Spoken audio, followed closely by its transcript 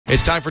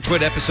It's time for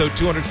TWiT episode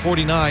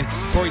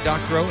 249. Cory,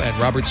 Doctorow, and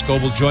Robert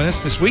Scoble join us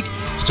this week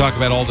to talk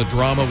about all the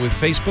drama with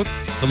Facebook,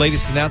 the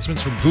latest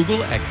announcements from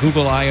Google at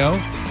Google I/O,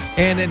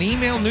 and an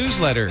email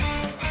newsletter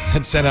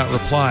that sent out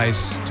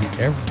replies to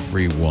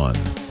everyone.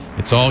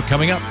 It's all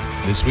coming up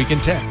this week in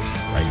tech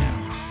right now.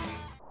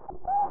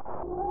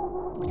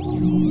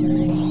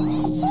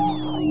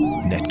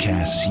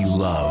 Netcasts you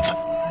love.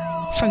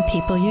 From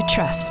people you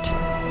trust.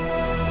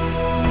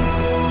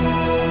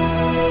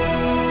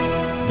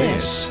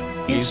 This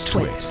is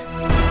TWiT.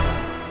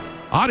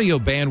 Audio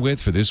bandwidth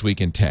for This Week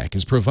in Tech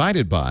is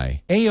provided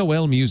by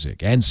AOL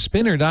Music and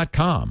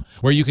Spinner.com,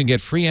 where you can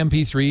get free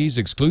MP3s,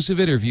 exclusive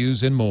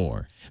interviews, and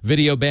more.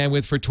 Video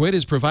bandwidth for TWiT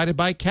is provided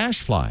by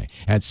CacheFly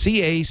at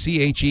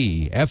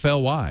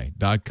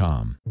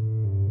CacheFly.com.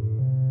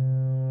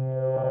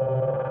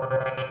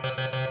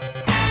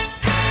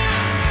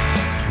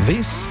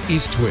 This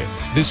is TWiT,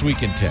 This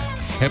Week in Tech,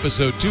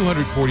 episode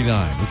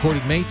 249,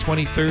 recorded May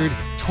 23rd,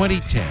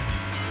 2010.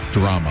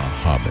 Drama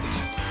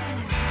Hobbit.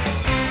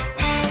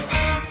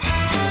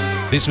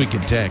 This Week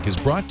in Tech is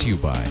brought to you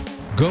by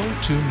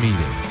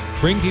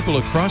GoToMeeting. Bring people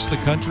across the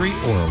country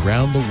or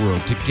around the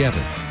world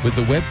together with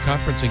the web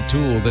conferencing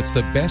tool that's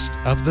the best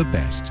of the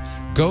best.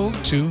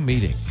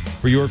 GoToMeeting.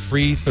 For your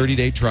free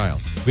 30-day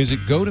trial, visit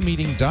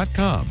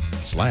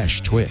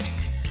gotomeeting.com/twit.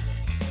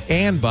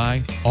 And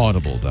by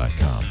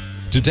Audible.com.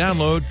 To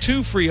download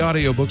 2 free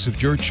audiobooks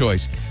of your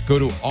choice, go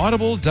to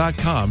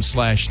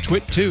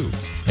audible.com/twit2.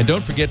 And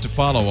don't forget to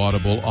follow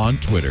Audible on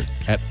Twitter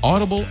at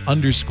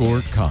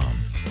audible_com.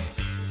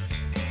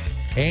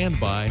 And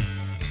by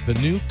the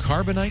new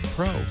Carbonite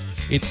Pro.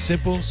 It's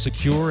simple,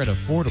 secure, and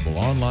affordable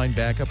online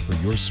backup for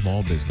your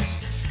small business.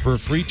 For a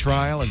free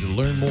trial and to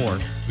learn more,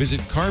 visit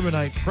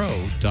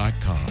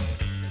carbonitepro.com.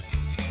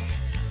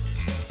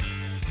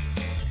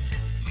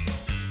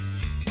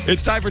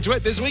 It's time for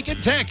TWiT, This Week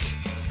in Tech.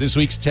 This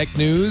week's tech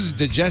news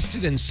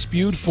digested and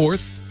spewed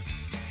forth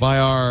by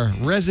our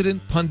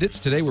resident pundits.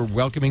 Today we're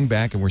welcoming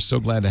back, and we're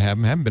so glad to have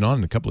him. Haven't been on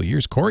in a couple of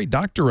years. Cory,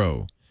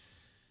 Doctorow.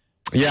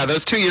 Yeah,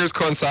 those 2 years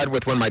coincide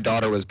with when my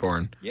daughter was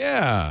born.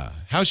 Yeah.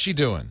 How's she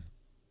doing?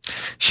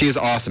 She's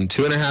awesome.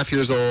 2.5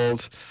 years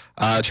old,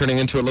 turning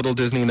into a little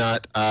Disney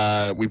nut.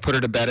 We put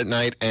her to bed at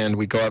night, and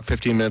we go up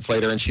 15 minutes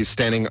later, and she's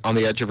standing on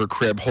the edge of her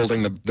crib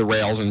holding the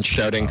rails and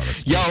shouting,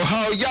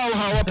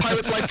 yo-ho, a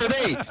pirate's life for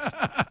me.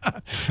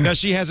 Now,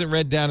 she hasn't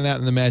read Down and Out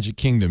in the Magic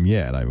Kingdom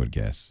yet, I would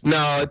guess.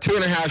 No, at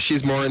 2.5,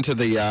 she's more into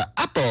the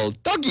apple,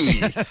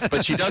 doggy.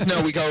 But she does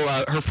know we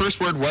go, her first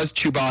word was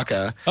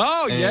Chewbacca.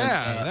 Oh, and,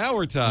 yeah, now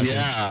we're talking.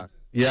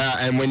 Yeah,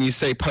 and when you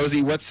say,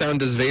 Posey, what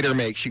sound does Vader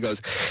make? She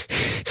goes,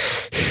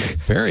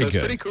 very good. It's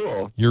pretty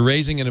cool. You're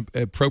raising an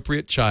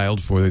appropriate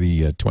child for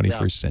the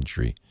 21st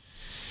century.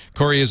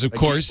 Cory is, of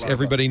course,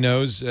 everybody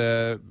knows,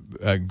 a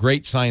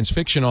great science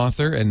fiction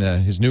author, and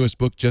his newest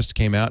book just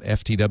came out,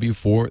 FTW,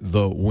 For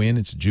the Win.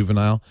 It's a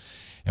juvenile,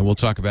 and we'll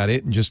talk about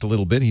it in just a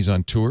little bit. He's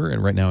on tour,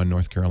 and right now in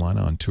North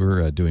Carolina on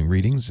tour doing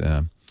readings.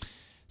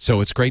 So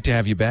it's great to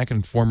have you back,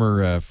 and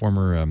former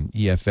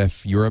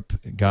EFF Europe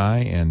guy,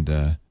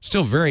 and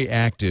still very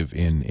active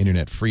in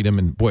internet freedom.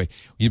 And boy,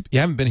 you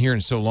haven't been here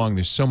in so long.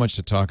 There's so much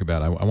to talk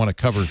about. I want to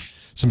cover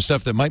some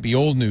stuff that might be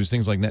old news,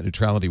 things like net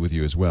neutrality with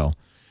you as well.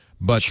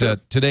 But sure.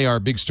 Today our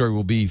big story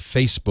will be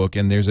Facebook,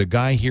 and there's a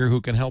guy here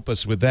who can help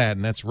us with that,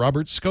 and that's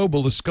Robert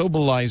Scoble, the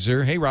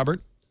Scobleizer. Hey,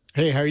 Robert.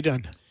 Hey, how are you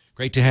doing?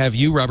 Great to have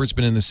you. Robert's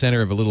been in the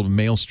center of a little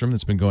maelstrom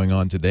that's been going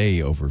on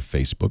today over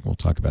Facebook. We'll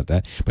talk about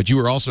that. But you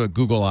were also at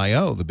Google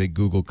I/O, the big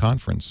Google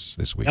conference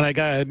this week. And I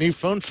got a new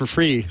phone for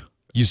free.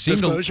 You seem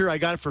Disclosure, I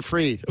got it for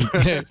free.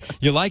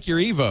 You like your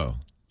Evo.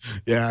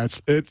 Yeah,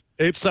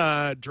 it's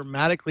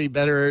dramatically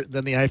better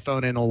than the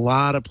iPhone in a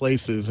lot of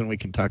places, and we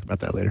can talk about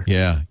that later.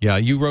 Yeah.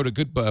 You wrote a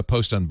good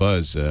post on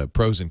Buzz,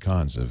 pros and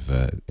cons of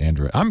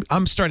Android.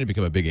 I'm starting to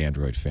become a big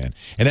Android fan,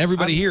 and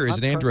everybody here is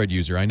an Android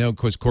user. I know,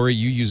 because Cory,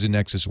 you use a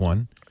Nexus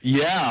 1.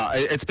 Yeah,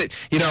 it's been,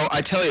 I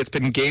tell you, it's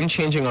been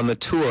game-changing on the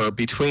tour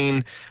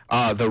between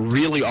the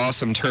really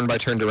awesome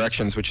turn-by-turn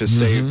directions, which has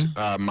saved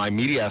my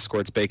media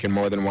escorts bacon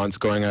more than once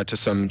going out to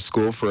some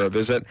school for a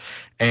visit,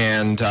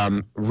 and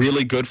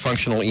really good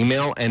functional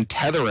email and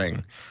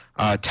tethering.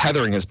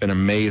 Tethering has been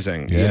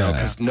amazing,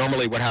 because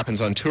normally what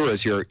happens on tour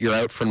is you're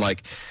out from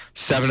like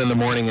 7 in the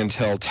morning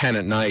until 10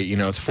 at night.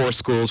 It's 4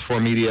 schools, 4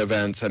 media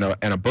events, and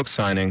a book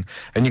signing,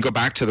 and you go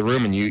back to the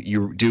room and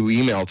you do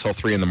email till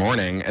 3 in the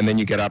morning, and then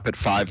you get up at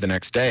 5 the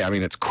next day. I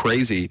mean, it's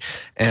crazy.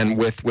 And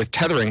with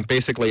tethering,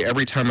 basically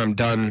every time I'm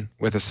done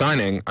with a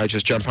signing, I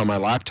just jump on my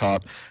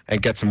laptop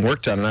and get some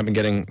work done, and I've been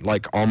getting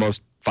like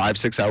almost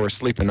 5-6 hours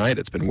sleep a night.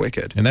 It's been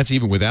wicked. And that's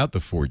even without the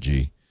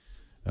 4G.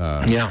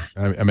 Yeah.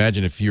 I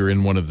imagine if you're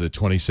in one of the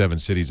 27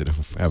 cities that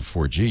have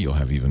 4G, you'll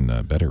have even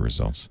better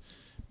results.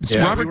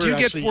 Yeah, Robert, do you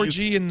get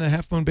 4G in the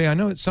Half Moon Bay? I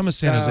know some of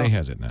San Jose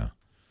has it now.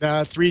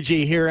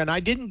 3G here, and I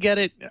didn't get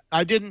it.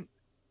 I didn't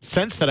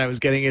sense that I was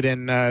getting it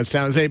in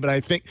San Jose, but I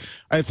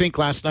think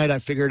last night I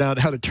figured out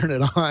how to turn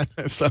it on.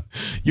 So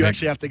you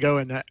actually have to go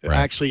and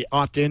actually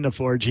opt into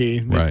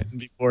 4G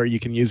before you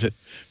can use it.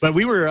 But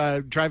we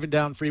were driving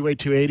down Freeway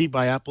 280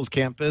 by Apple's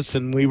campus,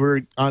 and we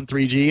were on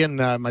 3G,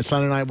 and my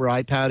son and I were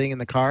iPadding in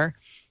the car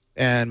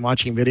and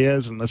watching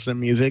videos and listening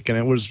to music, and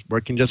it was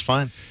working just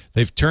fine.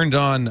 They've turned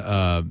on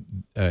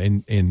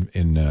in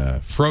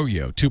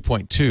Froyo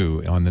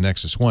 2.2 on the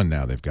Nexus 1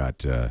 now. They've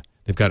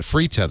got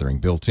free tethering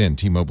built in.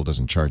 T-Mobile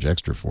doesn't charge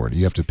extra for it.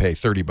 You have to pay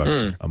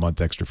 $30 a month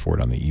extra for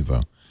it on the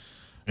Evo.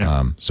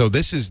 Yeah. So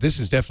this is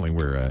definitely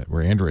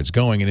where Android's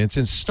going, and it's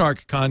in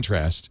stark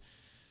contrast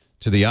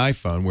to the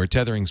iPhone, where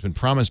tethering's been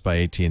promised by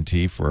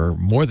AT&T for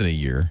more than a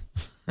year.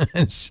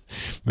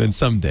 Then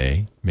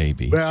someday,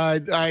 maybe.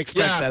 Well, I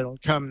expect that it'll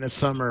come this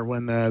summer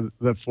when the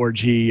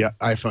 4G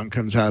iPhone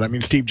comes out. I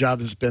mean, Steve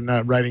Jobs has been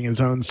writing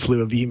his own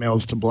slew of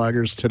emails to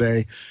bloggers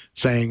today,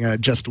 saying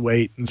just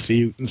wait and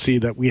see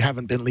that we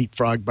haven't been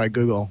leapfrogged by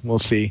Google. We'll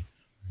see.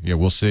 Yeah,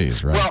 we'll see.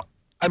 Is right. Well,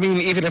 I mean,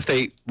 even if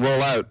they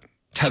roll out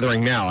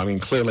tethering now, I mean,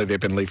 clearly they've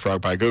been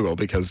leapfrogged by Google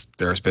because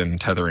there's been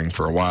tethering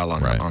for a while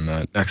on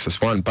the Nexus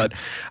 1. But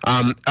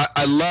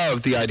I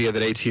love the idea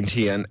that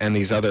AT&T and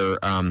these other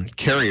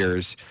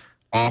carriers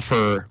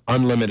offer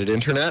unlimited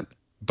internet,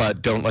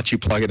 but don't let you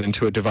plug it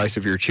into a device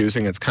of your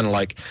choosing. It's kind of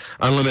like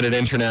unlimited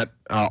internet,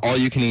 all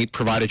you can eat,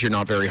 provided you're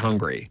not very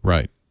hungry.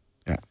 Right.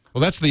 Yeah.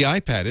 Well, that's the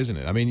iPad, isn't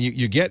it? I mean,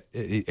 you get,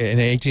 and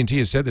AT&T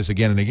has said this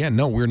again and again,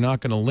 no, we're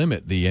not going to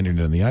limit the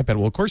internet on the iPad.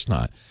 Well, of course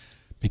not.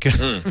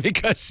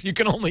 Because you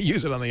can only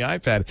use it on the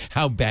iPad.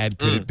 How bad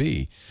could it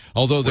be?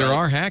 Although there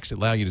are hacks that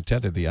allow you to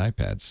tether the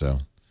iPad, so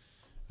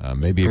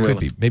maybe it could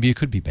be. Maybe it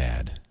could be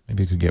bad.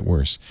 Maybe it could get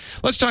worse.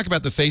 Let's talk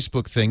about the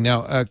Facebook thing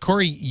now.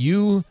 Cory,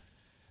 you,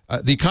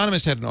 The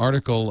Economist had an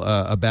article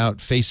about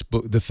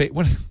Facebook.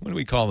 What do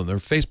we call them? They're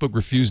Facebook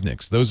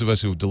refuseniks. Those of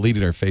us who have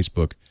deleted our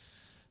Facebook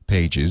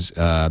pages.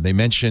 They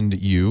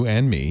mentioned you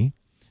and me.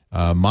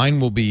 Mine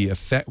will be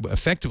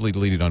effectively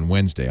deleted on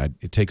Wednesday.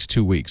 It takes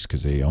 2 weeks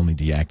because they only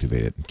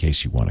deactivate it in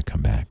case you want to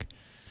come back.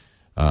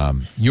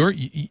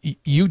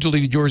 You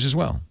deleted yours as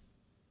well.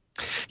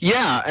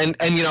 Yeah, and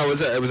you know,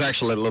 it was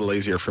actually a little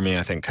easier for me,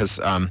 I think, because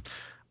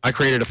I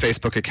created a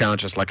Facebook account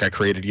just like I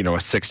created, you know, a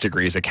 6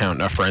 Degrees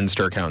account, a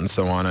Friendster account, and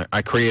so on.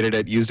 I created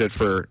it, used it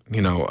for,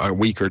 you know, a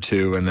week or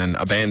two, and then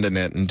abandoned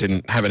it and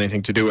didn't have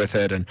anything to do with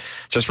it, and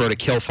just wrote a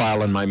kill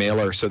file in my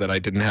mailer so that I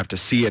didn't have to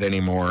see it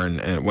anymore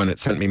and when it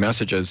sent me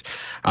messages.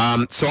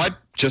 So I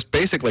just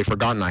basically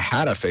forgotten I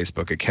had a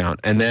Facebook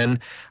account, and then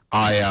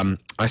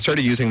I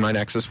started using my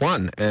Nexus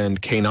 1 and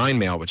K9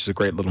 Mail, which is a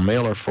great little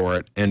mailer for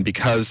it. And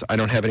because I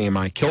don't have any of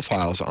my kill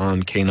files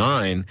on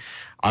K9,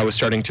 I was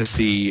starting to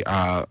see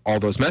all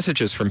those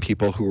messages from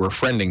people who were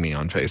friending me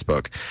on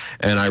Facebook.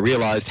 And I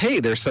realized, hey,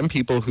 there's some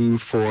people who,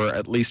 for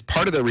at least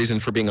part of their reason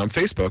for being on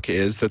Facebook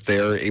is that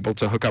they're able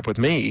to hook up with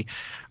me.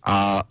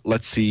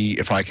 Let's see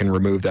if I can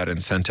remove that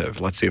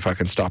incentive. Let's see if I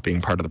can stop being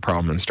part of the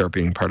problem and start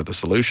being part of the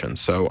solution.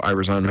 So I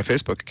resigned my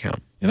Facebook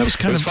account. Yeah, that was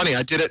kind of funny.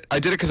 I did it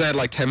because I had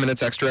like 10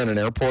 minutes extra in an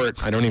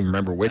airport. I don't even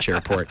remember which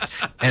airport.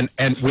 And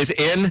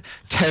within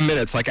 10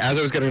 minutes, like as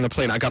I was getting on the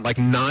plane, I got like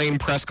 9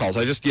 press calls.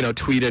 I just, you know,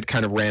 tweeted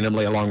kind of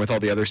randomly along with all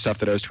the other stuff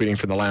that I was tweeting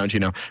from the lounge, you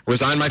know,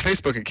 resign my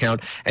Facebook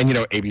account. And, you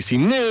know, ABC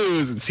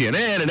News and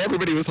CNN and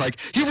everybody was like,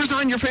 you've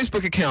resigned your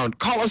Facebook account.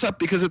 Call us up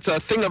because it's a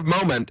thing of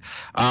moment,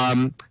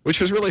 which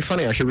was really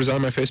funny. I should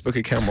resign my Facebook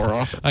account more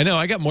often. I know.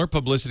 I got more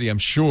publicity, I'm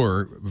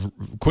sure,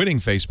 quitting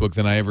Facebook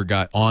than I ever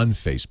got on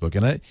Facebook.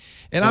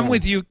 And I'm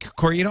with you,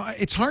 Cory. You know,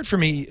 it's hard for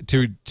me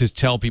to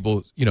tell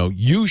people, you know,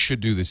 you should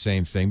do the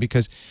same thing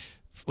because,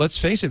 let's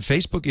face it,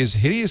 Facebook is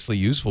hideously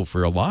useful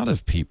for a lot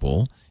of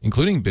people,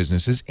 including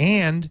businesses,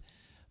 and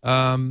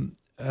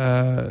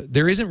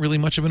there isn't really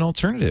much of an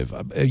alternative.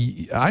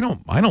 I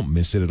don't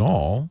miss it at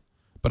all,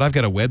 but I've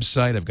got a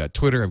website, I've got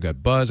Twitter, I've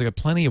got Buzz, I've got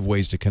plenty of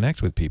ways to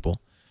connect with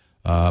people.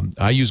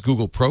 I use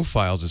Google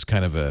Profiles as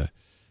kind of a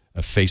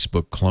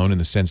Facebook clone in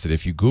the sense that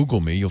if you Google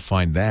me, you'll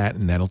find that,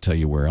 and that'll tell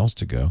you where else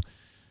to go.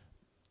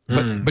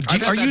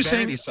 But are you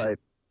saying site.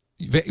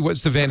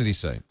 What's the vanity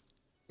site?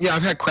 Yeah,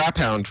 I've had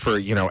Craphound for,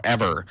 you know,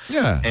 ever.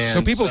 Yeah, and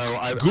so people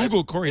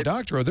Google Cory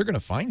Doctorow, they're going to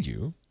find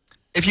you.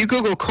 If you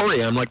Google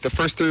Cory, I'm like the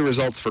first 3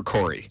 results for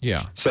Cory.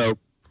 Yeah. So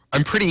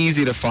I'm pretty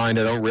easy to find.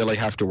 I don't really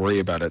have to worry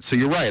about it. So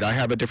you're right. I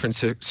have a different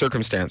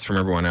circumstance from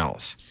everyone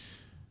else.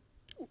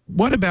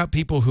 What about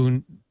people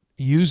who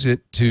use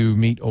it to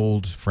meet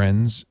old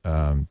friends,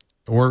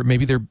 or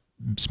maybe they're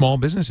small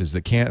businesses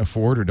that can't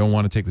afford or don't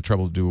want to take the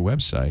trouble to do a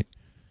website?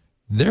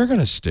 They're going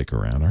to stick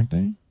around, aren't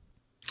they?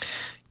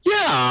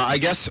 Yeah, I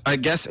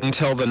guess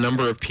until the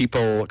number of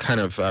people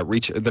kind of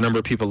the number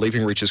of people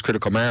leaving reaches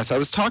critical mass. I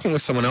was talking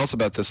with someone else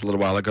about this a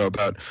little while ago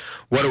about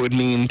what it would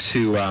mean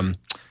to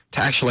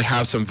actually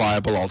have some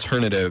viable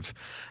alternative.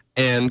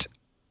 And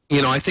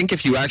you know, I think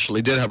if you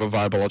actually did have a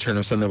viable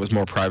alternative, something that was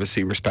more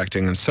privacy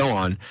respecting and so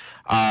on,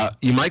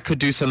 you could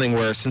do something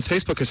where, since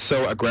Facebook is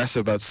so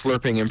aggressive about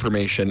slurping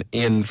information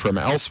in from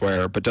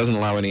elsewhere but doesn't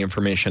allow any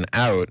information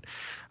out,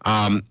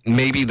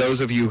 maybe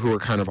those of you who are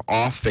kind of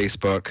off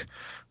Facebook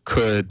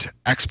could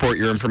export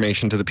your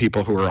information to the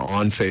people who are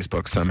on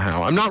Facebook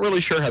somehow. I'm not really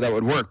sure how that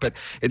would work, but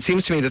it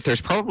seems to me that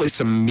there's probably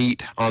some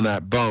meat on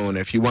that bone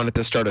if you wanted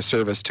to start a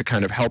service to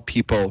kind of help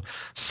people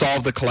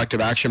solve the collective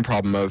action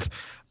problem of,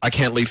 I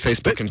can't leave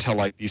Facebook until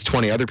like these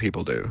 20 other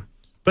people do.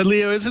 But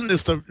Leo, isn't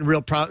this the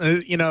real problem?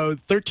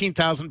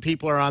 13,000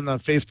 people are on the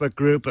Facebook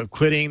group of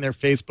quitting their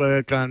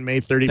Facebook on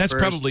May 31st. That's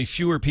probably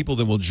fewer people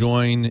than will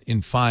join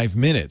in 5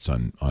 minutes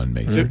on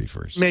May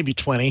 31st. Maybe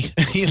 20.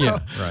 Yeah,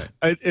 right.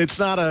 It's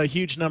not a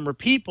huge number of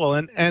people.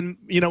 And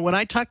when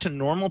I talk to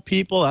normal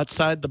people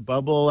outside the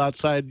bubble,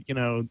 outside,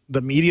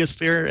 the media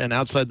sphere and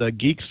outside the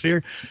geek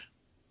sphere,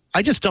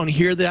 I just don't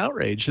hear the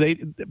outrage.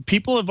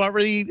 People have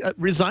already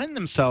resigned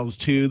themselves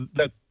to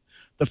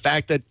the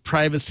fact that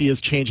privacy is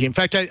changing. In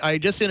fact, I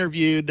just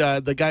interviewed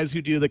the guys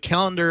who do the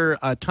calendar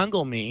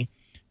Tungle Me,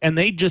 and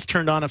they just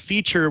turned on a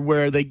feature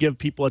where they give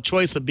people a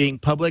choice of being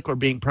public or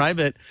being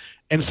private,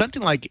 and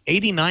something like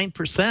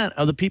 89%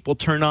 of the people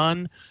turn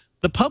on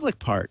the public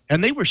part,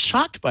 and they were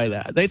shocked by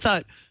that. They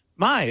thought,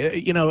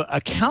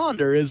 a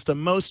calendar is the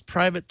most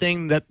private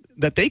thing that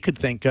they could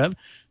think of,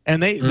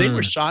 and they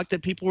were shocked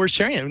that people were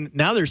sharing it. And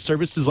now there's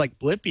services like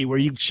Blippy where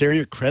you share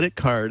your credit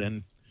card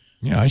and.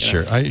 Yeah, I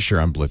sure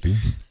I'm Blippy.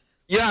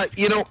 Yeah,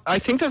 I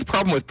think the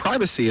problem with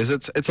privacy is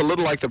it's a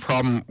little like the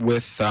problem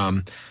with,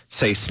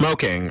 say,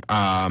 smoking,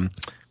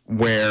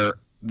 where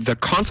the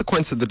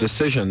consequence of the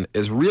decision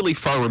is really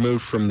far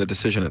removed from the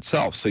decision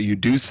itself. So you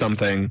do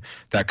something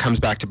that comes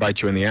back to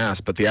bite you in the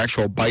ass, but the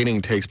actual biting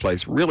takes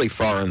place really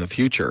far in the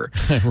future.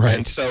 Right.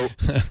 And so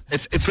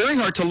it's very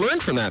hard to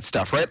learn from that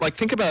stuff, right? Like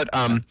think about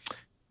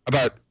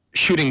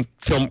shooting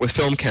film with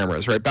film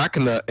cameras, right? Back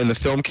in the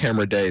film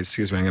camera days,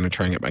 excuse me, I'm going to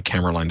try and get my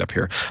camera lined up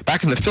here.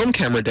 Back in the film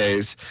camera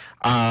days,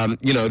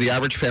 the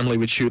average family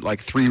would shoot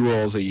like 3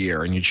 rolls a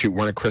year, and you'd shoot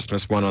one at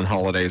Christmas, one on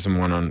holidays, and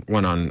one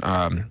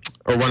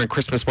at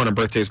Christmas, one on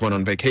birthdays, one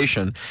on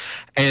vacation.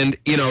 And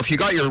if you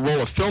got your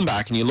roll of film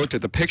back and you looked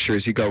at the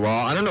pictures, you go,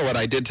 well, I don't know what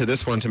I did to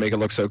this one to make it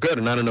look so good,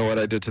 and I don't know what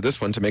I did to this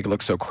one to make it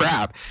look so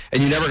crap,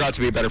 and you never got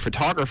to be a better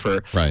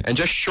photographer. Right. And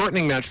just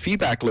shortening that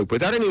feedback loop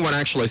without anyone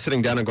actually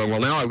sitting down and going,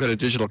 well, now I've got a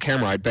digital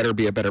camera, I'd better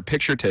be a better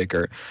picture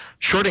taker.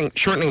 Shortening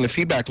the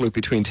feedback loop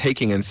between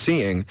taking and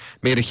seeing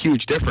made a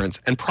huge difference.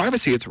 And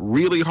privacy, it's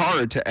really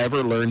hard to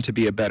ever learn to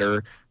be a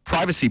better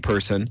privacy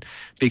person,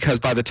 because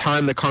by the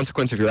time the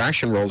consequence of your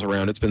action rolls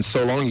around, it's been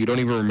so long you don't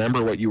even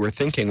remember what you were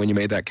thinking when you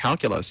made that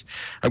calculus.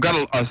 I've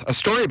got a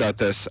story about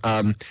this.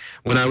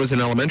 When I was in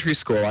elementary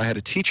school, I had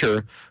a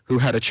teacher who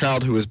had a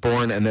child who was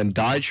born and then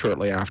died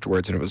shortly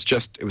afterwards, and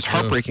it was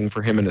heartbreaking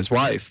for him and his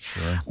wife.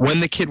 Sure. When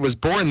the kid was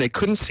born, they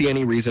couldn't see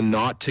any reason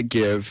not to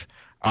give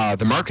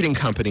the marketing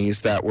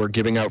companies that were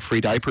giving out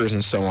free diapers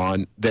and so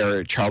on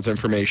their child's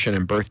information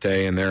and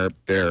birthday and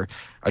their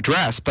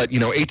address. But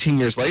 18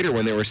 years later,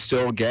 when they were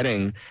still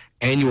getting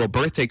annual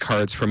birthday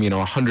cards from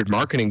 100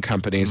 marketing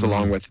companies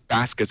along with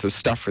baskets of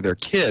stuff for their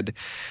kid,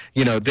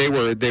 they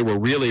were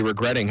really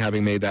regretting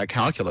having made that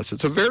calculus.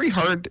 It's a very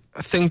hard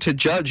thing to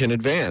judge in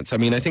advance. I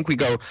mean, I think we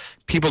go,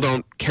 people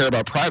don't care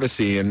about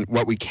privacy, and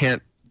what we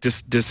can't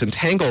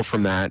disentangle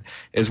from that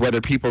is whether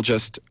people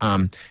just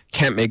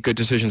can't make good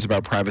decisions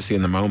about privacy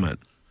in the moment.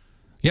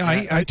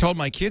 Yeah, I told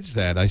my kids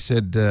that. I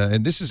said,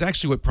 and this is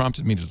actually what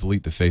prompted me to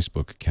delete the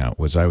Facebook account,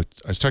 was I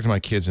was talking to my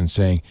kids and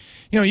saying,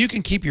 you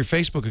can keep your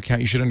Facebook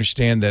account. You should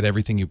understand that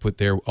everything you put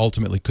there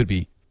ultimately could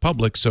be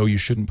public, so you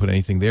shouldn't put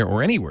anything there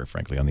or anywhere,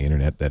 frankly, on the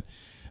internet that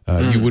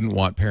you wouldn't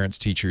want parents,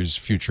 teachers,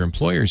 future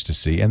employers to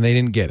see, and they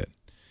didn't get it.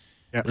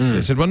 Yeah.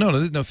 They said, well, no,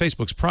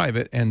 Facebook's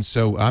private, and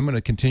so I'm going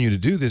to continue to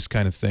do this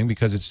kind of thing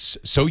because it's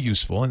so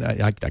useful, and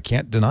I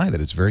can't deny that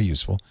it's very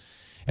useful.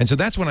 And so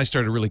that's when I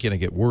started really going to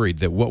get worried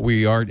that what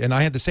we are, and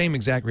I had the same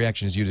exact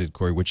reaction as you did,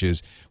 Cory, which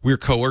is we're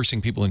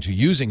coercing people into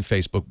using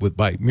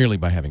Facebook merely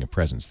by having a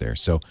presence there.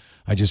 So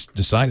I just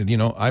decided,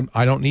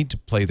 I don't need to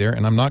play there,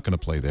 and I'm not going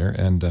to play there.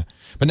 And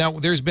but now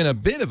there's been a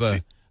bit of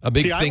a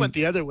big thing. I went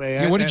the other way.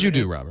 Yeah, what did you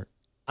do, Robert?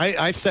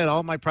 I set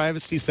all my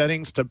privacy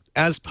settings to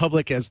as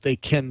public as they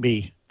can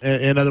be.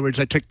 In other words,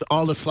 I took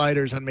all the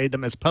sliders and made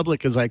them as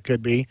public as I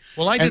could be.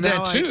 Well, I did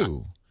that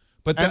too.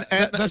 But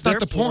that's not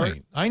the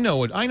point. I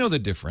know it. I know the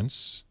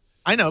difference.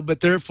 I know,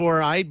 but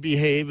therefore I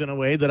behave in a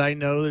way that I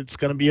know it's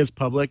going to be as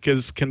public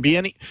as can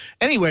be.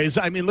 Anyways,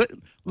 I mean,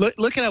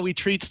 look at how we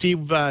treat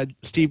Steve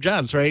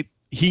Jobs, right?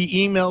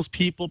 He emails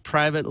people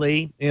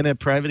privately in a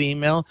private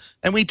email,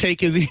 and we take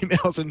his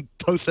emails and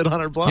post it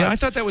on our blog. Yeah, I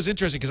thought that was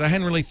interesting because I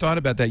hadn't really thought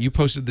about that. You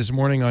posted this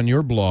morning on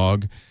your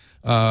blog.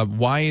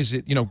 Why is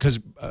it, because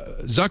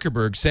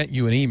Zuckerberg sent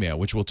you an email,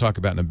 which we'll talk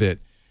about in a bit,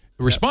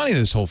 responding to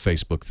this whole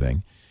Facebook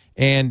thing.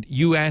 And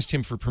you asked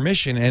him for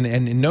permission,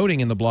 and noting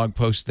in the blog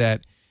post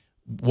that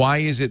why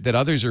is it that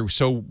others are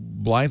so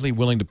blithely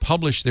willing to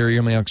publish their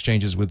email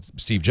exchanges with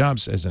Steve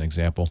Jobs, as an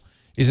example?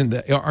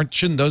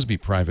 Shouldn't those be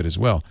private as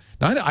well?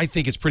 Now, I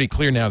think it's pretty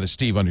clear now that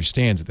Steve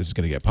understands that this is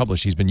going to get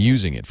published. He's been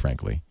using it,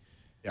 frankly,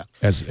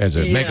 as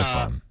a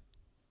megaphone.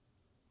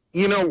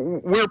 you know,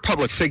 we're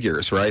public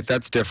figures, right?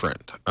 That's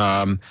different.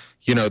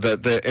 You know,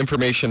 the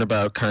information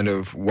about kind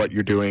of what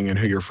you're doing and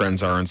who your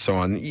friends are and so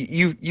on.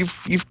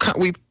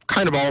 We've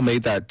kind of all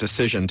made that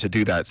decision to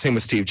do that. Same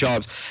with Steve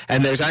Jobs.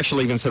 And there's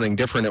actually even something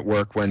different at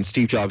work when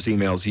Steve Jobs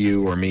emails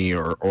you or me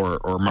or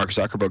Mark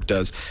Zuckerberg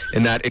does,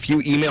 in that if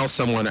you email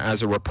someone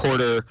as a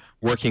reporter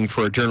working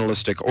for a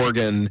journalistic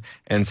organ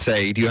and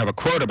say, do you have a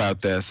quote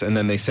about this? And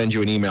then they send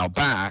you an email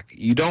back,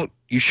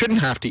 you shouldn't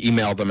have to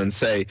email them and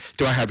say,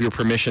 do I have your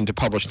permission to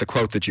publish the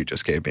quote that you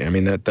just gave me? I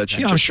mean, that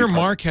should I'm sure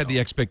Mark had the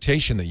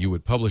expectation that you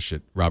would publish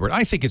it, Robert.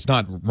 I think it's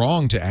not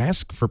wrong to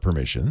ask for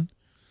permission.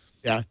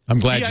 Yeah. I'm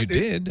glad you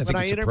did. When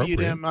I interviewed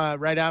him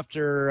right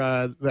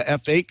after the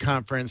F8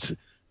 conference,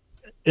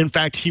 in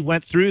fact, he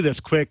went through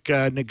this quick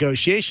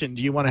negotiation.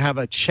 Do you want to have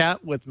a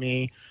chat with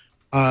me,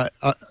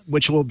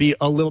 which will be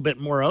a little bit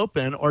more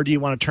open, or do you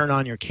want to turn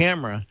on your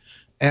camera?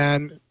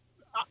 And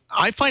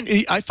I find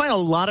a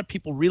lot of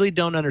people really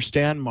don't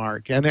understand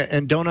Mark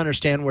and don't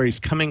understand where he's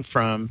coming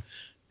from.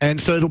 And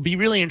so it'll be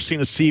really interesting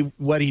to see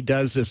what he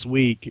does this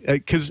week,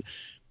 because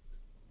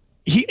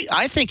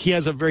I think he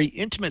has a very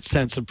intimate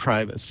sense of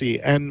privacy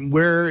and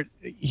where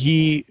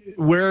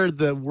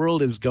the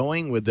world is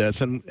going with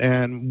this,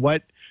 and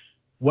what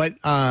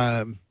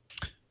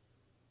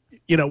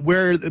you know,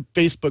 where the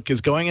Facebook is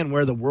going and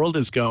where the world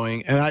is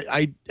going. And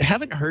I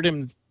haven't heard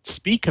him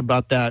speak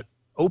about that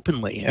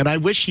openly, and I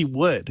wish he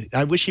would.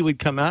 I wish he would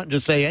come out and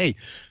just say, hey,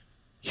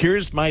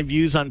 here's my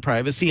views on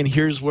privacy, and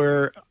here's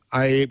where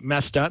I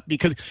messed up,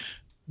 because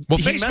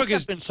Facebook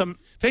is in some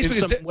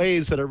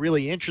ways that are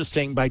really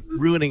interesting by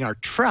ruining our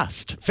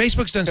trust.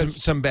 Facebook's done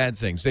some bad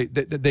things.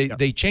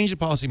 They changed the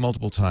policy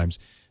multiple times.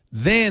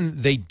 Then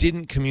they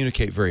didn't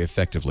communicate very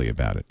effectively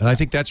about it, and I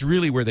think that's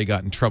really where they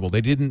got in trouble.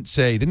 They didn't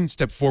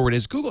step forward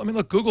as Google. I mean,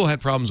 look, Google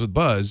had problems with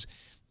Buzz,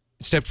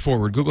 stepped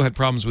forward. Google had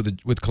problems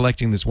with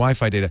collecting this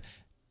Wi-Fi data,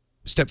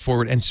 stepped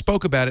forward and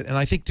spoke about it, and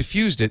I think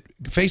diffused it.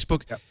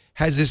 Facebook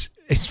has this.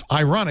 It's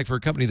ironic for a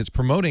company that's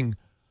promoting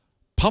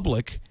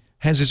public,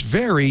 has this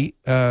very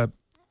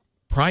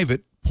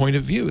private point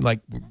of view.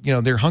 Like, you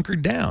know, they're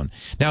hunkered down.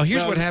 Now,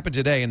 here's what happened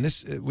today, and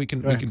this we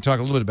can talk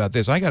a little bit about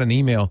this. I got an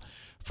email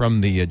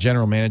from the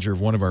general manager of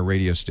one of our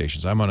radio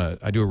stations.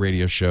 I do a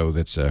radio show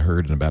that's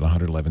heard in about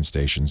 111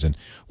 stations, and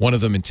one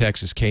of them in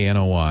Texas,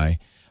 KNOI,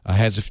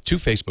 has two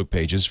Facebook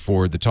pages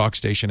for the talk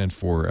station and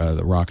for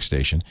the rock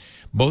station,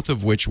 both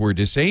of which were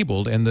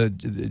disabled, and the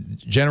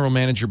general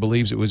manager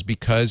believes it was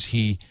because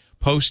he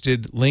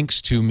posted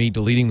links to me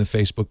deleting the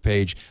Facebook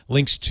page,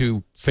 links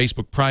to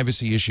Facebook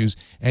privacy issues,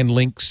 and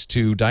links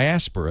to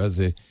Diaspora,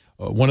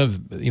 one of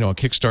a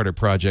Kickstarter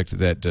project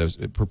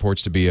that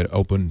purports to be an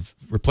open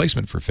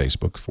replacement for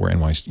Facebook for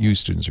NYU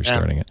students are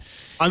starting it.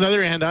 On the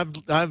other hand,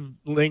 I've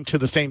linked to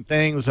the same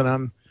things,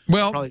 and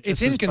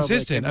it's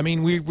inconsistent. I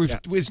mean,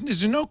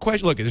 there's no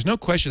question. Look, there's no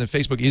question that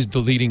Facebook is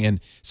deleting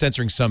and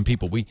censoring some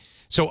people.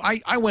 So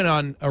I went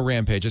on a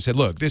rampage. I said,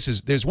 look,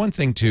 there's one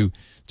thing to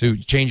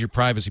change your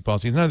privacy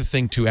policy. It's another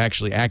thing to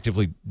actually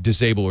actively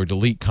disable or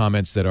delete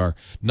comments that are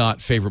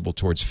not favorable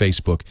towards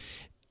Facebook.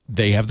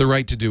 They have the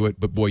right to do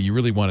it, but boy, you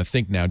really want to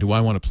think now, do I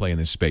want to play in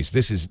this space?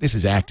 This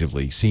seems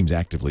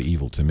actively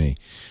evil to me.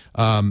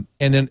 And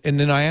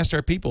then I asked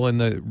our people and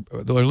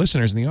our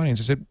listeners in the audience,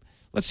 I said,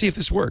 let's see if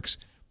this works.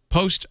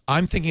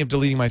 I'm thinking of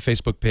deleting my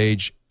Facebook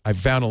page. I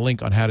found a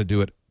link on how to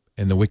do it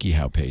in the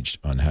WikiHow page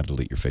on how to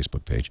delete your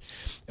Facebook page.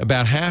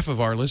 About half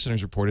of our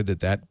listeners reported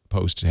that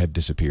post had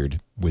disappeared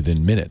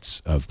within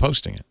minutes of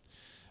posting it.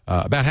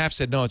 About half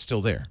said, no, it's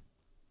still there.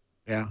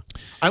 Yeah.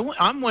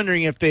 I'm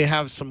wondering if they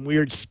have some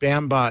weird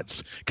spam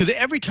bots, because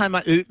every time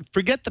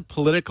forget the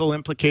political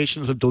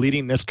implications of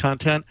deleting this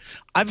content,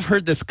 I've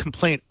heard this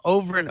complaint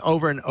over and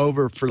over and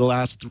over for the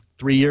last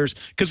 3 years.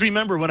 Because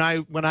remember, when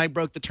I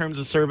broke the terms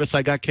of service,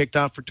 I got kicked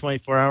off for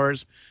 24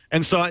 hours.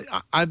 And so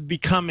I've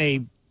become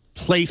a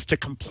place to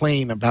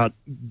complain about,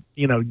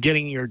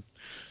 getting your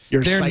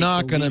They're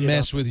not going to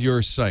mess with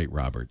your site,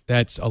 Robert.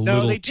 That's a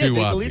little too obvious.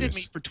 They deleted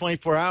me for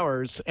 24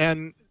 hours,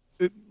 and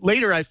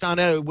later I found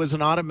out it was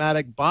an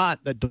automatic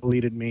bot that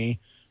deleted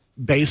me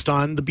based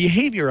on the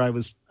behavior I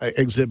was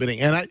exhibiting.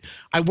 And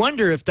I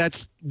wonder if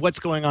that's what's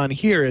going on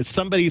here, is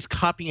somebody's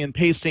copying and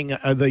pasting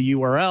the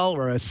URL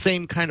or a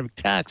same kind of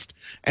text,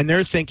 and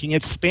they're thinking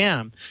it's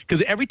spam.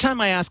 Because every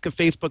time I ask a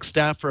Facebook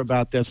staffer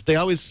about this, they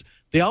always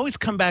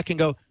come back and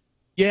go,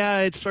 yeah,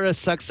 it sort of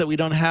sucks that we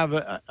don't have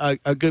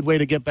a good way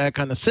to get back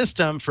on the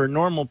system for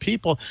normal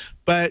people,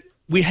 but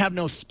we have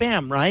no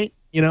spam, right?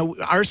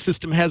 Our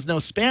system has no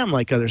spam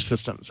like other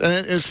systems.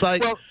 And it's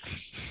like, well,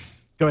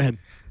 go ahead.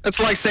 It's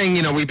like saying,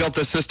 we built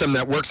this system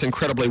that works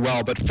incredibly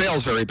well but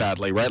fails very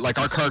badly, right? Like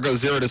our car goes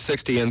 0 to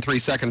 60 in 3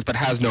 seconds but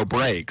has no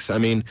brakes. I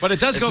mean, but it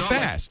does go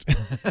fast.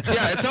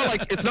 Yeah,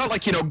 it's not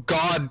like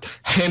God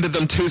handed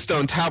them 2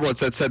 stone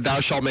tablets that said, "Thou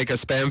shalt make a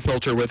spam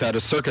filter without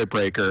a circuit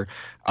breaker."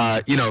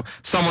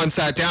 Someone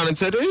sat down and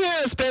said,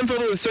 "Yeah, a spam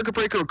filter with a circuit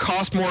breaker would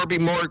cost more, be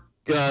more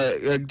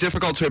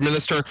difficult to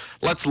administer.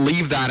 Let's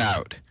leave that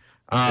out."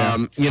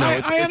 I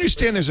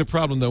understand there's a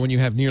problem, though, when you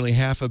have nearly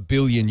 500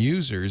 million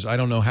users. I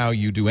don't know how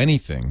you do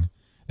anything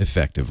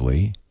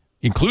effectively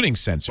including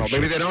censorship.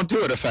 Well, maybe they don't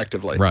do it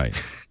effectively. Right.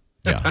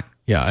 Yeah.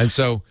 Yeah. And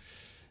so.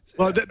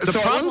 Well, so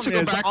I wanted to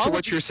go back to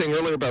what you were saying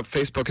earlier about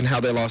Facebook and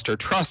how they lost our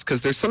trust,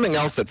 because there's something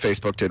else that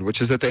Facebook did,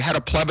 which is that they had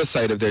a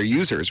plebiscite of their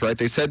users, right?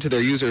 They said to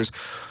their users,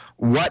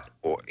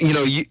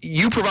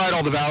 you provide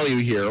all the value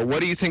here. What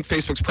do you think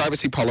Facebook's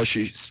privacy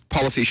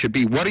policy should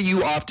be? What are you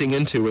opting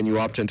into when you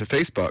opt into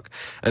Facebook?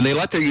 And they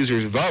let their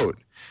users vote.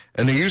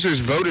 And the users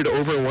voted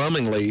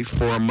overwhelmingly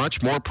for a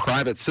much more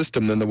private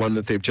system than the one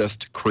that they've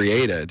just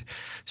created.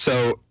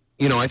 So,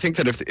 I think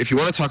that if you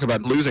want to talk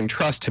about losing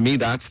trust, to me,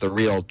 that's the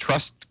real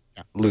trust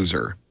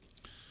loser.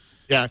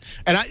 Yeah,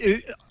 and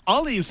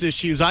all these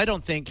issues I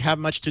don't think have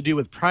much to do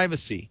with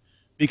privacy,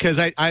 because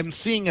I'm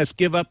seeing us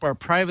give up our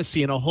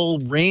privacy in a whole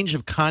range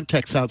of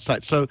contexts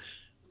outside. So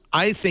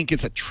I think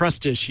it's a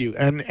trust issue,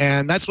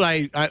 and that's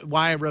why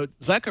I wrote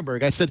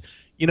Zuckerberg. I said,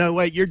 you know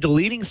what, you're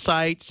deleting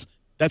sites.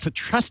 That's a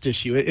trust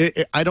issue.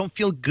 I don't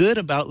feel good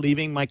about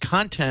leaving my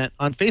content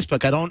on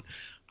Facebook.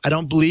 I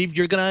don't believe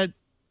you're gonna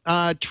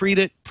treat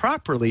it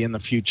properly in the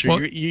future.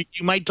 Well, you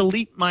might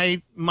delete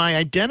my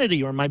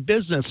identity or my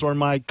business or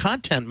my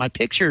content, my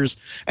pictures,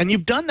 and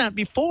you've done that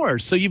before.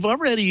 So you've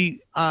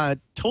already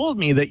told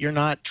me that you're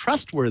not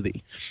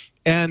trustworthy,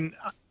 and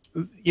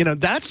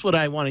that's what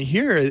I want to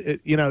hear.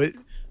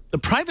 The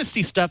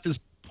privacy stuff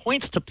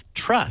points to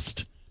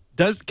trust.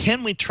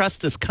 Can we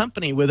trust this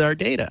company with our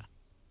data?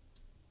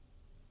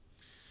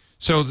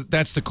 So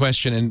that's the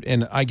question,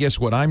 and I guess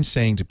what I'm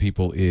saying to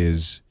people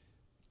is,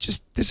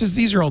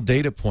 these are all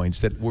data points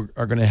that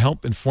are going to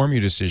help inform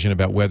your decision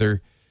about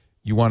whether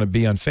you want to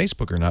be on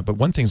Facebook or not. But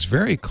one thing's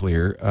very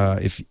clear: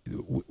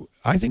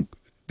 I think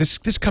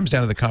this comes down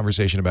to the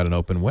conversation about an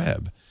open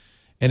web,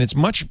 and it's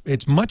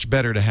much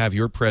better to have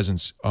your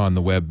presence on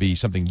the web be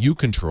something you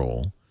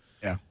control.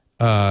 Yeah.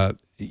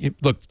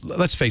 Look,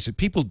 let's face it: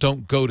 people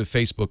don't go to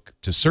Facebook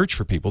to search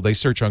for people; they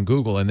search on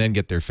Google and then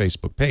get their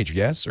Facebook page.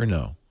 Yes or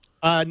no?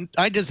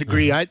 I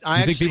disagree. Mm-hmm.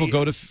 I think people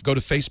go to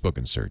Facebook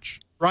and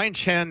search? Brian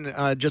Chen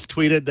just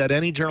tweeted that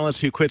any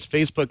journalist who quits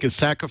Facebook is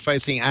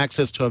sacrificing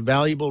access to a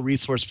valuable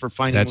resource for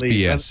finding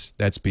leads.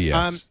 That's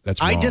BS.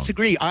 That's wrong. I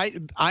disagree. I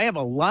have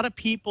a lot of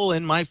people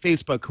in my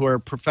Facebook who are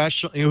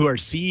professional, who are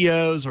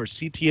CEOs or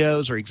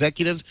CTOs or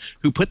executives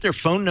who put their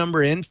phone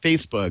number in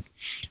Facebook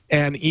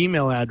and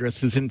email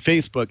addresses in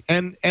Facebook.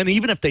 And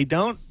even if they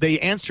don't, they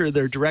answer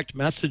their direct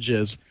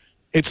messages.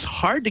 It's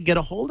hard to get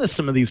a hold of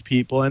some of these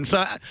people. And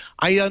so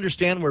I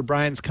understand where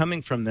Brian's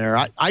coming from there.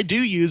 I do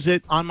use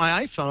it on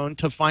my iPhone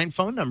to find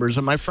phone numbers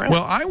of my friends.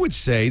 Well, I would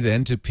say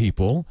then to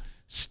people,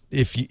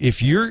 if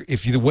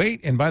you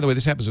wait, and by the way,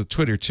 this happens with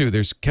Twitter too.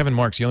 There's Kevin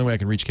Marks. The only way I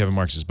can reach Kevin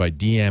Marks is by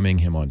DMing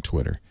him on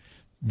Twitter.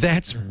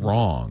 That's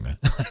wrong.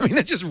 I mean,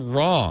 that's just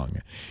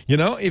wrong.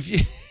 If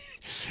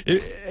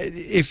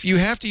you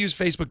have to use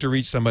Facebook to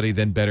reach somebody,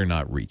 then better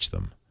not reach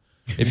them.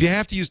 If you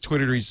have to use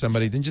Twitter to reach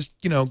somebody, then just,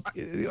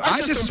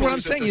 this is what I'm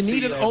saying. You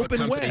need an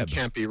open web.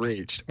 Can't be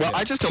reached. Well, yeah.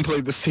 I just don't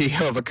believe the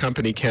CEO of a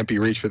company can't be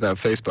reached without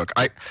Facebook.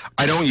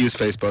 I don't use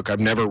Facebook. I've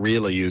never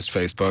really used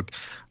Facebook.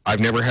 I've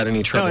never had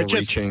any trouble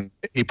reaching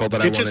people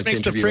that I wanted to interview. It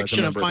just makes the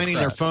friction of finding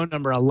their phone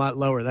number a lot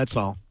lower. That's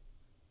all.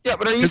 Yeah,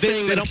 but are you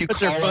saying that if you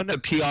call up the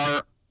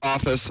PR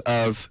office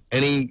of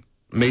any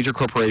major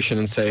corporation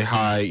and say,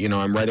 hi,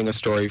 I'm writing a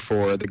story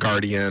for The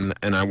Guardian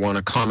and I want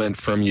a comment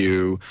from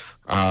you,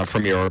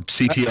 from your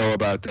CTO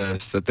about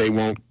this, that they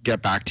won't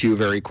get back to you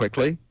very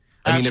quickly?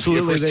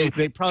 Absolutely,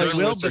 they probably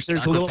will, but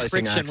there's a little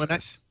friction.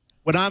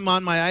 When I'm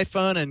on my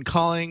iPhone and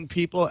calling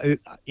people,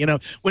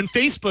 when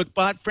Facebook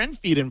bought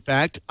FriendFeed, in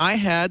fact, I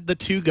had the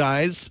two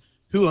guys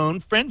who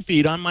owned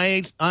FriendFeed on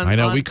my I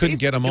know, we couldn't Facebook,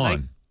 get them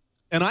on.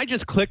 And I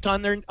just clicked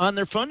on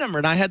their phone number,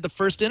 and I had the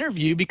first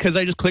interview because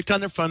I just clicked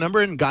on their phone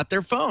number and got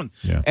their phone,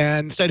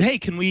 and said, "Hey,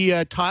 can we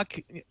talk,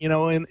 in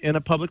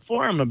a public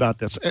forum about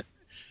this?"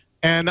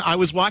 And I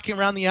was walking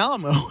around the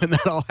Alamo when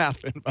that all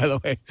happened, by the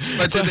way.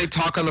 But did they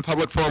talk on the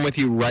public forum with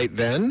you right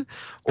then,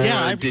 or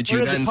did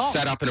you then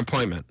set up an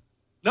appointment?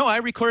 No, I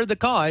recorded the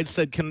call. I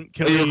said, "Can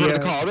we?" Recorded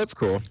the call. That's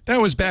cool. That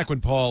was back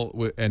when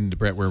Paul and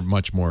Brett were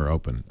much more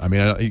open. I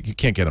mean, you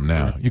can't get them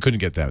now. You couldn't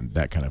get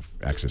that kind of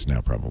access now,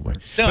 probably.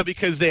 No,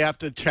 because they have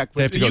to check.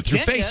 They have to go through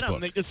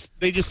Facebook.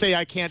 They just say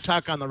I can't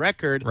talk on the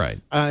record, right?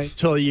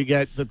 Until you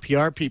get the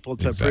PR people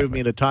to prove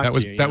me to talk.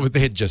 That was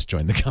they had just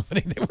joined the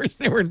company.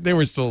 They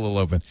were still a little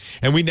open,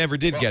 and we never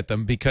did get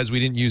them because we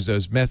didn't use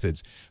those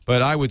methods.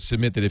 But I would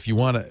submit that if you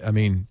want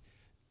to,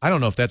 I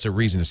don't know if that's a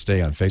reason to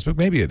stay on Facebook.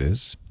 Maybe it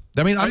is.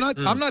 I mean, I'm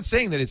not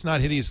saying that it's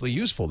not hideously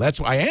useful. That's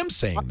why I am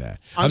saying that.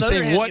 I'm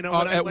saying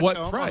at what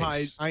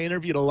price. I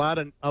interviewed a lot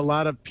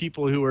of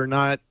people who are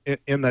not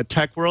in the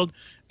tech world,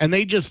 and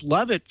they just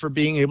love it for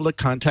being able to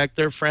contact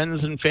their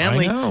friends and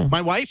family. I know.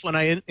 My wife, when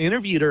I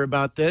interviewed her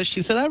about this,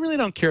 she said, "I really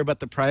don't care about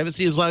the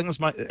privacy as long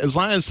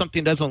as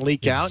something doesn't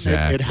leak out."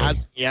 And it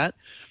hasn't yet.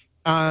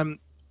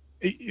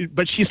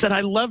 but she said,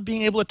 I love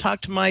being able to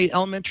talk to my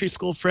elementary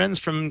school friends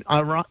from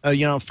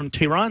from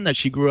Tehran that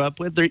she grew up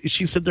with.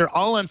 She said they're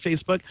all on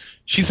Facebook.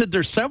 She said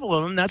there's several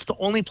of them. That's the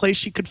only place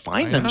she could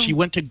find them. She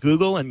went to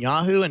Google and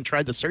Yahoo and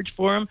tried to search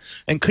for them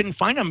and couldn't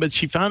find them, but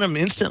she found them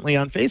instantly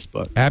on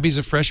Facebook. Abby's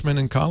a freshman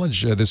in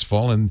college this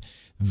fall, and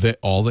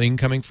all the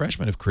incoming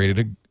freshmen have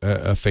created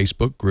a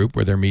Facebook group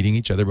where they're meeting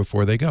each other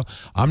before they go.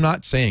 I'm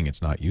not saying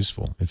it's not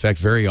useful. In fact,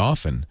 very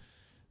often,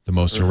 the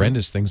most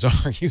horrendous things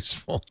are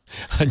useful.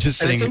 I'm just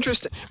saying, it's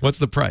interesting. What's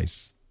the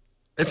price?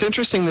 It's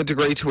interesting the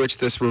degree to which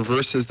this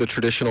reverses the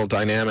traditional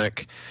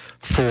dynamic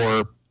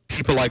for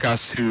people like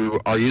us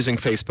who are using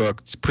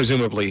Facebook,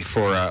 presumably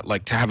for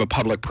like to have a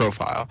public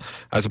profile,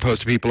 as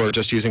opposed to people who are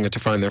just using it to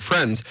find their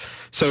friends.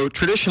 So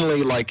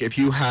traditionally, like if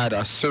you had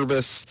a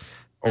service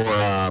or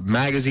a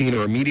magazine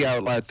or a media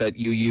outlet that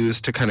you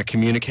use to kind of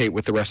communicate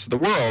with the rest of the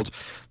world,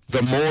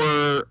 the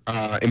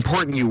more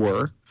important you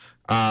were,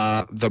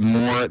 the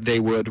more they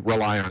would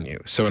rely on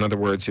you. So in other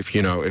words, if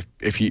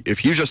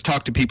you just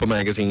talk to People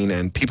Magazine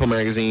and people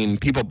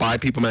buy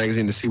People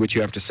Magazine to see what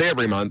you have to say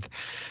every month,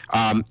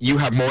 you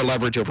have more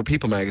leverage over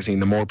People Magazine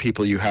the more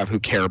people you have who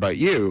care about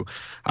you.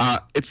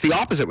 It's the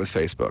opposite with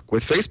Facebook.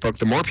 With Facebook,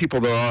 the more people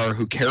there are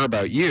who care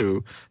about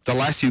you, the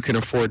less you can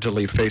afford to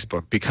leave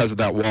Facebook because of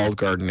that walled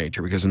garden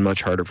nature, because it's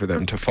much harder for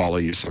them to follow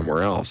you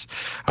somewhere else.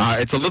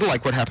 It's a little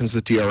like what happens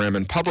with DRM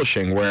and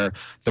publishing, where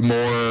the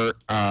more,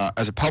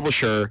 as a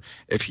publisher,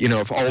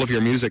 if all of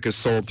your music is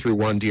sold through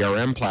one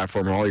DRM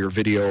platform, or all your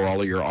video,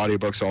 all of your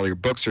audiobooks, all your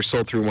books are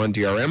sold through one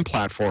DRM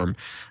platform,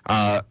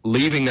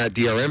 leaving that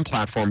DRM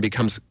platform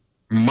becomes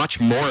much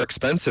more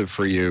expensive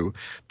for you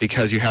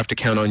because you have to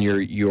count on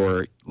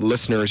your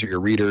listeners or your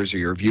readers or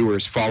your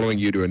viewers following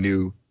you to a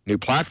new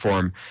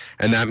platform,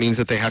 and that means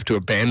that they have to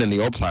abandon the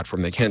old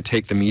platform. They can't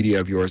take the media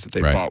of yours that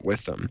they bought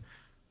with them.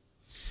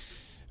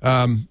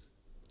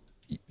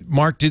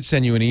 Mark did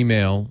send you an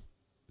email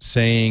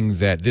saying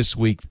that this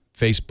week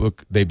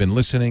Facebook, they've been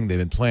listening, they've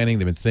been planning,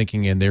 they've been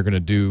thinking, and they're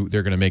going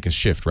to make a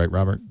shift, right,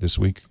 Robert, this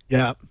week?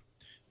 Yeah.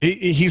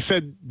 He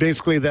said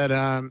basically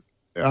that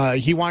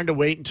he wanted to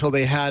wait until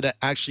they had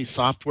actually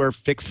software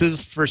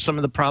fixes for some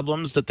of the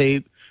problems that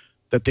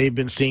they've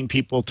been seeing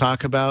people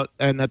talk about,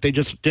 and that they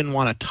just didn't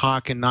want to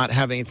talk and not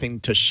have anything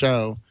to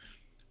show,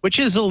 which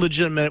is a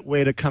legitimate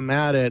way to come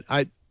at it.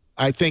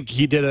 I think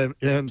he did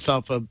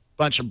himself a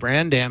bunch of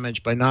brand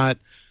damage by not,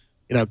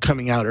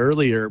 coming out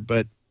earlier,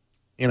 but,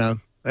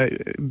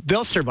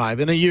 they'll survive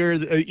in a year.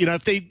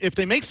 If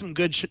they make some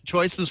good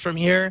choices from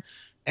here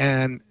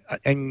and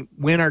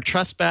win our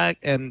trust back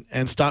and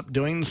stop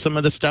doing some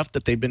of the stuff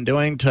that they've been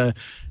doing to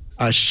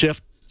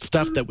shift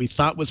stuff that we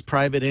thought was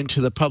private into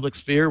the public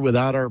sphere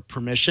without our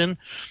permission,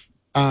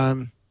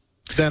 then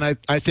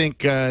I think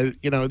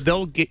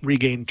they'll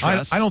regain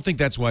trust. I don't think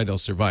that's why they'll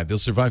survive. They'll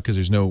survive because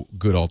there's no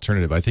good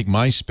alternative. I think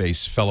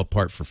MySpace fell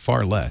apart for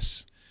far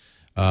less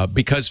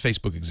because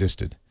Facebook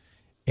existed.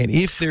 And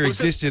if there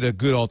existed a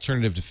good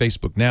alternative to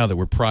Facebook now that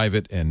were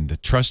private and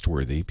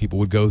trustworthy, people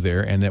would go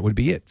there, and that would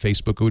be it.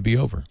 Facebook would be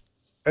over.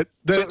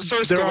 There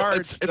are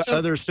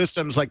other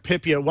systems like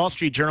Pipio. Wall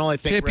Street Journal, I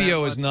think.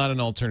 Pipio is not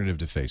an alternative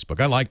to Facebook.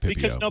 I like Pipio.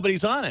 Because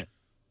nobody's on it.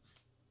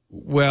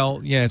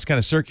 Well, yeah, it's kind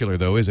of circular,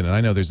 though, isn't it? I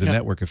know there's the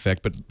network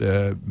effect, but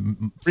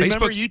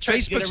Remember, you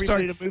tried to get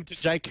everybody to move to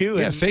Jaiku.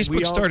 Yeah,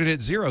 Facebook started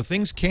at zero.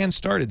 Things can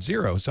start at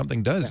zero.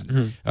 Something does.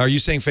 Yeah. Are you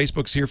saying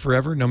Facebook's here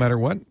forever, no matter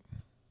what?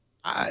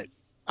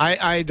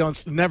 I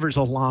don't. Never's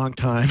a long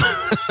time.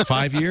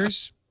 5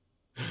 years?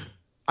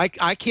 I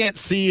can't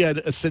see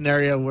a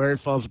scenario where it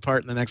falls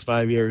apart in the next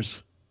 5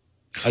 years.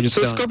 I just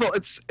don't. Scoble,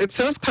 it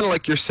sounds kind of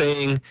like you're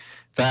saying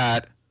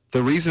that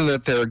the reason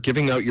that they're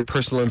giving out your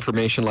personal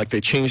information, like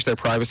they changed their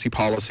privacy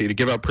policy to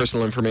give out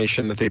personal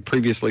information that they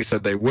previously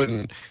said they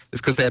wouldn't,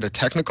 is because they had a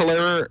technical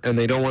error and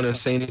they don't want to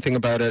say anything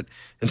about it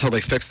until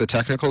they fix the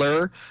technical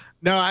error?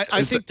 No,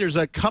 I think there's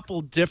a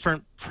couple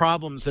different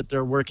problems that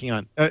they're working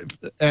on,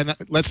 and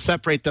let's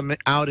separate them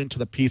out into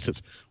the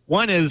pieces.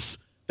 One is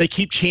they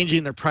keep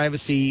changing their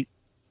privacy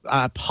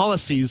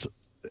policies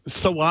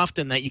so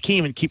often that you can't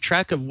even keep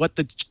track of what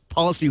the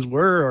policies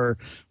were or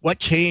what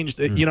changed.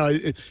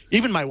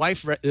 Even my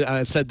wife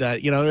said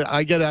that.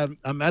 I get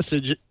a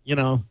message.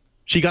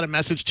 She got a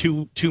message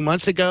two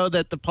months ago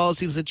that the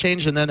policies had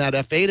changed, and then at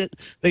F8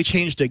 they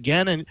changed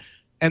again,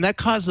 and that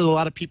causes a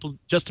lot of people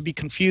just to be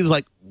confused.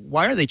 Like,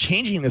 why are they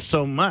changing this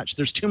so much?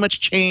 There's too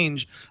much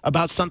change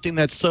about something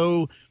that's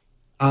so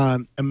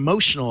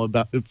emotional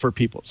for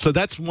people. So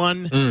that's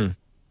one.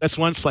 That's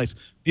one slice.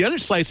 The other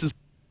slice is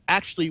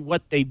actually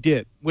what they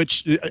did,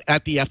 which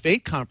at the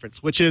F8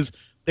 conference, which is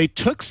they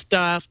took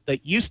stuff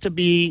that used to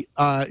be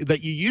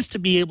that you used to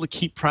be able to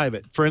keep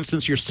private. For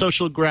instance, your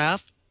social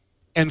graph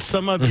and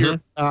some of your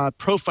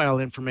profile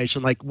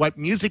information, like what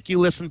music you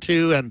listen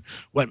to and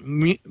what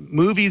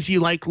movies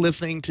you like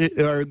listening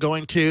to or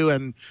going to,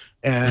 and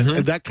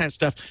that kind of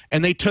stuff.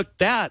 And they took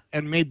that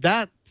and made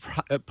that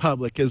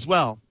public as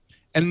well.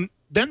 And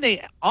then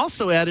they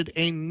also added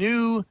a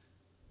new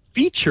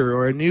feature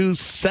or a new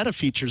set of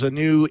features, a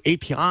new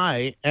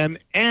API, and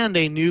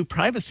a new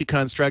privacy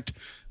construct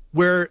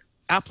where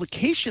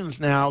applications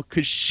now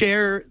could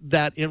share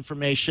that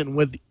information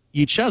with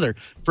each other.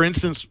 For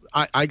instance,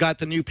 I got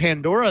the new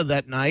Pandora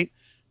that night,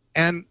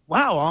 and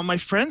wow, all my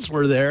friends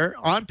were there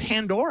on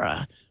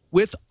Pandora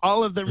with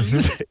all of their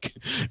music.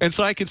 And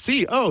so I could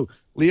see, oh,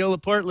 Leo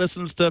Laporte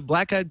listens to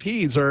Black Eyed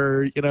Peas,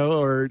 or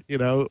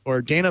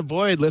Dana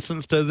Boyd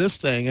listens to this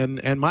thing,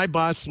 and my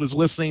boss was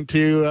listening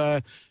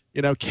to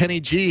Kenny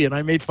G, and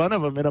I made fun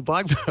of him in a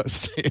blog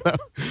post.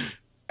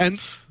 And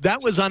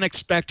that was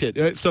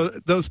unexpected. So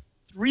those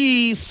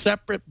 3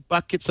 separate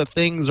buckets of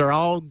things are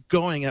all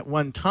going at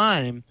one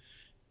time,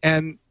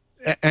 and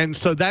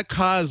so that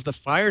caused the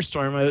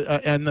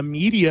firestorm and the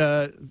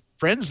media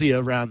frenzy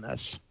around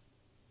this.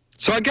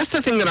 So I guess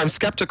the thing that I'm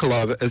skeptical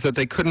of is that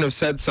they couldn't have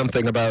said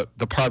something about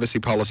the privacy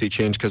policy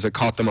change because it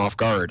caught them off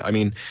guard. I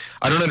mean,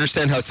 I don't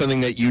understand how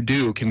something that you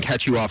do can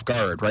catch you off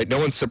guard, right? No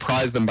one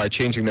surprised them by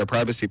changing their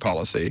privacy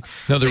policy.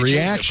 No, the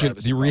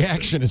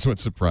reaction is what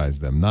surprised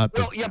them, not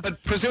the... Well, yeah,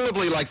 but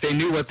presumably, like, they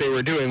knew what they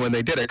were doing when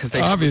they did it, because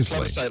they had this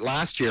website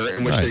last year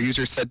in which their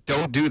users said,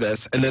 don't do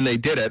this, and then they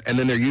did it, and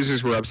then their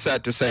users were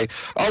upset to say,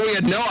 oh, we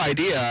had no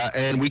idea,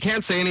 and we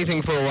can't say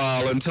anything for a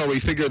while until we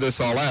figure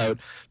this all out.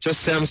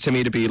 Just sounds to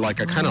me to be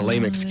like a kind of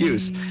lame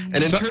excuse. And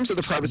in terms of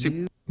the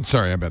privacy...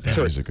 Sorry about that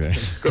music there.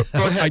 Go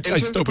ahead. I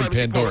just opened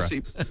Pandora.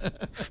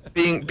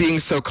 Being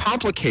so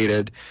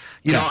complicated,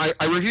 you know,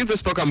 I reviewed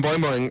this book on Boing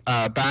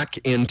Boing back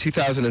in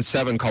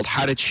 2007 called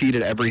How to Cheat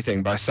at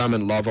Everything by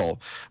Simon Lovell,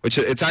 which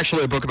it's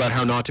actually a book about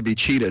how not to be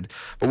cheated.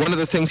 But one of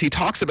the things he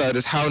talks about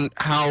is how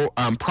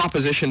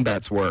proposition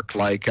bets work,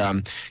 like,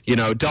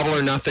 double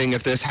or nothing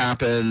if this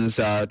happens,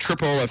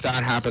 triple if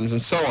that happens,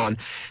 and so on.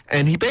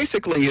 And he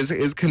basically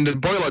can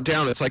boil it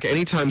down. It's like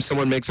anytime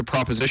someone makes a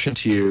proposition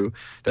to you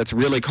that's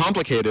really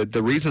complicated,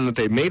 the reason that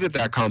they made it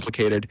that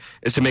complicated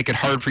is to make it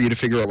hard for you to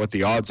figure out what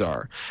the odds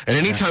are. And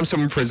anytime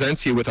someone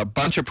presents you with a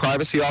bunch of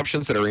privacy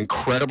options that are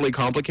incredibly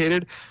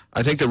complicated,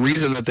 I think the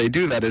reason that they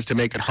do that is to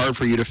make it hard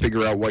for you to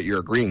figure out what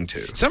you're agreeing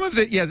to. Some of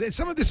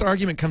this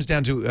argument comes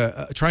down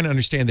to trying to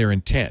understand their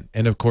intent.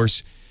 And of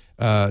course,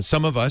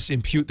 some of us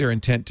impute their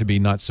intent to be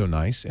not so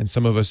nice, and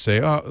some of us say,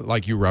 oh,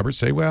 like you, Robert,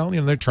 say, well,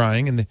 they're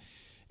trying, and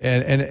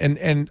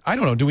I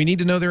don't know. Do we need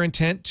to know their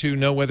intent to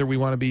know whether we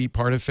want to be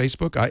part of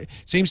Facebook? It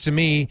seems to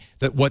me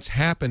that what's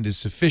happened is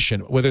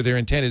sufficient. Whether their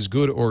intent is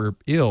good or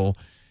ill,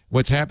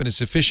 what's happened is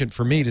sufficient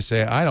for me to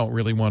say I don't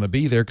really want to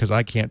be there because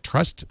I can't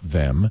trust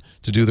them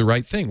to do the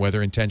right thing,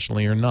 whether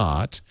intentionally or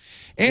not.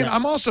 And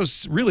I'm also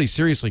really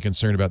seriously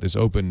concerned about this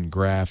open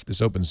graph, this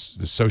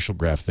social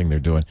graph thing they're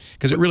doing,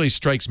 because it really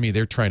strikes me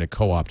they're trying to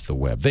co-opt the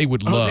web. They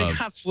would love.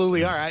 They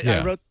absolutely are.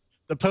 I wrote.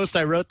 The post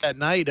I wrote that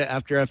night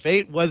after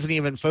F8 wasn't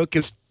even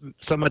focused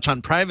so much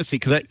on privacy,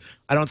 because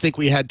I don't think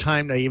we had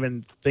time to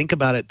even think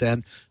about it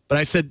then. But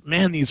I said,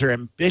 man, these are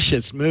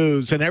ambitious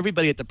moves. And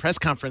everybody at the press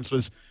conference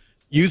was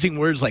using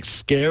words like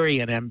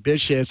scary and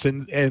ambitious.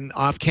 And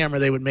off camera,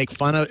 they would make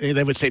fun of,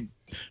 they would say,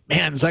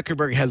 man,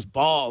 Zuckerberg has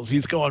balls.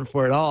 He's going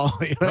for it all.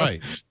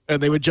 Right.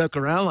 And they would joke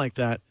around like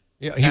that.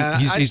 Yeah,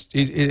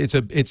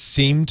 it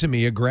seemed to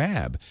me a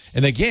grab.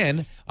 And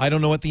again, I don't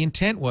know what the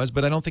intent was,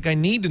 but I don't think I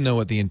need to know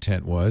what the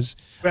intent was.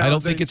 Well, I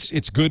don't think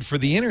it's good for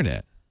the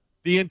internet.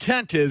 The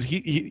intent is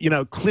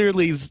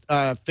clearly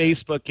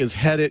Facebook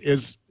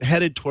is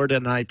headed toward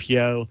an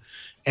IPO,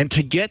 and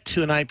to get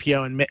to an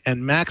IPO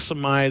and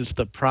maximize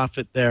the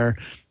profit there,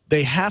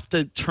 they have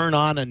to turn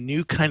on a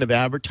new kind of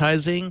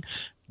advertising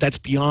that's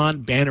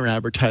beyond banner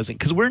advertising,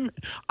 because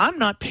I'm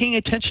not paying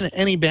attention to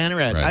any banner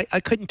ads. Right.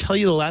 I couldn't tell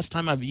you the last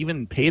time I've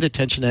even paid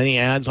attention to any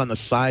ads on the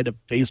side of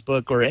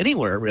Facebook or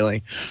anywhere,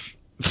 really.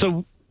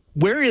 So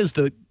where is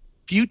the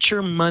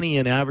future money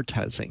in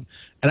advertising?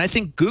 And I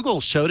think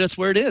Google showed us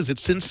where it is.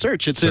 It's in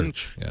search. It's in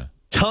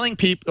telling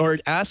people, or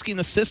asking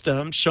the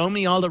system, show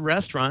me all the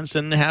restaurants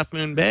in Half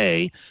Moon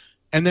Bay,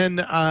 and then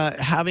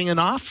having an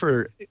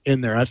offer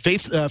in there.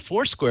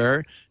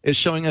 Foursquare is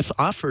showing us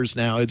offers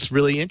now. It's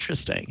really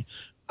interesting.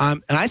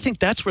 And I think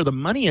that's where the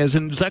money is,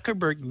 and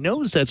Zuckerberg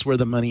knows that's where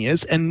the money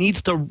is and needs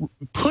to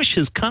push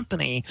his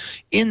company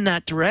in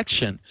that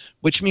direction,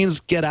 which means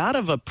get out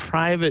of a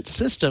private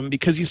system,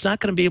 because he's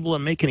not going to be able to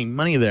make any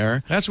money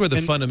there. That's where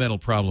the fundamental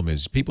problem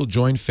is. People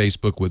join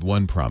Facebook with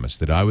one promise,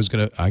 that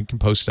I can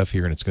post stuff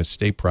here and it's going to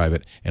stay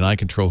private and I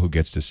control who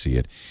gets to see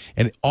it.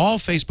 And all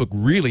Facebook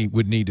really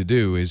would need to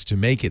do is to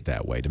make it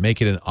that way, to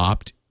make it an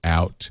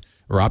opt-out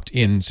or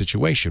opt-in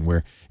situation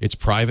where it's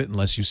private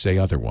unless you say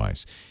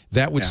otherwise.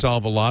 That would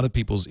solve a lot of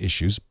people's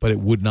issues, but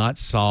it would not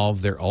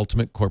solve their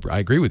ultimate corporate, I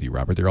agree with you,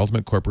 Robert, their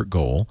ultimate corporate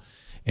goal.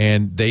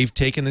 And they've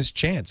taken this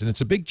chance, and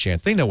it's a big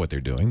chance. They know what they're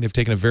doing. They've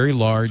taken a very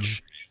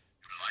large...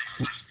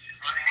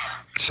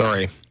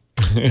 Sorry.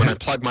 When I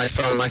plug my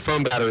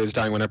phone battery is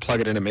dying. When I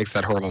plug it in, it makes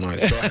that horrible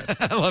noise. Go ahead.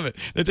 I love it.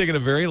 They're taking a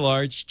very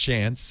large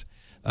chance,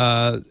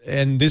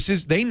 and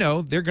they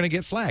know they're going to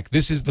get flack.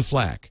 This is the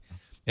flack.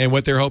 And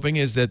what they're hoping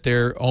is that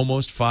their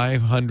almost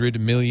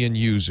 500 million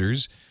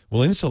users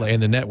will insulate,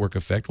 and the network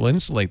effect will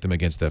insulate them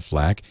against that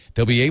flack.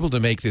 They'll be able to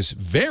make this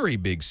very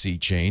big sea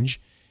change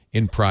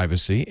in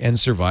privacy and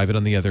survive it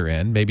on the other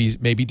end,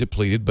 maybe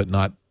depleted but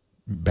not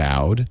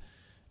bowed.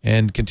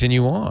 and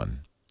continue on.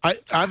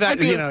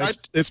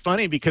 It's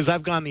funny because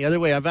I've gone the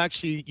other way. I've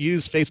actually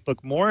used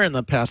Facebook more in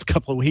the past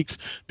couple of weeks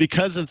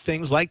because of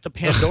things like the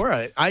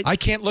Pandora. I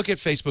can't look at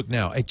Facebook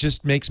now. It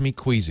just makes me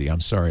queasy.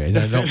 I'm sorry.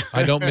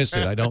 I don't miss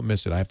it. I don't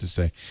miss it. I have to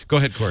say. Go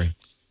ahead, Cory.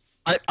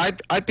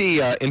 I'd be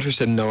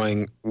interested in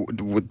knowing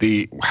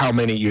how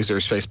many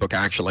users Facebook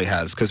actually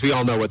has, because we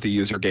all know what the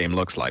user game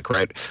looks like,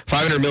 right?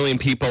 500 million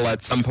people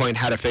at some point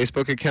had a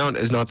Facebook account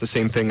is not the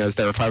same thing as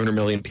there are 500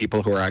 million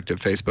people who are active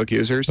Facebook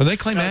users. Well, they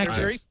claim active.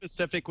 They're very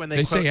specific when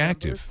they say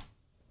active.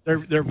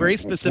 They're very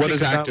specific. What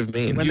does active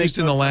mean? Used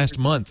in the last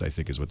month, I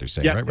think, is what they're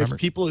saying, right, Robert? It's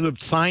people who have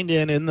signed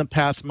in the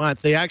past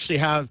month. They actually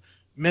have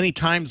many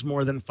times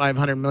more than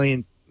 500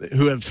 million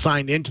who have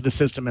signed into the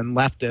system and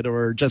left it,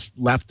 or just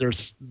left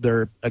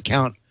their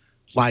account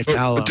live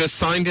fallow. Does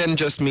signed in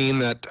just mean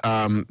that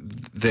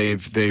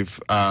they've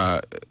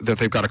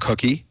got a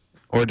cookie,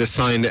 or does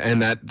signed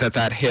and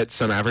that hits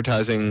some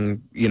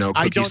advertising, cookie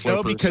I don't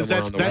know, because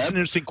that's an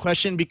interesting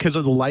question because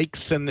of the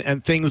likes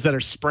and things that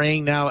are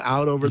spraying now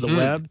out over the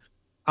web.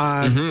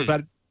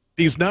 But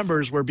these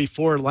numbers were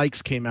before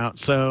likes came out,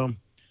 so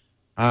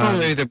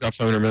maybe they've got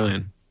 500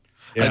 million.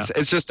 Yeah.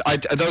 It's just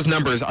those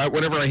numbers.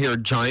 Whenever I hear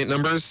giant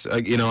numbers,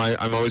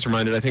 I'm always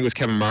reminded. I think it was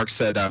Kevin Marks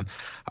said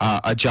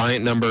a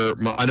giant number,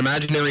 an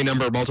imaginary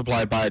number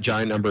multiplied by a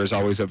giant number is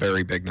always a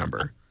very big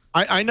number.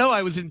 I know.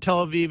 I was in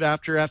Tel Aviv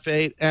after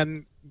F8,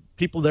 and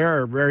people there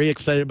are very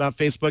excited about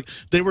Facebook.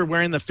 They were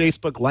wearing the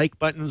Facebook like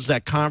buttons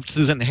at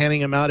conferences and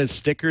handing them out as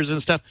stickers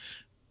and stuff.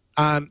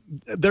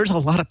 There's a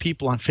lot of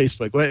people on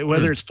Facebook,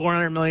 whether it's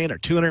 400 million or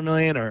 200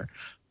 million or.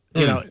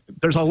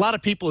 There's a lot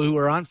of people who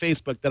are on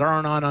Facebook that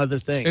aren't on other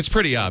things. It's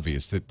pretty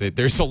obvious that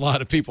there's a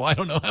lot of people. I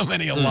don't know how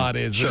many a lot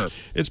is. Sure.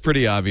 It's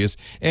pretty obvious.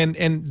 And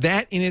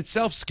that in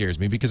itself scares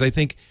me, because I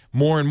think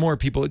more and more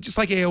people, just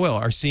like AOL,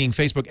 are seeing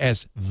Facebook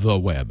as the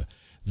web.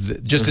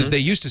 Just as they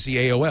used to see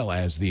AOL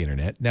as the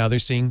internet, now they're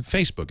seeing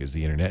Facebook as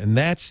the internet. And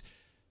that's,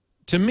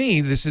 to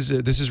me, this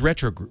is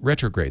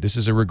retrograde. This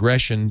is a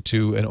regression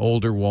to an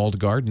older walled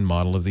garden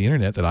model of the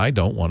internet that I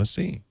don't want to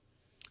see.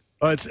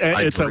 Well,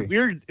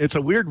 it's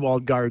a weird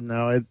walled garden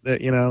though.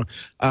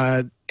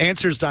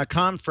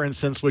 Answers.com, for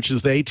instance, which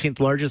is the 18th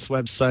largest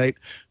website,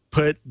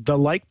 put the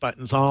like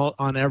buttons all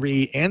on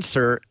every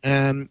answer,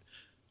 and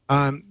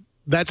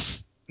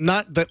that's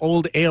not the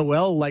old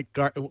AOL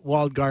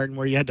walled garden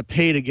where you had to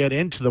pay to get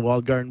into the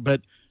walled garden,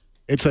 but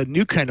it's a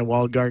new kind of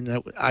walled garden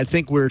that I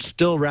think we're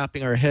still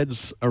wrapping our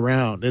heads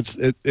around.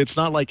 It's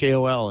not like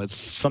AOL. It's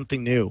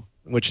something new,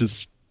 which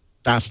is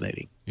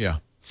fascinating. Yeah.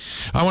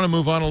 I want to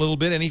move on a little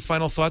bit. Any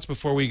final thoughts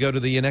before we go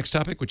to the next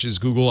topic, which is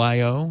Google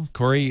I/O?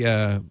 Cory,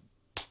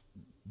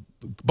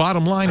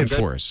 bottom line it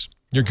for us.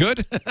 You're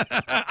good?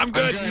 I'm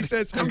good. He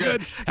says, I'm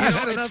good.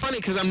 It's funny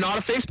because I'm not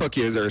a Facebook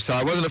user, so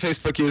I wasn't a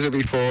Facebook user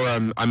before.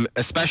 I'm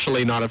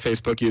especially not a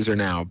Facebook user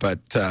now. But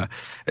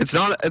it's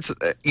not. It's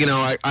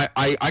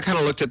I kind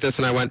of looked at this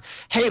and I went,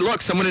 hey,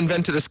 look, someone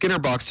invented a Skinner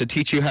box to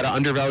teach you how to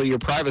undervalue your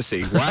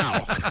privacy.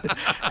 Wow.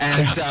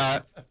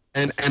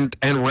 and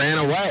ran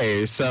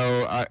away.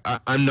 So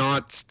I'm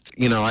not,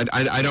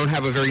 I don't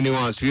have a very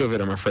nuanced view of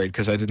it, I'm afraid,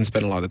 because I didn't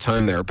spend a lot of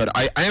time there. But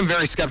I am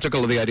very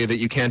skeptical of the idea that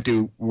you can't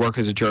do work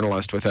as a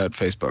journalist without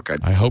Facebook.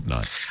 I hope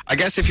not. I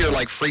guess if you're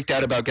like freaked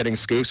out about getting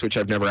scoops, which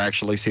I've never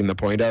actually seen the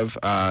point of,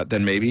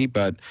 then maybe.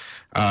 But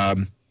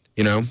I've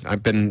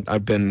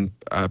been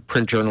a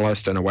print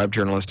journalist and a web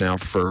journalist now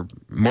for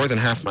more than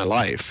half my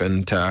life,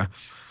 and I've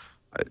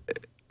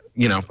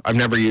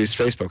never used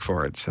Facebook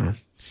for it. So.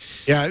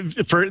 Yeah,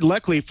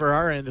 luckily for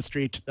our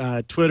industry,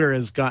 Twitter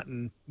has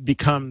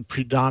become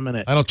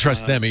predominant. I don't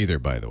trust them either,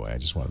 by the way. I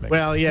just want to make.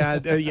 Well, yeah,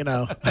 they're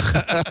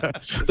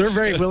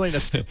very willing to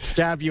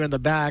stab you in the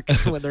back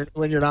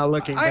when you're not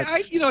looking.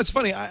 It's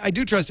funny. I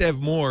do trust Ev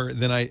more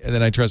than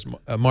I trust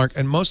Mark,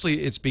 and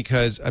mostly it's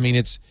because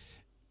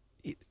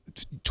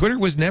Twitter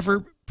was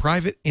never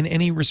private in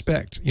any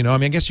respect.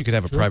 I guess you could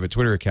have a private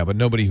Twitter account, but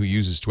nobody who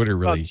uses Twitter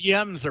really.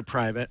 Well, DMs are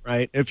private,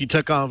 right? If you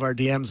took all of our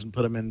DMs and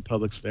put them in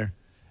public sphere.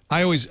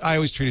 I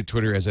always treated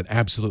Twitter as an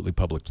absolutely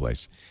public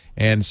place.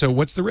 And so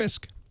what's the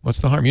risk? What's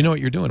the harm? You know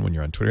what you're doing when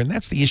you're on Twitter. And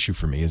that's the issue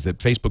for me, is that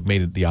Facebook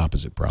made it the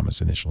opposite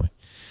promise initially.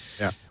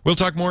 Yeah. We'll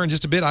talk more in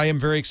just a bit. I am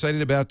very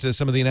excited about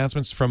some of the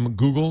announcements from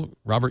Google.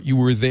 Robert, you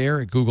were there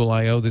at Google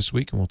I/O this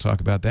week, and we'll talk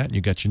about that. And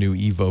you got your new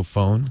Evo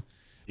phone.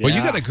 Yeah. Well,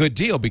 you got a good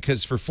deal,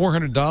 because for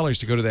 $400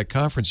 to go to that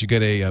conference, you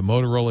get a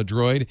Motorola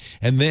Droid,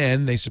 and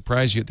then they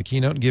surprise you at the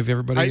keynote and give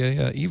everybody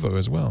a Evo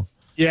as well.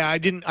 Yeah, I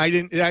didn't.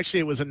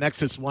 Actually, it was a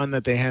Nexus 1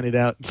 that they handed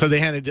out. So they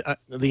handed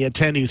the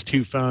attendees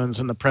 2 phones,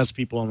 and the press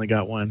people only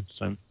got 1.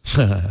 So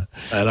that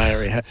I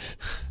already had.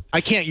 I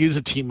can't use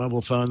a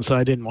T-Mobile phone, so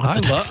I didn't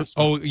want the Nexus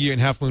 1. Oh, you're in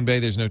Half Moon Bay.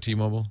 There's no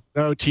T-Mobile.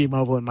 No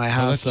T-Mobile in my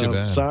house. That's too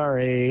bad.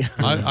 Sorry.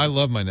 I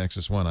love my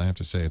Nexus 1. I have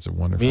to say, it's a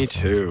wonderful. Me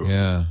too. Phone.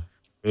 Yeah.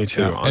 Me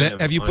too.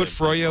 And have you put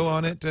Froyo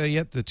on it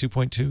yet? The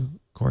 2.2,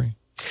 Cory?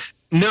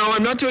 No,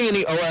 I'm not doing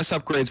any OS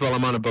upgrades while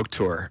I'm on a book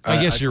tour.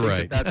 I guess you're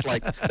right.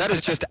 That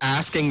is just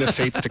asking the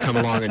fates to come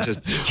along and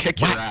just kick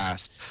your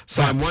ass.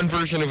 So I'm one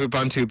version of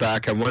Ubuntu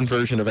back, I'm one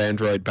version of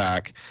Android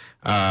back.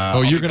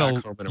 You're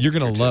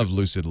gonna love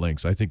Lucid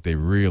Links. I think they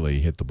really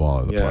hit the ball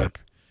out of the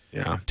park.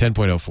 Yeah.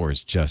 10.04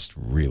 is just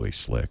really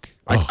slick.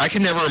 I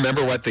can never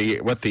remember what the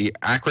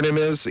acronym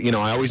is. You know,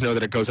 I always know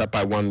that it goes up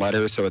by one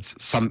letter, so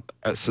it's some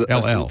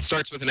LL. It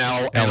starts with an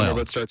L. Animal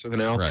that starts with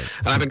an L. Right.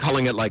 And I've been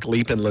calling it like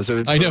leap and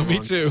lizards. I know, me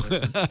too.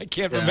 I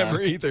can't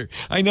remember either.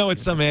 I know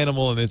it's some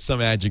animal and it's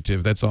some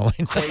adjective. That's all I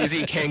know.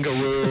 Crazy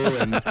kangaroo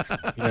and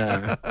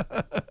yeah.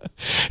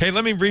 Hey,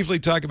 let me briefly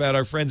talk about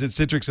our friends at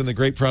Citrix and the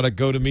great product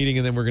GoToMeeting,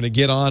 and then we're going to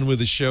get on with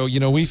the show. You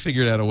know, we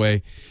figured out a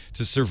way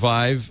to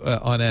survive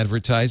on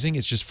advertising.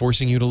 It's just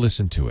forcing you to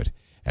listen to it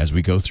as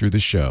we go through the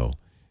show.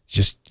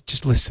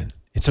 Just listen.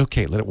 It's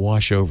okay. Let it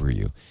wash over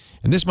you.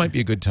 And this might be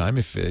a good time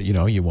if you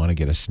know, you want to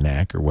get a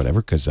snack or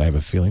whatever, because I have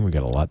a feeling we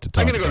got a lot to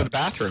talk about. I'm going to go to the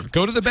bathroom.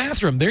 Go to the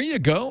bathroom. There you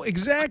go.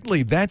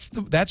 Exactly. That's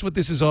what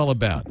this is all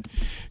about.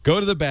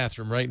 Go to the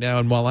bathroom right now,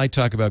 and while I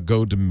talk about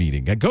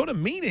GoToMeeting.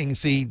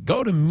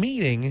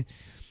 GoToMeeting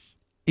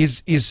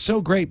is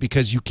so great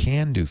because you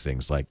can do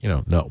things like, you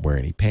know, not wear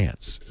any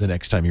pants the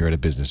next time you're at a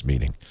business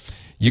meeting.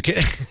 You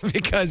can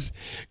because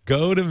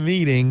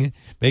GoToMeeting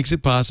makes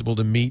it possible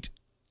to meet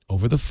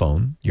over the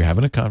phone. You're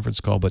having a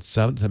conference call, but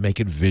to make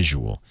it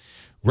visual.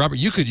 Robert,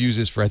 you could use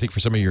this for, I think,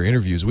 for some of your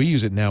interviews. We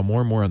use it now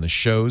more and more on the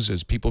shows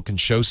as people can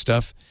show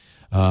stuff.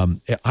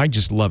 I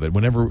just love it.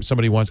 Whenever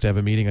somebody wants to have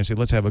a meeting, I say,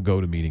 let's have a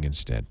GoToMeeting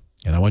instead.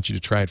 And I want you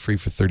to try it free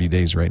for 30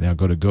 days right now.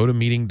 Go to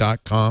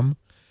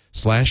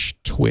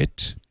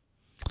gotomeeting.com/twit.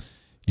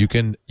 You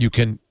can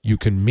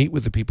meet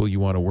with the people you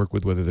want to work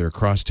with, whether they're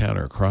across town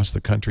or across the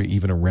country,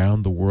 even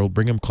around the world.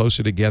 Bring them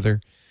closer together.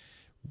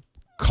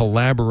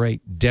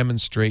 Collaborate,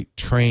 demonstrate,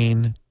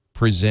 train,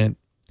 present.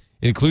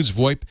 It includes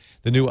VoIP.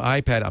 The new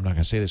iPad, I'm not going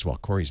to say this while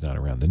Cory's not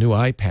around. The new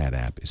iPad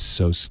app is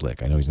so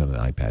slick. I know he's not an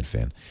iPad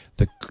fan.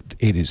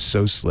 It is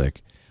so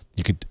slick.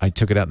 I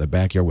took it out in the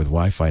backyard with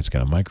Wi-Fi. It's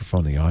got a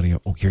microphone, the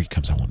audio. Oh, here he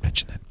comes. I won't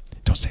mention that.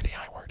 Don't say the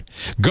I word.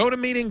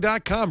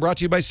 GoToMeeting.com, brought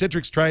to you by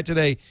Citrix. Try it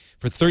today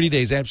for 30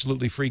 days,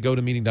 absolutely free.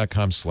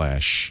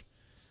 GoToMeeting.com/twit.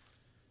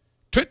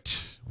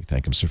 We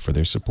thank them for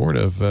their support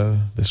of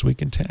This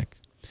Week in Tech.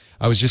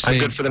 I was just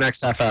saying. I'm good for the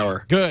next half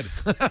hour. Good.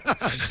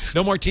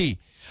 No more tea.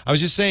 I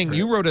was just saying,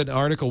 you wrote an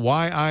article,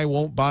 Why I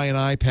Won't Buy an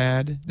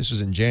iPad. This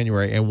was in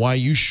January, and why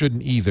you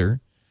shouldn't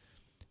either.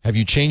 Have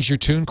you changed your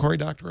tune, Cory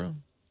Doctorow?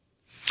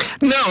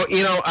 No,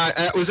 you know,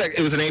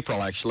 it was in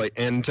April, actually.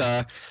 And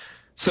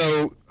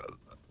so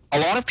a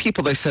lot of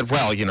people, they said,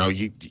 well, you know,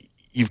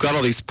 you've got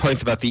all these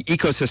points about the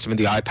ecosystem of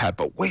the iPad,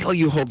 but wait till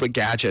you hold the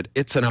gadget.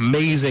 It's an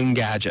amazing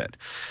gadget.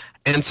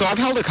 And so I've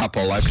held a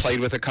couple. I've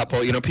played with a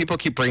couple. You know, people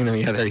keep bringing them.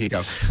 Yeah, there you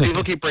go.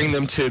 People keep bringing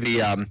them to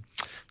the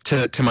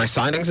to my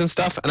signings and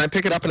stuff, and I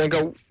pick it up and I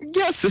go,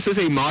 yes, this is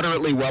a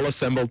moderately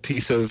well-assembled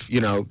piece of,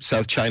 you know,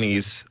 South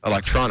Chinese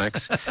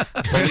electronics.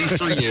 Only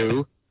for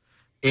you.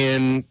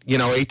 In, you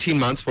know, 18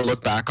 months, we'll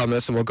look back on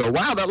this and we'll go,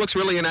 wow, that looks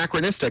really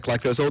anachronistic,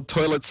 like those old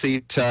toilet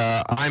seat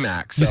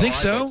iMacs. You think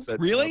so?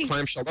 Really?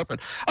 Clamshell open.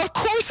 Of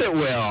course it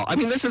will. I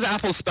mean, this is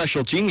Apple's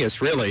special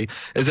genius, really,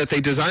 is that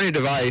they design a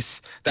device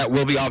that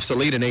will be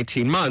obsolete in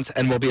 18 months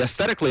and will be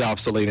aesthetically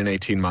obsolete in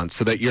 18 months,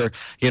 so that you're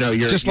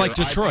just like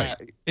Detroit.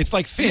 It's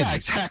like fins. Yeah,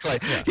 exactly.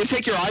 Yeah. You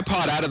take your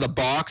iPod out of the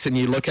box and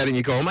you look at it and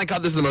you go, oh my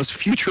God, this is the most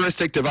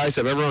futuristic device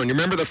I've ever owned. You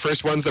remember the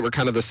first ones that were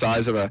kind of the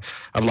size of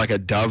like a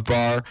Dove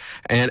bar,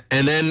 and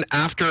then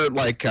after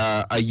like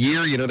a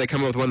year, you know, they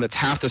come up with one that's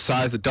half the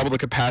size, double the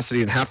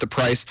capacity, and half the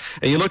price.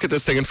 And you look at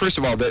this thing, and first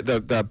of all,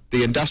 the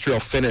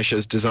industrial finish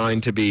is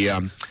designed to be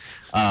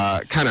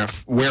kind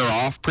of wear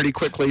off pretty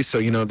quickly. So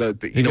you know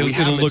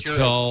it'll look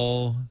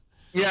dull.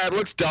 Yeah, it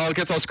looks dull. It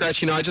gets all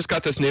scratchy. You know, I just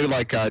got this new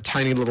like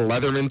tiny little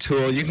Leatherman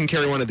tool. You can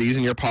carry one of these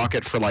in your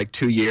pocket for like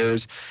 2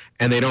 years,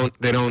 and they don't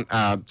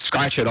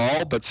scratch at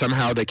all. But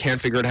somehow they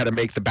can't figure out how to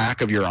make the back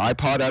of your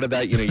iPod out of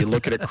that. You know, you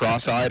look at it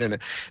cross-eyed, and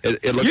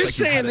it looks. You're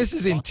saying this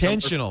is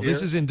intentional.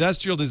 This is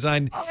industrial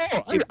design.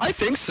 Oh, I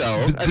think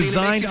so.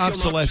 Designed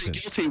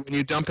obsolescence. Guilty when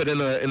you dump it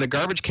in the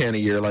garbage can a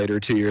year later,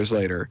 2 years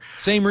later.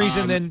 Same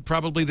reason then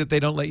probably that they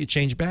don't let you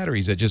change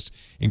batteries. That just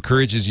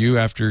encourages you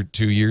after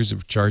 2 years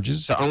of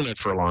charges to own it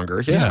for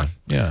longer. Yeah.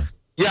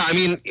 Yeah, I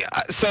mean,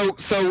 so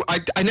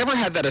I never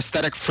had that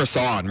aesthetic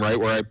frisson, right,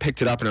 where I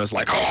picked it up and I was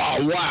like,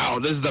 oh, wow,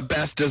 this is the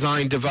best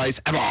designed device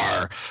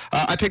ever.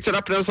 I picked it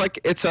up and I was like,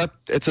 it's a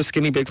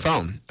skinny big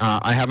phone.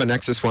 I have a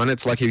Nexus 1.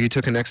 It's like if you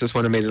took a Nexus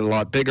 1 and made it a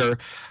lot bigger,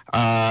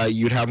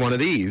 you'd have one of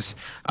these.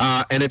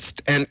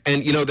 And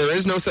you know, there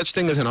is no such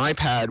thing as an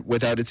iPad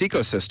without its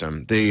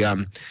ecosystem.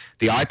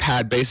 The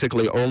iPad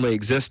basically only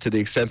exists to the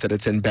extent that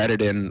it's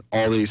embedded in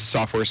all these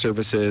software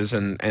services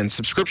and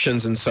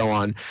subscriptions and so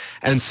on.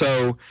 And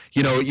so,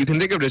 you know, you can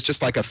think of it as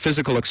just like a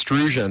physical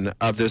extrusion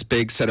of this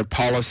big set of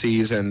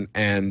policies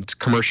and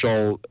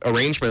commercial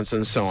arrangements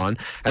and so on.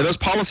 And those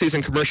policies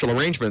and commercial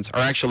arrangements are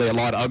actually a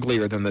lot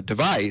uglier than the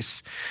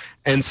device.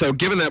 And so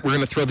given that we're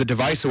going to throw the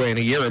device away in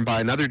a year and buy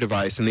another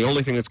device, and the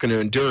only thing that's going to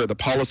endure are the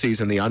policies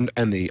and the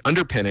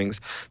underpinnings,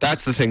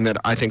 that's the thing that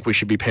I think we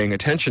should be paying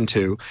attention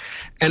to.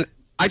 And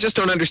I just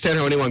don't understand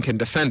how anyone can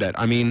defend it.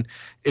 I mean,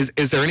 is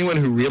there anyone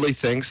who really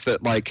thinks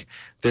that, like,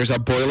 there's a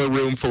boiler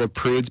room full of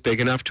prudes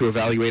big enough to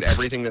evaluate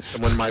everything that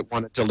someone might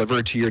want to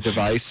deliver to your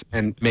device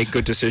and make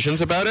good decisions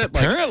about it?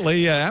 Like,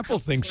 apparently, Apple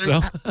thinks so.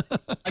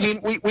 I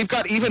mean, we've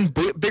got even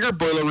bigger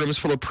boiler rooms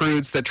full of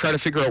prudes that try to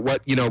figure out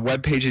what,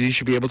 web pages you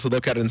should be able to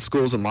look at in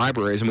schools and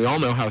libraries, and we all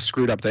know how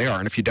screwed up they are.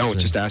 And if you don't,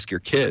 just ask your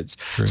kids.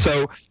 True.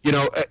 So,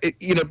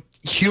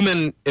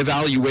 human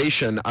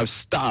evaluation of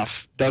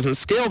stuff doesn't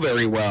scale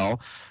very well.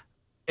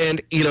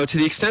 And, to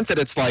the extent that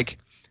it's like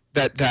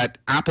that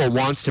Apple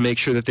wants to make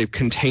sure that they've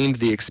contained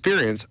the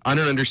experience, I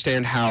don't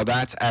understand how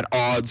that's at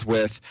odds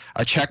with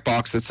a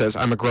checkbox that says,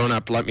 I'm a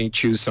grown-up, let me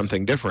choose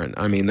something different.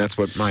 I mean, that's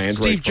what my Android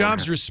Steve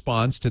Jobs'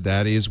 response to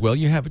that is, well,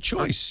 you have a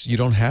choice. You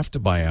don't have to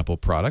buy Apple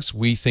products.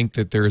 We think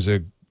that there's a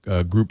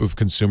group of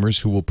consumers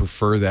who will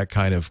prefer that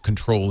kind of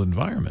control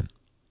environment.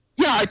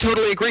 Yeah, I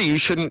totally agree. It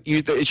shouldn't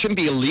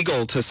be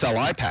illegal to sell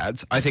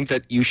iPads. I think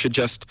that you should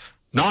just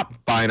not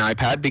buy an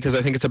iPad, because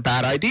I think it's a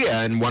bad idea.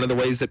 And one of the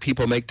ways that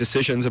people make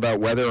decisions about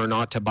whether or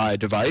not to buy a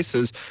device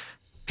is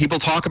people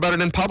talk about it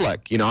in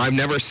public. I've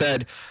never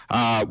said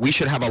we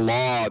should have a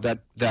law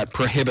that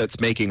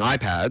prohibits making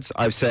iPads.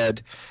 I've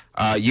said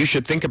you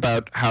should think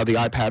about how the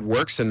iPad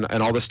works and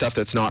all the stuff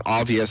that's not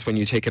obvious when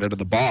you take it out of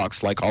the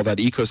box, like all that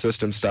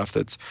ecosystem stuff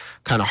that's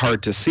kind of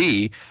hard to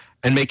see,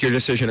 and make your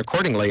decision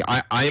accordingly.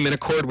 I am in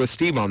accord with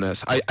Steve on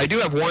this. I do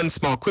have one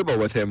small quibble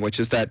with him, which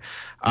is that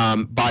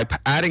by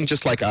adding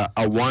just like a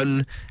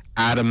 1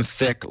 atom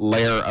thick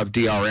layer of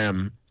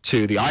DRM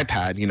to the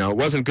iPad, it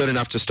wasn't good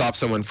enough to stop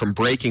someone from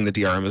breaking the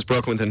DRM. It was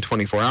broken within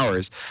 24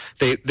 hours.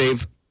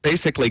 They've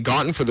basically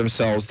gotten for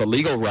themselves the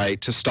legal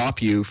right to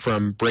stop you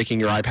from breaking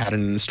your iPad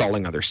and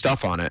installing other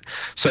stuff on it.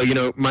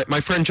 So,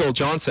 my friend Joel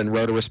Johnson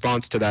wrote a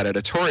response to that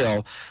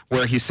editorial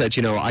where he said,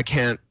 I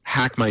can't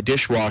hack my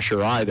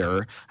dishwasher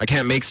either. I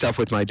can't make stuff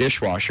with my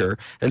dishwasher.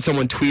 And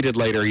someone tweeted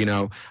later,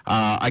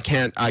 I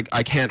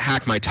can't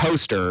hack my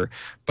toaster,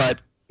 but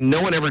no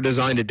one ever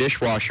designed a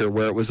dishwasher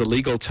where it was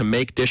illegal to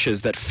make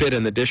dishes that fit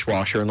in the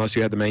dishwasher unless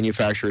you had the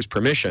manufacturer's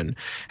permission.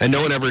 And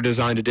no one ever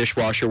designed a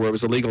dishwasher where it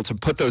was illegal to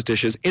put those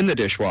dishes in the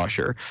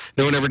dishwasher.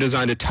 No one ever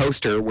designed a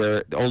toaster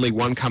where only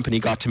one company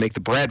got to make the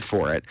bread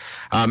for it.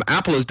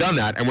 Apple has done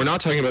that, and we're not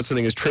talking about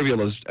something as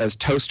trivial as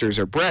toasters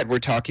or bread. We're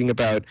talking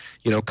about,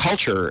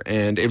 culture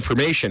and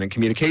information and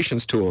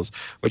communications tools,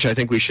 which I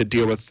think we should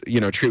deal with,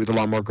 treat with a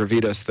lot more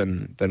gravitas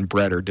than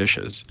bread or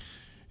dishes.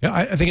 Yeah,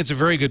 I think it's a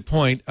very good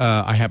point.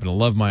 I happen to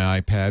love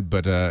my iPad,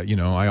 but,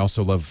 I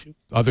also love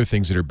other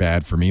things that are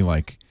bad for me,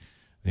 like,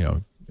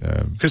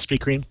 Krispy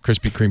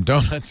Kreme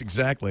donuts,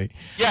 exactly.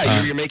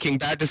 Yeah, you're making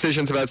bad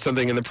decisions about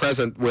something in the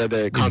present where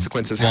the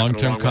consequences happen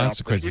long-term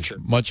consequences,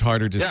 much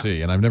harder to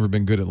see, and I've never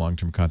been good at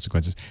long-term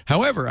consequences.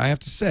 However, I have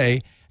to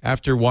say,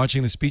 after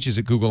watching the speeches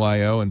at Google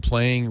I/O and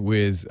playing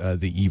with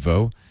the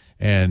Evo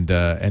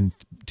and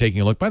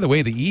taking a look, by the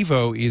way, the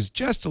Evo is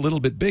just a little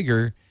bit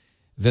bigger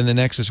than the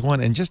Nexus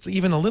 1, and just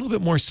even a little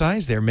bit more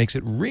size there makes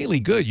it really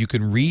good. You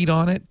can read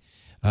on it.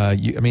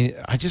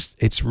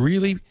 It's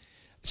really,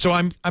 so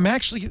I'm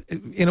actually,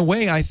 in a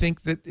way, I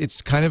think that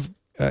it's kind of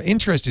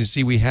interesting to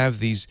see we have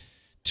these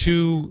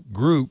two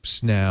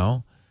groups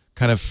now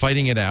kind of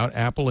fighting it out,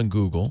 Apple and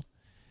Google,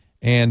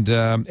 and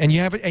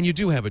you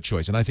do have a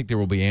choice, and I think there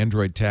will be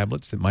Android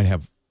tablets that might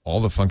have all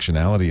the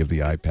functionality of the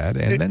iPad,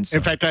 and then some.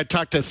 In fact, I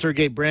talked to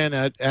Sergey Brin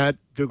at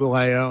Google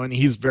I/O, and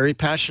he's very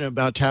passionate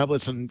about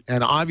tablets, and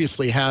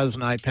obviously has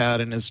an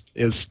iPad and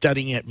is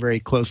studying it very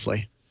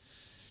closely.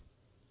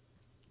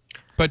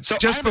 But so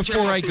just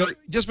before I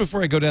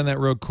go down that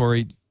road,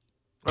 Cory,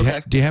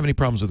 do you have any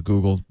problems with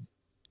Google?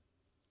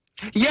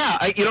 Yeah,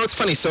 it's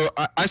funny. So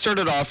I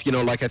started off,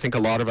 like I think a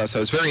lot of us, I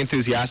was very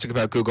enthusiastic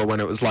about Google when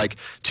it was like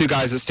two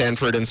guys at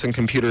Stanford and some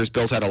computers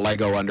built out of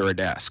Lego under a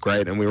desk,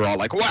 right? And we were all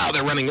like, wow,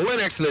 they're running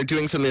Linux and they're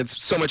doing something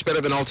that's so much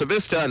better than Alta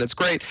Vista, and it's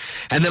great.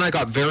 And then I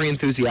got very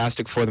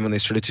enthusiastic for them when they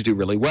started to do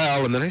really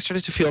well, and then I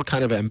started to feel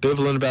kind of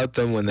ambivalent about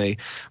them when they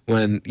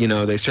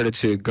started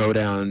to go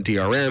down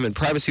DRM and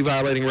privacy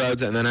violating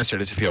roads, and then I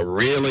started to feel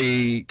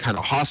really kind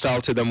of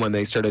hostile to them when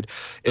they started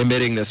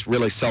emitting this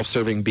really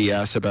self-serving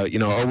BS about,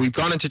 we've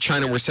gone into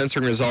China, we're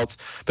censoring results,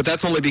 but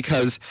that's only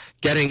because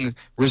getting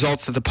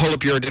results that the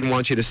Politburo didn't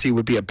want you to see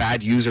would be a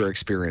bad user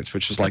experience,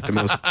 which is like the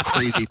most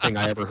crazy thing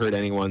I ever heard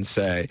anyone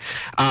say.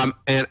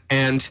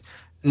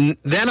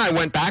 Then I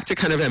went back to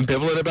kind of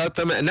ambivalent about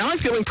them, and now I'm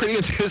feeling pretty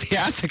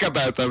enthusiastic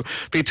about them.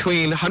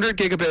 Between 100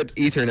 gigabit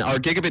Ethernet or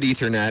gigabit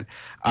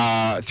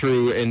Ethernet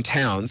through in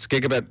towns,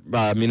 gigabit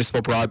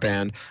municipal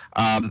broadband,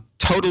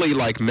 totally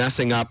like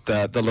messing up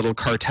the little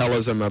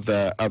cartelism of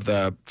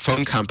the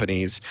phone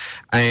companies,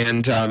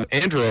 and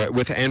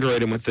Android and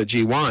with the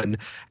G1,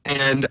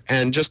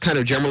 and just kind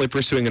of generally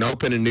pursuing an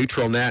open and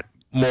neutral net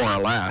more or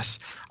less,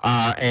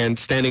 and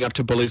standing up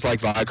to bullies like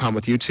Viacom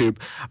with YouTube.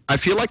 I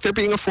feel like they're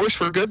being a force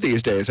for good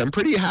these days. I'm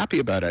pretty happy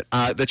about it.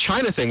 The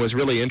China thing was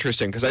really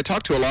interesting because I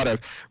talked to a lot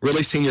of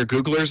really senior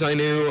Googlers I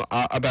knew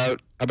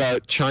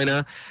about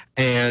China,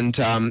 and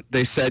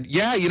they said,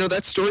 yeah, you know,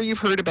 that story you've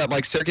heard about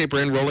like Sergey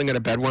Brin rolling out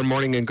of bed one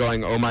morning and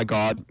going, oh my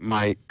God,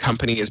 my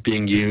company is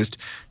being used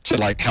to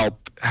like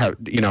help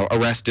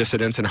arrest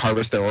dissidents and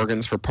harvest their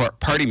organs for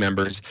party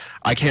members.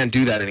 I can't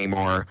do that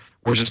anymore.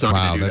 We're just not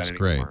going to do that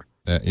anymore. Wow, that's great.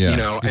 Yeah, you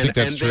know, and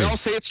they all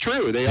say it's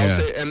true. They all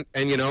say,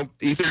 and you know,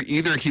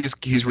 either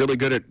he's really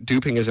good at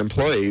duping his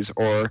employees,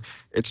 or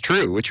it's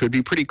true, which would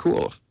be pretty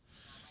cool.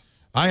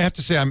 I have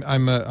to say,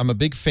 I'm a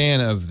big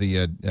fan of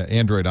the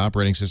Android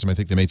operating system. I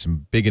think they made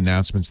some big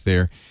announcements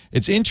there.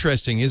 It's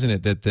interesting, isn't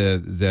it,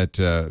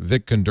 that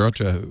Vic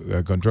Gundotra,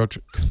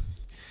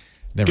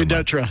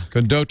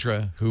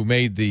 who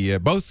made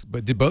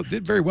the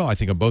did very well, I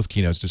think, on both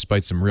keynotes,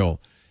 despite some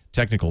real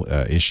technical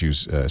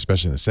issues,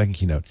 especially in the second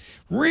keynote,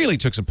 really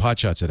took some pot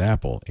shots at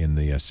Apple in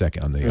the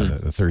on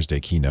the Thursday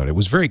keynote. It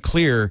was very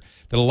clear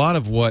that a lot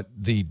of what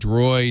the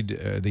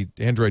the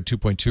Android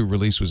 2.2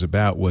 release was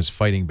about was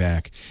fighting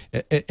back,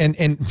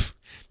 and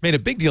made a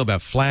big deal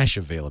about Flash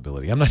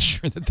availability. I'm not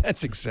sure that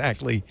that's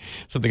exactly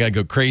something I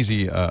go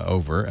crazy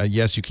over.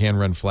 Yes, you can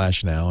run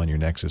Flash now on your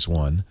Nexus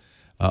 1,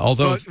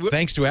 although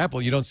thanks to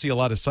Apple, you don't see a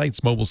lot of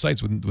sites, mobile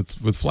sites,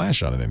 with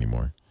Flash on it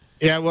anymore.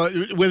 Yeah, well,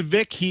 with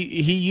Vic,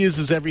 he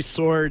uses every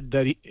sword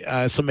that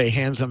somebody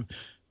hands him.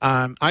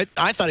 I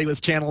thought he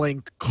was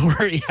channeling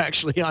Cory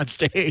actually on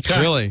stage.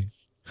 Really,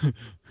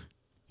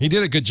 he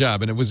did a good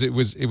job, and it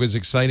was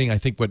exciting. I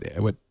think what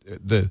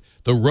the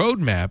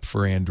roadmap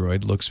for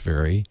Android looks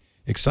very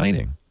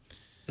exciting.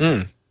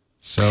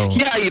 So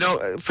yeah, you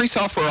know, free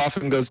software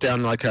often goes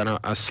down like on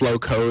a slow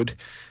code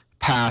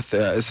path,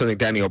 is something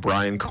Danny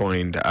O'Brien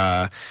coined.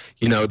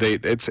 You know,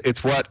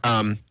 it's what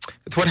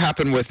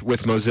happened with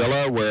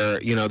Mozilla, where,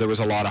 you know, there was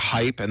a lot of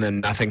hype and then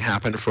nothing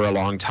happened for a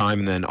long time,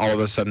 and then all of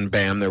a sudden,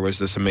 bam, there was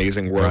this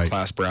amazing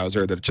world-class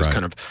browser that just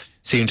kind of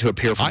seemed to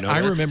appear from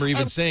nowhere. I remember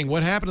even saying,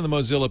 what happened to the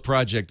Mozilla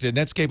project?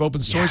 Netscape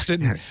open sourced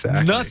it?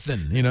 Exactly.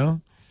 Nothing, you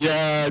know?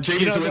 Yeah,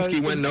 Jamie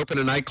Zawinski went and opened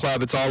a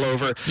nightclub. It's all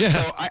over. Yeah.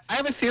 So I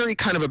have a theory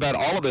kind of about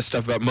all of this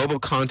stuff, about mobile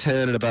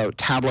content and about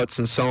tablets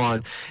and so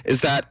on, is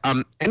that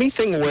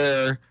anything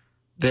where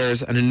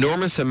there's an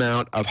enormous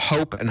amount of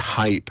hope and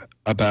hype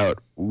about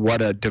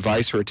what a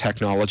device or a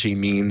technology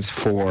means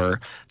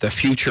for the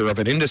future of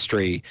an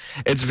industry,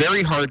 it's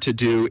very hard to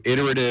do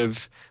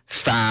iterative,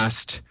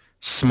 fast,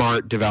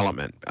 smart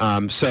development.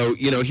 So,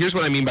 you know, here's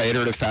what I mean by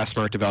iterative, fast,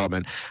 smart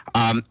development.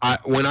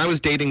 When I was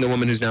dating the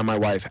woman who's now my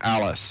wife,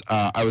 Alice,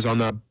 I was on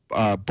the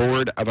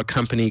board of a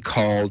company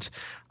called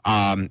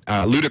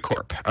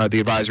Ludicorp, the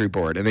advisory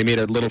board, and they made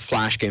a little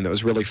Flash game that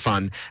was really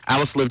fun.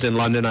 Alice lived in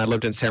London, I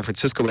lived in San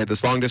Francisco. We had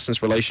this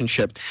long-distance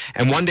relationship,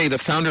 and one day the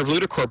founder of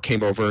Ludicorp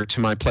came over to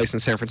my place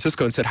in San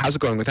Francisco and said, how's it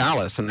going with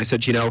Alice? And I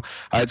said, you know,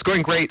 it's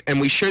going great, and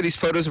we share these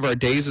photos of our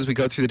days as we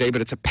go through the day, but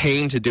it's a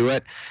pain to do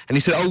it. And he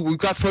said, oh, we've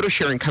got photo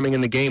sharing coming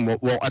in the game.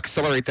 We'll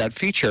accelerate that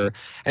feature.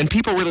 And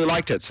people really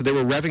liked it, so they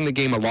were revving the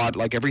game a lot,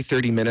 like every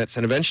 30 minutes,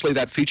 and eventually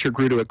that feature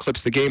grew to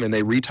eclipse the game, and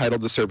they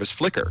retitled the service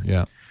Flickr.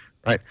 Yeah.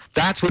 Right.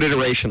 That's what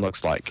iteration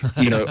looks like.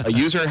 You know, a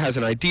user has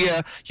an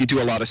idea, you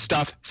do a lot of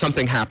stuff,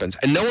 something happens.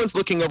 And no one's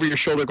looking over your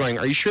shoulder going,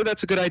 are you sure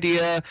that's a good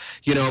idea?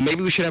 You know,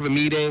 maybe we should have a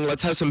meeting.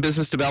 Let's have some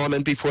business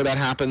development before that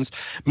happens.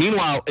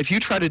 Meanwhile, if you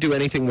try to do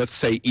anything with,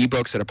 say,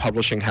 ebooks at a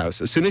publishing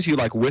house, as soon as you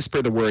like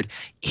whisper the word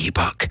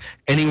ebook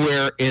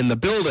anywhere in the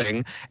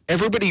building,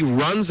 everybody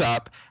runs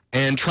up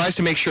and tries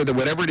to make sure that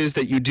whatever it is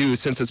that you do,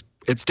 since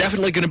it's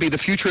definitely going to be the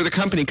future of the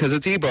company because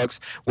it's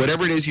ebooks,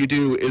 whatever it is you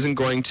do isn't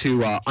going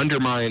to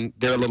undermine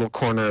their little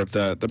corner of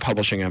the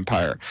publishing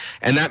empire.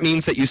 And that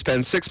means that you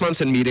spend 6 months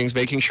in meetings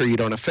making sure you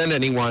don't offend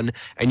anyone,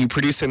 and you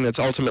produce something that's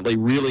ultimately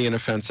really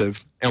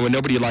inoffensive. And when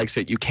nobody likes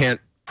it, you can't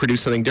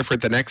produce something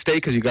different the next day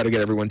because you got to get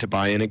everyone to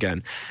buy in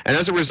again. And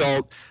as a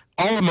result,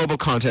 all the mobile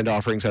content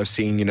offerings I've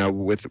seen, you know,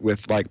 with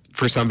like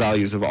for some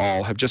values of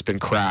all, have just been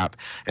crap.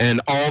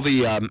 And all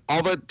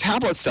the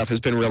tablet stuff has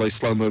been really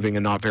slow moving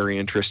and not very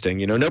interesting.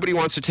 You know, nobody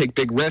wants to take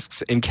big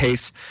risks in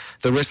case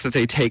the risk that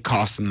they take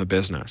costs them the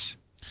business.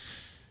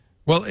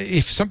 Well,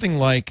 if something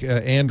like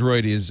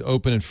Android is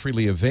open and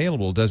freely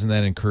available, doesn't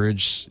that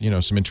encourage, you know,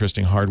 some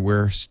interesting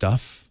hardware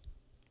stuff?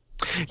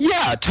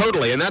 Yeah,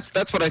 totally. And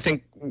that's what I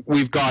think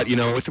we've got, you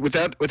know,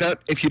 without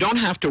if you don't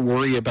have to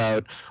worry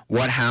about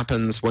what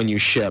happens when you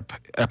ship,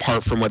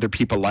 apart from whether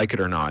people like it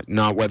or not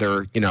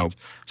whether, you know,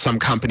 some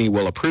company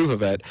will approve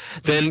of it,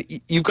 then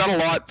you've got a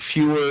lot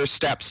fewer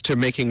steps to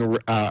making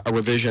a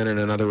revision and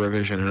another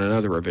revision and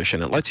another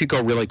revision. It lets you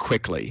go really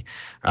quickly.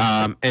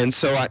 And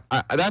so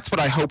that's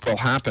what I hope will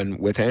happen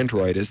with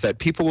Android, is that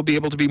people will be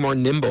able to be more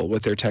nimble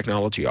with their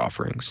technology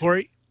offerings.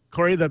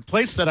 Corey, the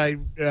place that I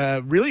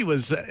really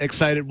was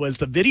excited was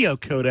the video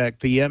codec,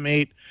 the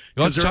M8.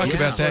 Let's talk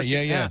about that.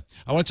 Yeah.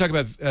 I want to talk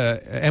about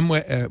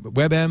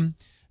WebM,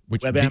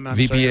 Which WebM,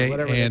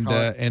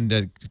 VBA and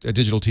a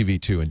digital TV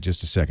too in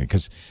just a second,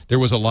 because there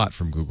was a lot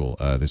from Google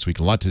this week,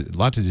 a lot to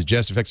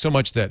digest. In fact, so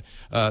much that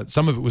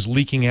some of it was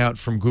leaking out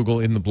from Google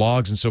in the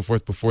blogs and so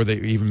forth before they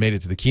even made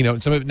it to the keynote,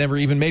 and some of it never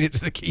even made it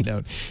to the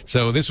keynote.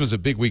 So this was a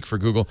big week for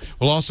Google.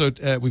 We'll also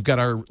we've got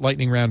our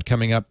lightning round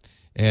coming up,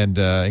 and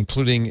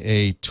including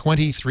a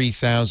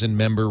 23,000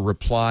 member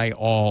reply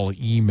all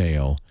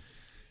email.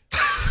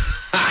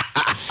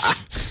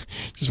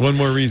 Just one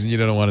more reason you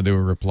don't want to do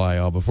a reply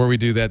all. Before we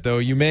do that, though,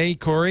 you may,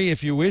 Cory,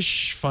 if you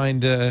wish,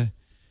 find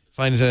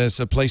us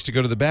a place to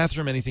go to the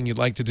bathroom. Anything you'd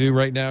like to do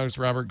right now,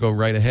 Robert, go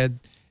right ahead.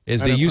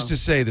 As they used to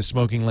say, the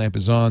smoking lamp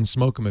is on.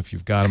 Smoke them if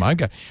you've got them. I'm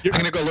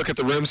going to go look at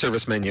the room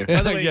service menu.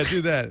 Yeah,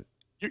 do that.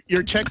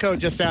 Your check code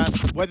just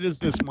asked, what is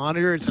this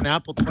monitor? It's an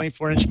Apple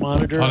 24-inch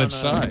monitor on its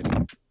side.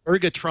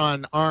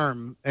 Ergotron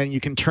arm, and you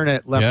can turn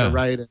it left or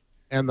right.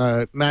 And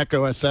the Mac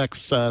OS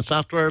X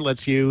software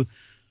lets you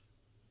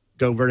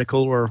go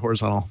vertical or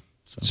horizontal.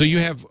 So you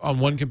have on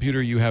one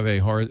computer you have a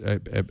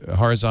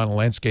horizontal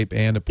landscape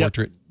and a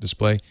portrait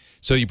display.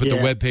 So you put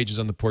the web pages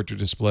on the portrait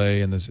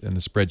display and the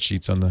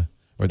spreadsheets on the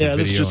video.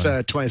 This is just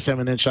a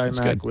 27-inch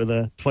iMac with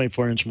a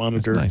 24-inch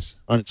monitor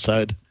on its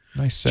side.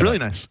 Nice setup. It's really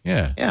nice.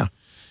 Yeah.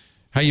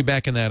 How are you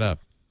backing that up?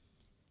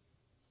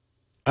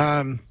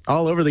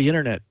 All over the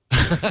internet.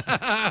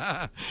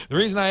 The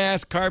reason I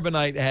asked,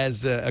 Carbonite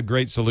has a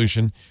great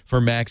solution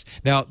for Macs.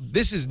 Now,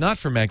 this is not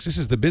for Macs. This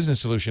is the business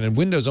solution, and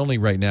Windows only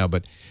right now,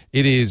 but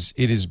it is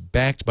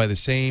backed by the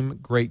same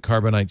great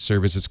Carbonite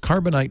service. It's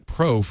Carbonite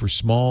Pro for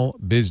small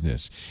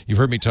business. You've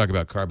heard me talk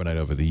about Carbonite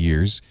over the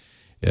years.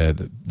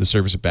 The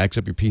service that backs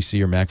up your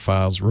PC or Mac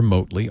files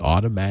remotely,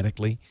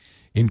 automatically,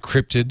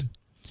 encrypted,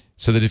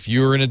 so that if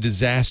you're in a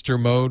disaster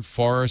mode,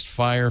 forest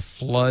fire,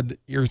 flood,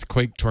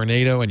 earthquake,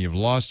 tornado, and you've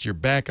lost your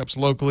backups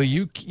locally,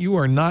 you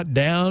are not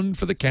down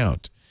for the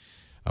count.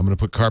 I'm going to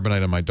put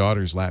Carbonite on my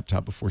daughter's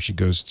laptop before she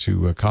goes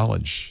to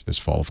college this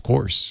fall, of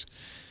course.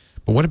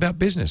 But what about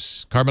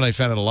business? Carbonite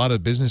found out a lot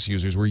of business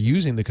users were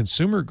using the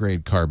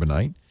consumer-grade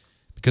Carbonite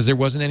because there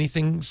wasn't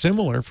anything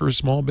similar for a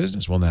small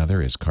business. Well, now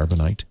there is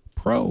Carbonite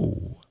Pro.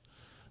 I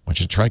want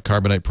you to try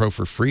Carbonite Pro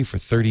for free for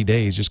 30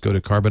 days. Just go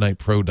to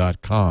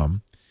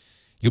carbonitepro.com.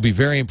 You'll be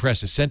very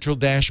impressed. A central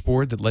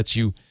dashboard that lets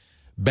you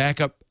back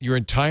up your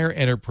entire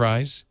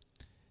enterprise.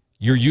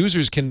 Your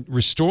users can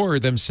restore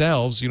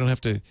themselves. They don't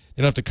have to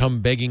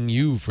come begging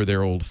you for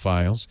their old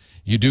files.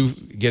 You do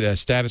get a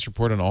status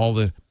report on all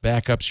the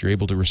backups you're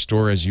able to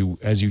restore as you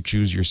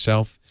choose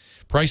yourself.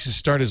 Prices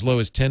start as low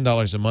as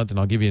 $10 a month, and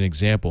I'll give you an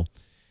example.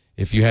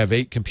 If you have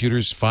 8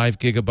 computers, 5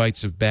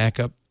 gigabytes of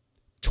backup,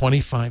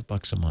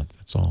 $25 a month.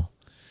 That's all.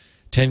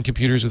 10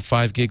 computers with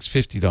 5 gigs,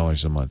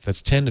 $50 a month.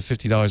 That's $10 to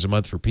 $50 a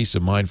month for peace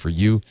of mind for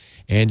you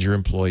and your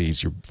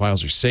employees. Your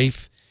files are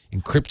safe,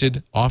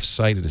 encrypted,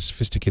 off-site at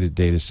sophisticated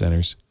data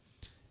centers.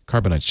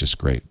 Carbonite's just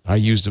great. I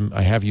use them.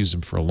 I have used them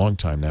for a long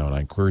time now, and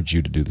I encourage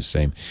you to do the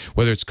same.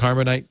 Whether it's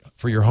Carbonite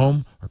for your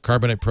home or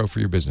Carbonite Pro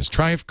for your business.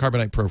 Try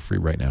Carbonite Pro free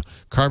right now.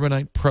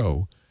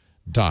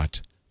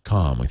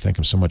 carbonitepro.com. We thank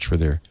them so much for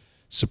their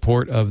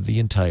support of the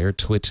entire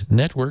TWiT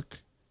network.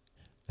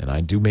 And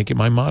I do make it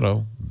my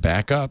motto,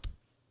 back up.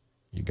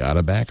 You got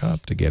to back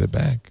up to get it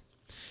back.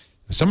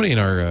 Somebody in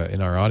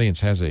our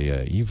audience has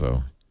a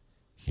Evo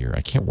here.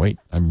 I can't wait.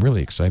 I'm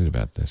really excited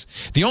about this.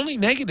 The only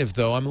negative,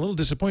 though, I'm a little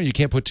disappointed you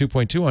can't put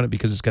 2.2 on it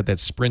because it's got that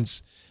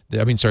the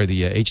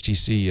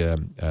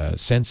HTC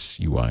Sense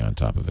UI on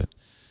top of it.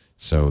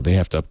 So they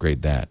have to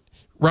upgrade that.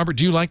 Robert,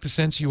 do you like the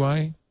Sense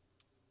UI?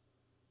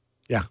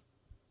 Yeah.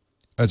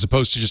 As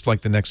opposed to just like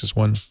the Nexus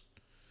one?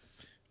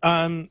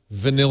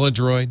 Vanilla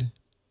Droid?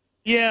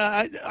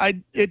 Yeah,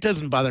 it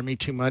doesn't bother me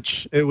too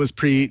much. It was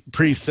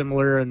pretty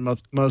similar in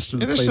most of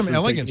the places. There's some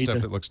elegant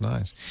stuff that looks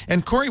nice.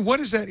 And Cory,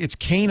 what is that? It's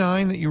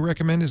K9 that you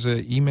recommend as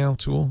an email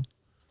tool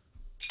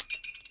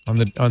on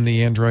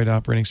the Android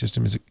operating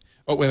system. Is it?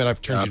 Oh, wait a minute,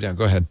 I've turned you down.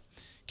 Go ahead.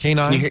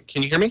 K9.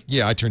 Can you hear me?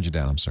 Yeah, I turned you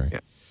down. I'm sorry. Yeah.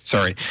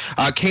 Sorry.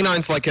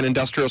 K9's like an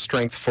industrial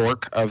strength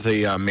fork of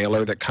the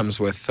mailer that comes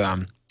with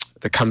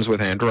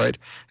Android.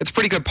 It's a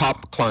pretty good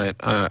POP client.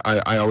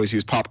 I always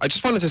use POP. I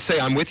just wanted to say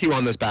I'm with you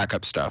on this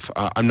backup stuff.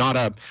 I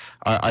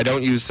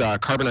don't use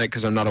Carbonite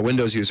because I'm not a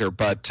Windows user,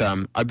 but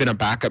I've been a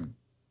backup,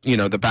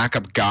 the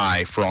backup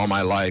guy for all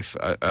my life.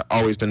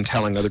 Always been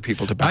telling other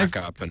people to back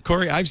up. And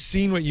Cory, I've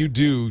seen what you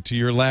do to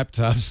your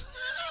laptops.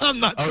 I'm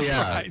not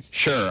surprised.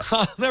 Yeah, sure.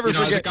 I'll never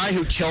forget. As a guy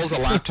who kills a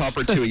laptop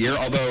or two a year,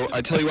 although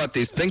I tell you what,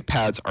 these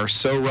ThinkPads are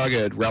so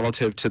rugged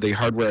relative to the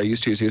hardware I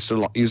used to use. I used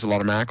to use a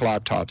lot of Mac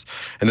laptops,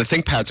 and the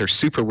ThinkPads are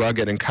super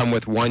rugged and come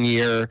with 1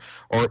 year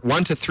or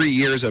 1 to 3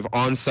 years of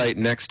on-site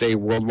next-day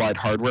worldwide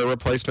hardware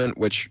replacement,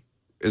 which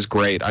is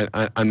great.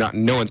 I'm not.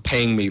 No one's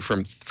paying me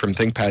from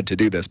ThinkPad to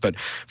do this, but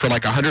for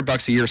like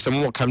 $100 a year,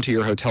 someone will come to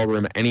your hotel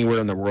room anywhere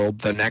in the world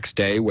the next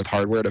day with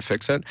hardware to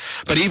fix it.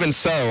 But even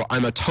so,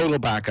 I'm a total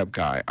backup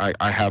guy.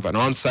 I have an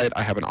on-site,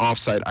 I have an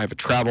off-site, I have a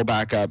travel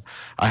backup,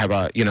 I have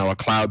a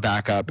cloud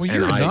backup. Well,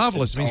 you're a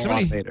novelist. I mean,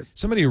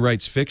 somebody who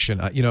writes fiction.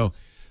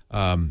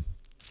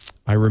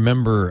 I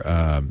remember,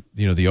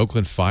 the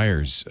Oakland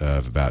fires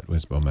of about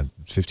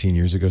 15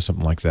 years ago,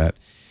 something like that,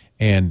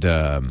 and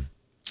a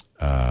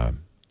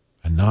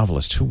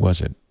novelist. Who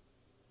was it?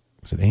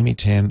 Was it Amy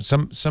Tan?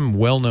 Some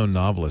well-known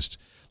novelist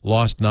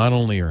lost not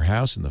only her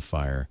house in the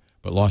fire,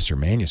 but lost her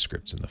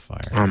manuscripts in the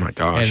fire. Oh my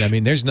gosh! And I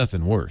mean, there's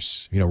nothing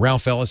worse.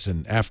 Ralph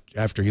Ellison,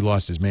 after he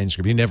lost his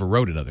manuscript, he never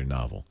wrote another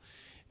novel.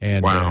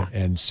 And wow.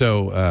 And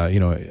so you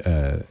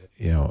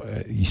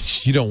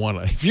don't want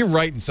to. If you're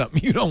writing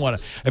something, you don't want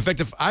to. In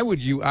fact, if I were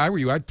you,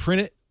 I'd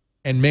print it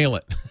and mail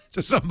it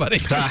to somebody.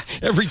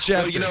 Every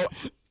chapter. Well,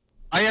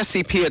 I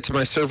SCP it to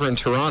my server in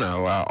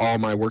Toronto, all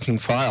my working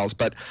files.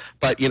 But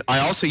I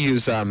also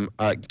use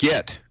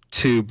Git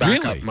to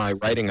back up my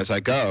writing as I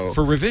go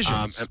for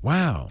revisions.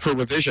 Wow. For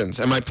revisions,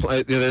 and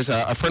there's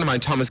a friend of mine,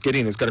 Thomas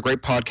Gideon, who's got a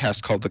great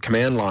podcast called The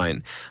Command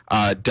Line.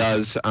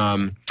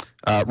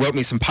 Wrote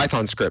me some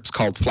Python scripts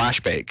called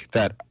Flashbake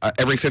that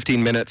every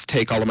 15 minutes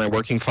take all of my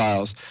working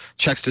files,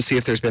 checks to see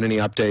if there's been any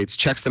updates,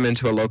 checks them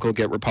into a local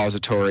Git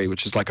repository,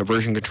 which is like a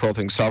version control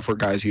thing software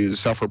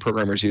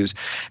programmers use,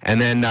 and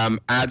then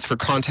adds for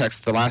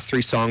context the last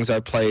 3 songs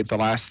I've played, the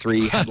last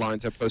 3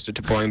 headlines I've posted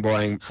to Boing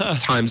Boing,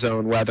 time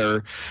zone,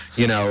 weather,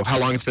 how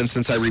long it's been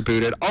since I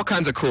rebooted, all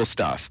kinds of cool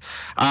stuff.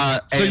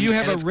 So you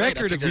have a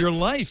record of your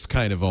life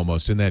kind of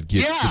almost in that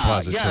Git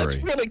repository. Yeah, it's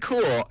really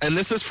cool. And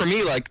this is for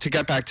me, like, to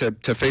get back to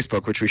Facebook,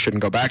 which we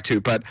shouldn't go back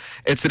to, but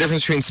it's the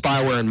difference between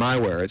spyware and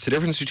myware. It's the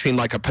difference between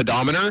like a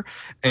pedometer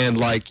and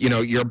like,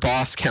 your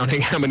boss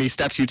counting how many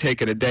steps you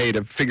take in a day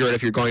to figure out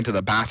if you're going to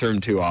the bathroom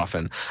too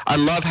often. I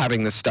love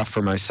having this stuff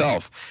for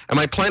myself. And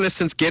my plan is,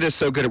 since Git is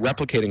so good at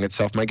replicating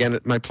itself, my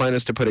plan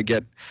is to put a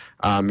Git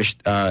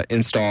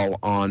install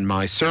on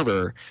my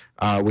server,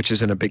 which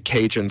is in a big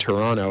cage in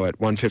Toronto at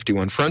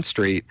 151 Front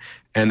Street,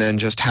 and then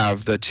just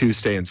have the 2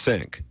 stay in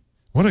sync.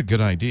 What a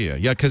good idea.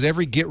 Yeah, because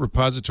every Git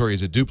repository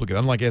is a duplicate.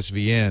 Unlike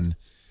SVN,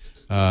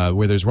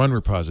 where there's one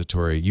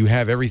repository, you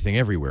have everything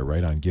everywhere,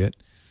 right, on Git?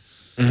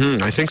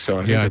 I think so.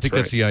 I think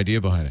that's the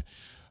idea behind it.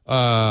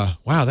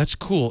 Wow, that's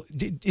cool.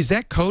 Is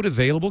that code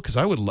available? Because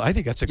I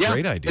think that's a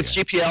great idea. It's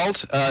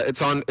GPL'd.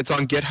 It's on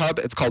GitHub.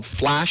 It's called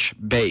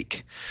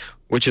Flashbake,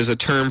 which is a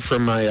term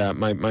from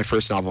my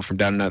first novel, From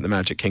Down and Out in the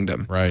Magic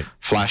Kingdom. Right.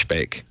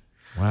 Flashbake.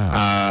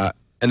 Wow.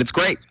 And it's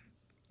great.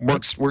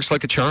 Works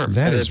like a charm.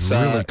 That is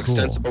really cool.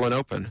 Extensible and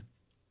open.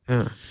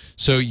 Yeah.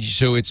 So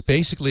it's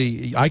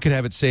basically, I could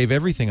have it save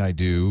everything I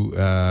do.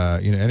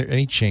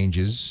 Any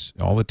changes,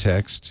 all the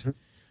text.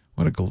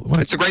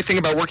 It's a great thing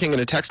about working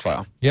in a text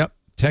file. Yep,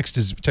 text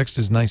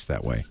is nice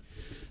that way.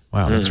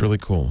 Wow, that's really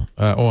cool.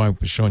 I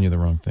was showing you the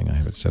wrong thing. I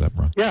have it set up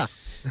wrong. Yeah.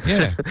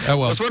 Yeah. Oh,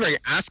 well. I was wondering,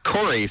 ask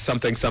Cory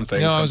something.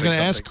 No, I was going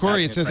to ask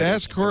Cory. It says,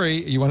 ask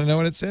Cory. You want to know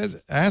what it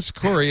says? Ask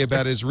Cory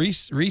about his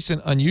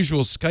recent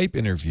unusual Skype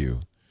interview.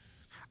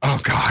 Oh,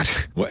 God.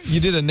 What? You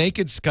did a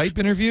naked Skype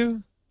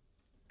interview?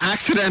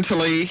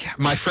 Accidentally,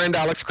 my friend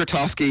Alex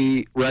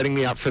Krotowski, writing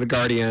me up for The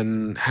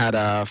Guardian, had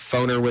a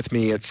phoner with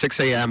me at 6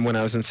 a.m. when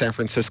I was in San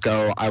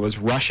Francisco. I was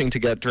rushing to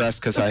get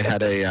dressed because I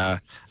had a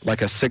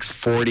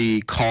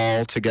 6:40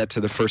 call to get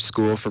to the first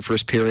school for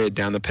first period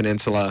down the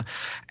peninsula,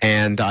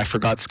 and I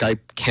forgot Skype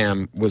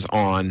cam was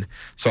on.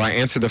 So I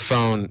answered the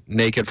phone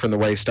naked from the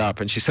waist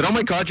up, and she said, "Oh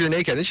my God, you're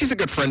naked." And she's a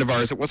good friend of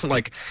ours. It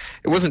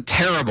wasn't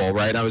terrible,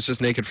 right? I was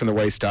just naked from the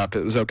waist up.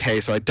 It was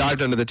okay. So I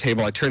dived under the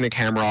table, I turned the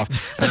camera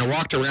off, and I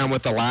walked around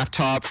with the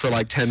laptop for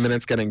like 10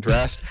 minutes getting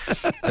dressed,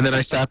 and then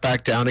I sat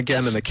back down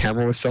again and the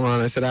camera was still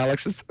on. I said,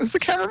 "Alex, has the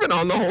camera been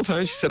on the whole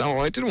time?" She said, "Oh,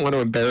 I didn't want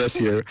to embarrass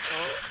you."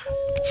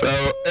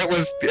 So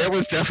it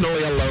was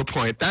definitely a low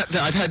point.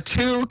 I've had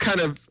 2 kind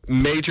of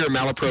major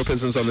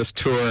malapropisms on this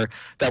tour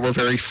that were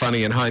very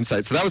funny in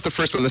hindsight. So that was the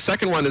first one. The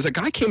second one is a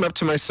guy came up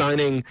to my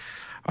signing.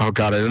 Oh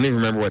God, I don't even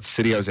remember what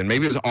city I was in.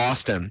 Maybe it was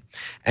Austin,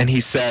 and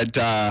he said,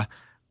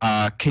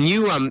 "Can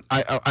you?"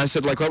 I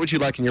said, "Like, what would you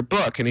like in your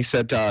book?" And he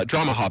said,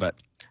 "Drama Hobbit."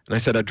 And I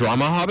said, "A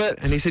drama Hobbit?"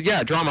 And he said,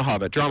 "Yeah, drama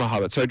Hobbit, drama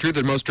Hobbit." So I drew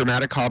the most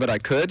dramatic Hobbit I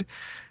could.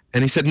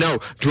 And he said, "No,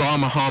 draw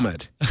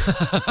Muhammad."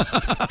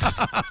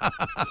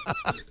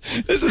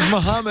 This is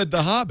Muhammad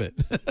the Hobbit.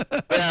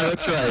 Yeah,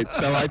 that's right.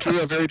 So I drew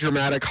a very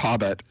dramatic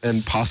Hobbit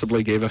and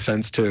possibly gave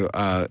offense to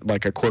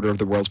like a quarter of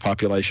the world's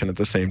population at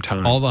the same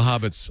time. All the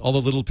hobbits, all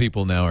the little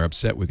people now are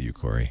upset with you,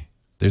 Cory.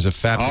 There's a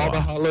fatwa. All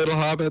the little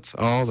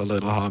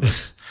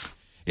hobbits.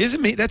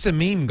 Isn't me? That's a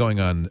meme going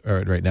on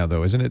right now,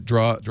 though, isn't it?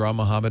 Draw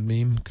Muhammad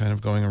meme kind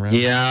of going around.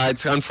 Yeah,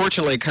 it's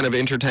unfortunately kind of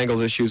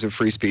intertangles issues of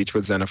free speech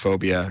with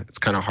xenophobia. It's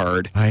kind of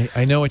hard.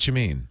 I know what you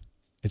mean.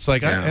 It's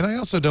like, yeah. I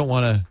also don't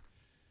want to.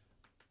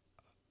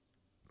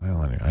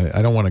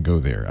 I don't want to go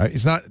there.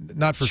 It's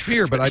not for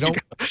fear, but I don't.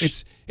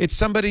 It's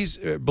somebody's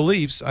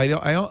beliefs. I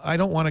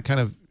don't want to kind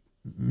of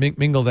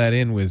mingle that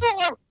in with.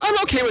 Well, I'm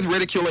okay with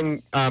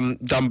ridiculing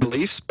dumb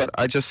beliefs, but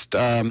I think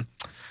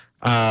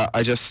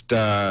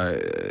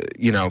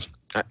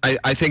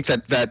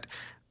that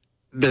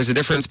there's a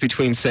difference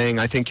between saying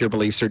I think your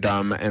beliefs are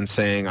dumb and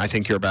saying I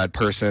think you're a bad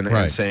person,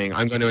 and saying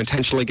I'm going to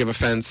intentionally give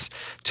offense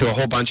to a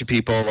whole bunch of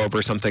people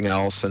over something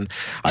else. And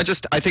I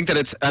think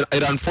that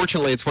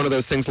unfortunately it's one of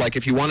those things, like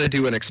if you want to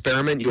do an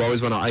experiment, you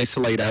always want to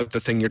isolate out the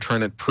thing you're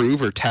trying to prove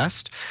or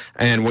test.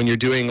 And when you're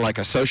doing like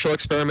a social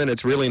experiment,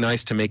 it's really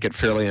nice to make it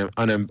fairly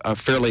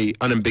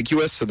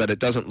unambiguous, so that it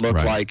doesn't look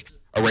like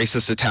a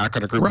racist attack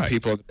on a group of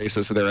people on the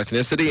basis of their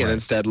ethnicity, and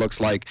instead looks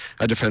like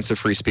a defense of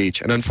free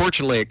speech. And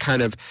unfortunately,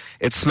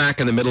 it's smack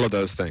in the middle of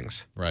those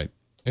things. Right.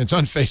 And it's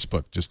on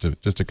Facebook, just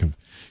to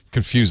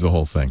confuse the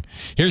whole thing.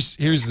 Here's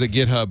the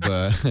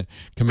GitHub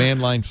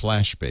command line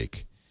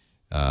flashbake.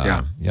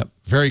 Yep.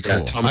 Very cool.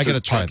 Yeah, I got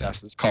to try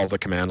that. It's called the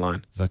command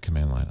line. The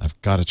command line.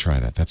 I've got to try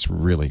that. That's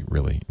really,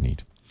 really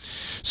neat.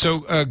 So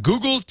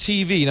Google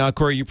TV. Now,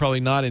 Cory, you're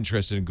probably not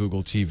interested in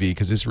Google TV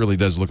because this really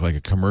does look like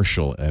a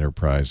commercial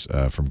enterprise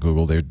from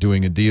Google. They're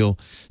doing a deal.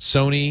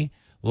 Sony,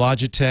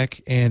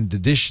 Logitech, and the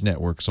Dish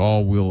networks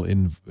all will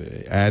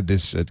add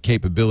this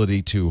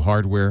capability to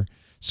hardware.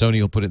 Sony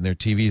will put it in their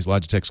TVs.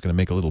 Logitech's going to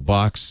make a little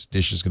box.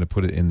 Dish is going to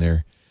put it in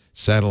their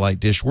satellite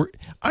dish.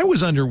 I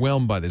was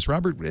underwhelmed by this.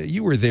 Robert,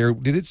 you were there.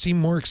 Did it seem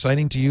more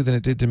exciting to you than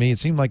it did to me? It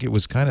seemed like it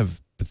was kind of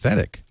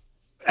pathetic.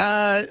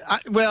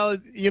 Well,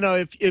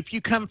 if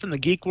you come from the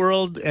geek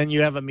world and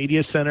you have a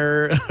media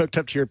center hooked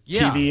up to your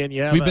TV, and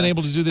you have we've been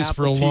able to do this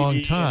Apple for a long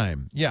TV,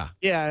 time. Yeah.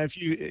 If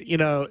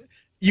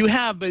you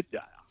have, but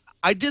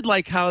I did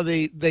like how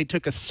they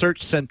took a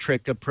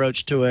search-centric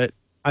approach to it.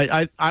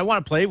 I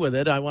want to play with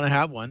it. I want to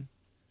have one.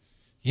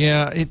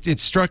 Yeah, it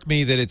struck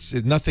me that it's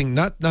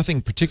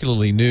nothing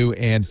particularly new,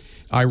 and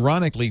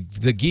ironically,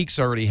 the geeks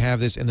already have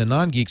this, and the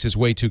non-geeks is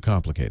way too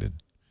complicated.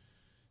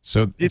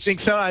 So you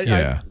think so?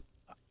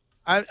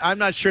 I'm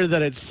not sure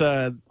that it's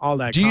all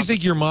that. Do you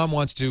think your mom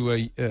wants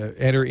to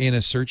enter in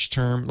a search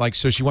term,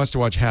 so she wants to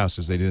watch House,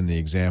 as they did in the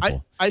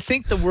example? I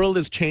think the world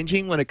is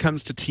changing when it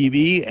comes to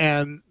TV,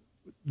 and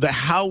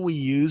how we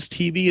use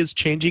TV is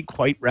changing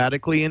quite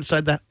radically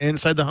inside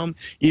the home.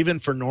 Even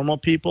for normal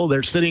people,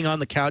 they're sitting on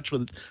the couch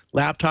with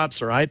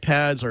laptops or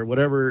iPads or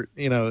whatever,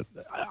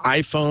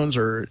 iPhones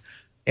or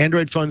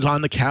Android phones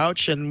on the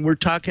couch, and we're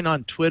talking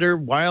on Twitter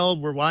while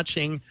we're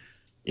watching,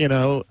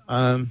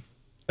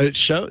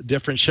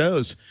 different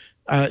shows.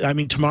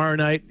 Tomorrow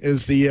night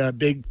is the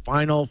big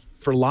final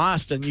for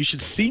Lost, and you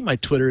should see my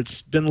Twitter.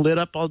 It's been lit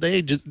up all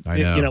day,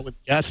 with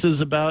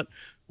guesses about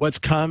what's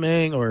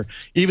coming, or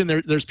even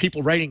there's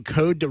people writing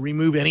code to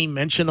remove any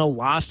mention of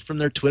Lost from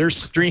their Twitter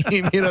stream,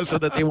 so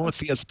that they won't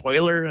see a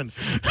spoiler, and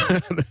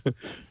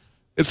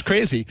it's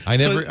crazy. I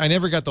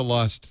never got the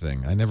Lost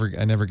thing. I never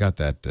got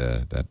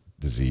that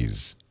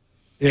disease.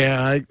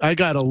 Yeah, I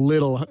got a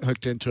little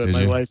hooked into it.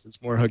 My wife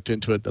is more hooked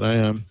into it than I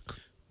am.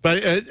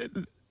 But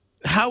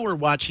how we're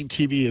watching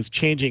TV is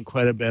changing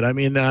quite a bit. And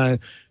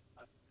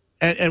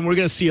we're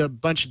going to see a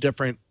bunch of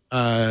different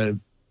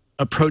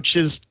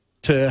approaches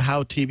to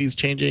how TV is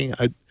changing.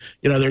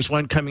 There's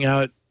one coming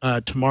out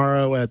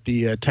tomorrow at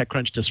the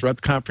TechCrunch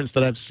Disrupt conference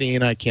that I've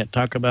seen. I can't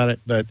talk about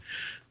it, but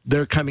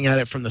they're coming at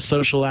it from the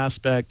social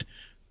aspect.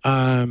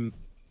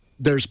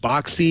 There's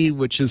Boxy,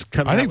 which is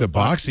coming. I think the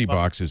Boxy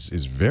box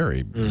is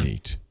very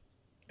neat.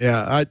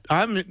 Yeah,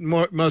 I'm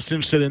most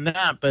interested in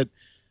that, but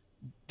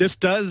this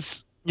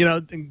does,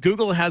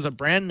 Google has a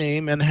brand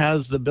name and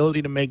has the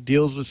ability to make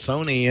deals with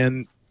Sony,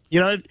 and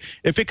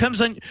if it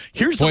comes on,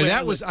 here's the way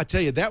I tell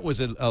you, that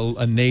was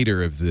a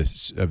nadir of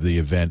the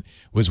event,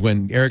 was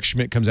when Eric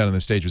Schmidt comes out on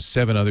the stage with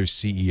 7 other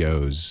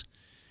CEOs,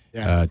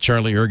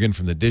 Charlie Ergen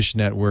from the Dish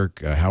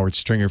Network, Howard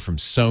Stringer from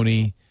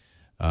Sony,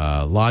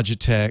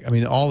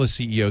 Logitech. All the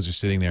CEOs are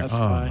sitting there.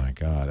 My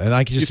God! And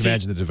I can just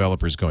imagine the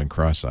developers going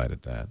cross-eyed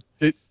at that.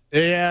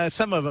 Yeah,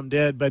 some of them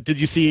did, but did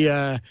you see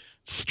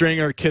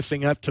Stringer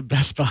kissing up to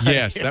Best Buy?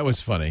 Yes, that was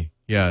funny.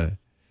 Yeah.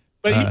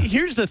 But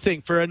here's the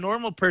thing. For a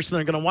normal person,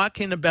 they're going to walk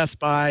into Best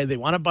Buy. They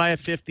want to buy a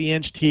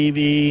 50-inch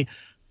TV.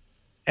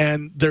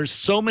 And there's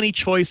so many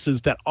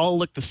choices that all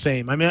look the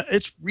same.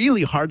 It's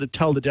really hard to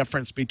tell the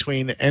difference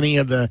between any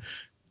of the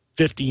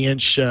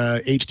 50-inch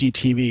HD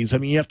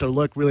TVs. You have to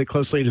look really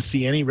closely to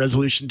see any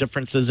resolution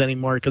differences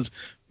anymore, because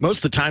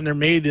most of the time they're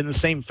made in the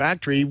same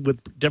factory with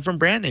different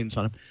brand names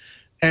on them.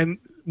 And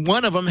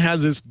one of them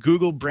has this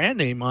Google brand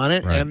name on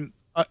it,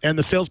 and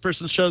the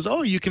salesperson shows,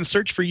 you can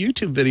search for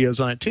YouTube videos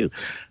on it too.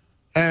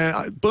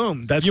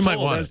 Boom, that's you sold.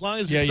 Might want as it. long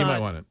as you not, might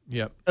want it.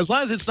 Yep. As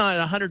long as it's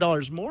not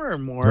 $100 more or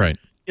more. Right.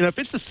 If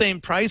it's the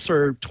same price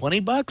or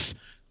 $20,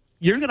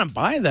 you're gonna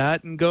buy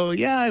that and go,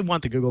 yeah, I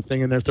want the Google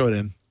thing, and there, throw it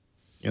in.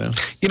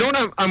 You know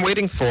what I'm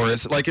waiting for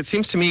is, it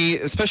seems to me,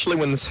 especially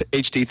when this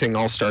HD thing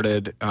all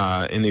started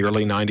in the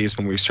early 90s,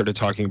 when we started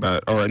talking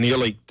about, or in the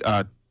early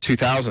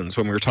 2000s,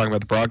 when we were talking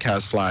about the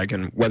broadcast flag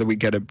and whether we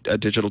get a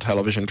digital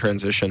television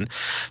transition.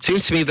 It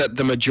seems to me that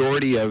the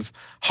majority of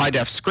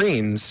high-def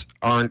screens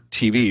aren't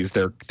TVs,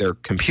 they're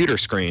computer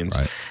screens.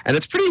 Right. And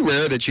it's pretty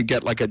rare that you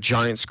get a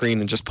giant screen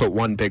and just put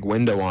one big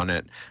window on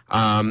it.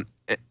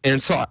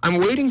 And so I'm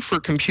waiting for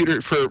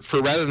computer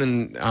for rather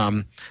than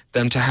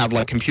them to have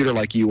like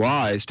computer-like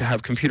UIs, to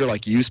have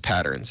computer-like use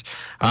patterns.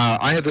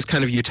 I have this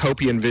kind of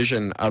utopian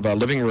vision of a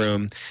living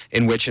room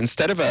in which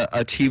instead of a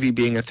TV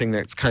being a thing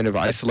that's kind of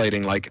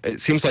isolating, like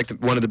it seems like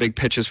one of the big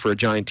pitches for a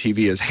giant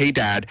TV is, hey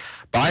dad,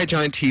 buy a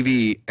giant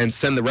TV and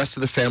send the rest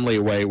of the family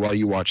away while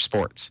you watch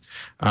sports.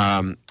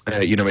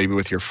 Maybe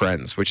with your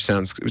friends, which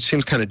seems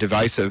kind of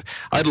divisive.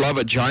 I'd love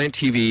a giant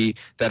TV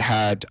that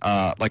had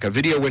like a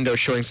video window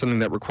showing something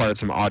that required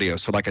some audio,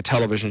 so like a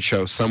television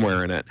show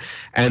somewhere in it,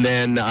 and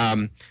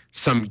then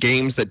some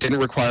games that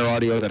didn't require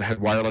audio that had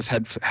wireless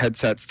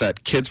headsets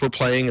that kids were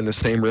playing in the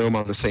same room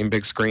on the same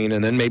big screen,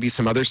 and then maybe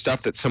some other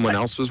stuff that someone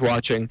else was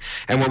watching,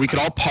 and where we could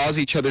all pause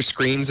each other's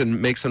screens and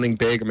make something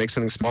big or make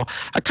something small.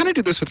 I kind of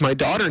do this with my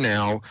daughter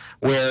now,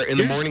 where in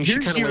the morning she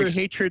kind of wakes.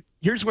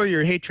 Here's where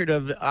your hatred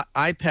of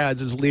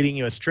iPads is leading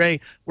you astray.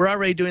 We're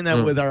already doing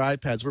that with our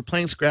iPads. We're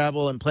playing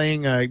Scrabble and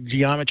playing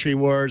Geometry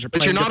Wars.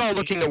 But you're not all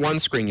looking at one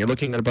screen. You're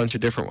looking at a bunch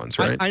of different ones,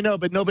 right? I know,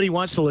 but nobody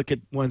wants to look at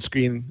one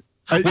screen.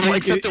 Well,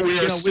 except that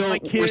with my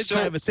kids,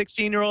 I have a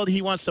 16-year-old.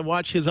 He wants to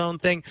watch his own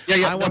thing.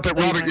 Yeah. But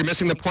Robert, you're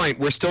missing the point.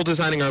 We're still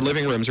designing our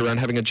living rooms around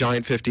having a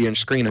giant 50-inch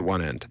screen at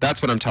one end.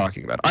 That's what I'm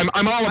talking about.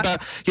 I'm all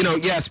about,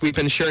 yes, we've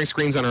been sharing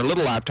screens on our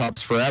little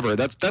laptops forever.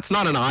 That's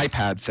not an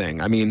iPad thing.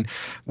 I mean,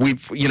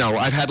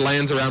 I've had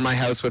LANs around my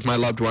house with my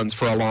loved ones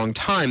for a long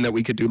time that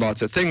we could do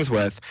lots of things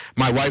with.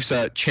 My wife's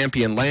a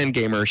champion LAN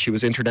gamer. She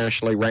was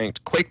internationally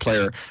ranked Quake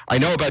player. I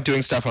know about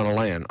doing stuff on a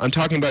LAN. I'm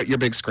talking about your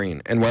big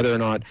screen and whether or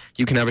not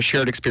you can have a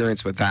shared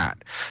experience with that.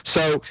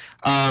 So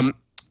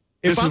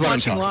if I'm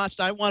watching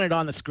Lost, I want it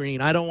on the screen.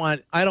 I don't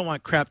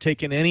want crap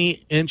taking any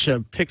inch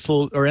of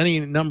pixel or any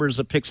numbers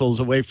of pixels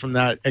away from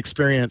that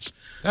experience.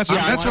 That's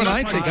what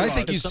I think. I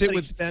think you sit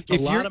with spent a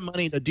lot of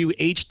money to do an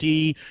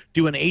HD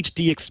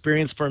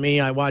experience for me.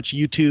 I watch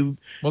YouTube.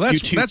 Well,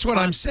 that's what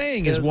I'm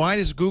saying is, why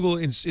is Google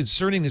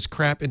inserting this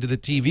crap into the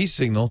TV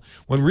signal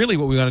when really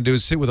what we want to do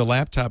is sit with a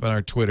laptop on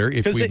our Twitter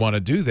if we want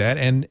to do that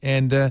and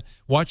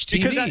watch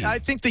TV. Because I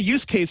think the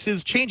use case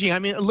is changing. I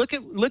mean, look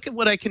at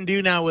what I can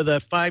do now with a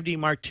 5D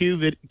Mark II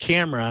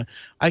camera.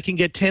 I can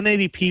get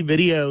 1080p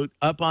video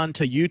up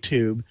onto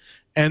YouTube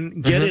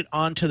and get it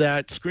onto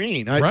that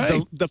screen.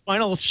 The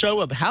final show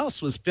of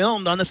House was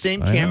filmed on the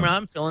same camera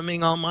I'm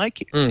filming all my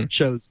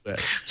shows with.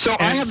 So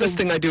I have this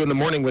thing I do in the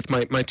morning with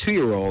my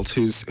 2-year-old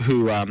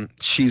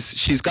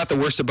she's got the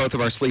worst of both of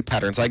our sleep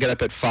patterns. I get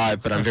up at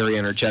 5, but I'm very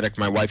energetic.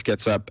 My wife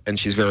gets up and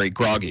she's very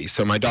groggy.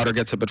 So my daughter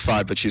gets up at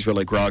 5, but she's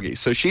really groggy.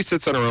 So she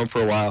sits on her own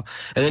for a while,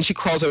 and then she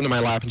crawls into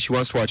my lap and she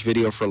wants to watch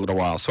video for a little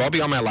while. So I'll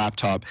be on my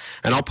laptop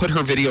and I'll put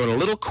her video in a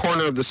little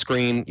corner of the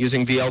screen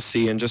using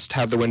VLC and just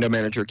have the window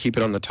manager keep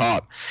it on the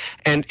top.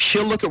 And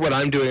she'll look at what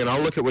I'm doing and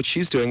I'll look at what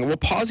she's doing, and we'll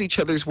pause each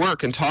other's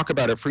work and talk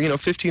about it for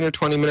 15 or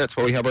 20 minutes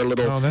while we have our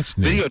little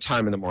video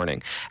time in the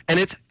morning. And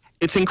it's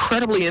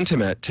incredibly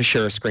intimate to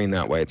share a screen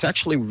that way. It's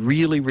actually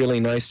really, really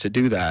nice to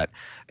do that.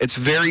 It's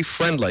very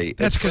friendly.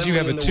 That's because you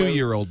have a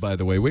 2-year-old, by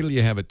the way. Wait till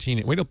you have a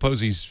teen. Wait till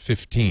Posey's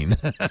 15.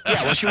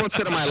 Yeah, well, she won't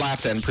sit on my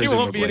lap then, presumably. She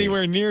won't be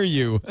anywhere near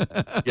you.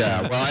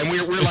 Yeah, well, and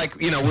we're like,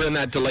 we're in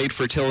that delayed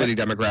fertility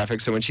demographic,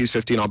 so when she's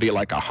 15, I'll be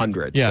like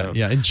 100. Yeah, so.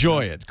 yeah,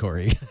 enjoy it,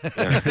 Corey.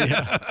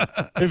 Yeah.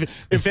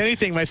 If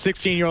anything, my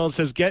 16-year-old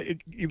says, let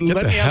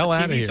me have a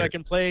TV so I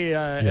can play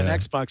an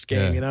Xbox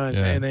game,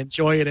 and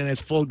enjoy it in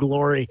its full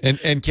glory.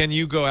 And can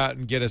you go out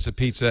and get us a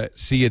pizza?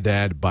 See you,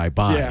 Dad.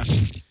 Bye-bye. Yeah.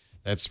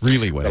 That's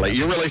really what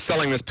you're really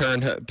selling this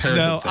parenthood thing.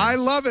 No, I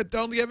love it.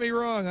 Don't get me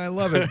wrong. I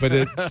love it, but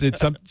it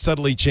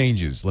subtly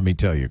changes. Let me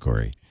tell you,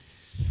 Corey.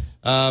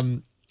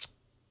 Let's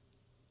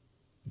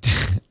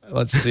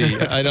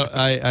see.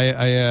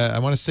 I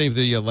want to save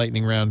the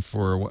lightning round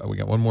for. We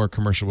got one more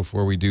commercial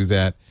before we do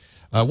that.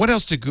 What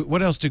else did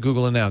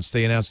Google announce?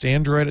 They announced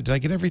Android. Did I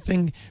get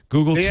everything?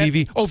 Google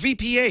TV. Oh,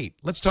 VP8.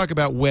 Let's talk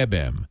about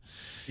WebM.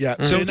 Yeah,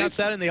 so they announced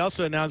that, and they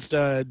also announced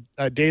a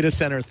data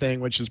center thing,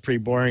 which is pretty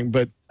boring,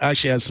 but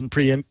actually has some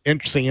pretty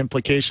interesting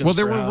implications. Well,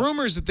 there were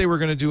rumors that they were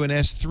going to do an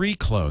S3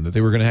 clone, that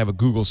they were going to have a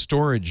Google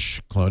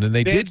storage clone, and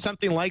they did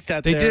something like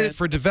that. They did it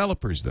for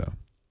developers, though.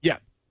 Yeah,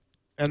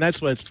 and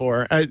that's what it's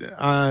for.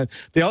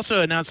 They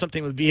also announced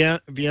something with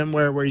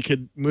VMware where you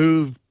could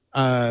move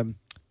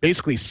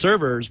basically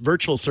servers,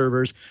 virtual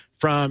servers,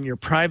 from your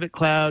private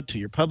cloud to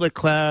your public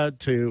cloud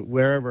to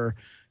wherever,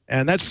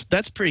 and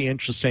that's pretty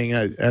interesting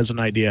as an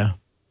idea.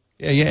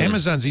 Yeah,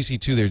 Amazon's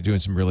EC2, they're doing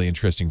some really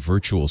interesting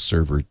virtual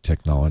server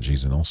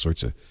technologies and all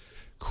sorts of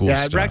cool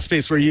stuff. Yeah, at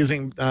Rackspace, we're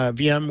using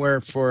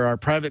VMware for our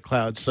private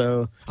cloud.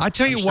 So I'll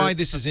tell you why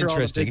this is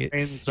interesting.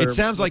 It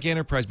sounds like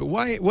enterprise, but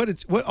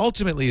what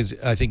ultimately is,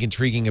 I think,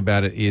 intriguing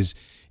about it is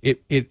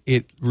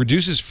it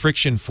reduces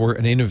friction for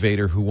an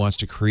innovator who wants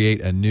to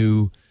create a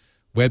new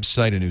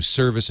website, a new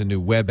service, a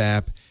new web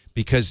app,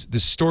 because the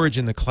storage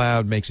in the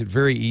cloud makes it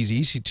very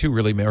easy. EC2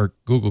 really, or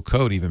Google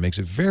Code even, makes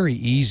it very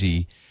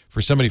easy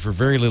for somebody for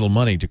very little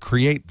money to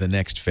create the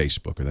next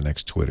Facebook or the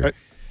next Twitter.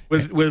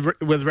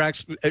 with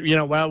Rex,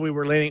 while we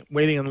were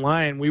waiting in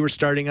line, we were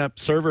starting up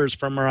servers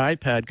from our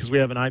iPad because we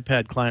have an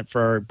iPad client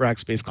for our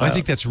Rackspace Cloud. I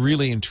think that's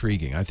really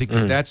intriguing. I think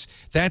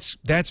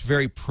that's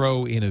very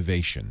pro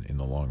innovation in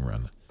the long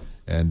run,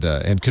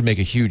 and could make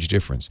a huge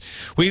difference.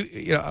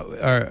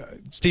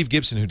 Steve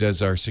Gibson, who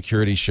does our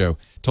security show,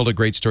 told a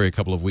great story a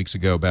couple of weeks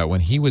ago about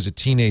when he was a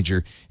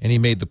teenager and he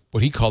made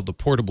what he called the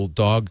portable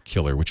dog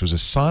killer, which was a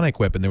sonic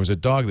weapon. There was a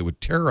dog that would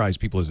terrorize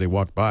people as they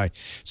walked by.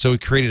 So he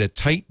created a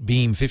tight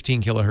beam,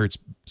 15 kilohertz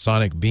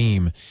sonic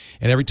beam,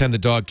 and every time the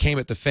dog came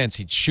at the fence,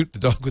 he'd shoot the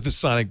dog with the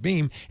sonic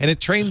beam, and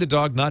it trained the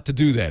dog not to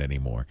do that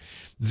anymore.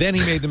 Then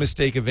he made the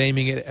mistake of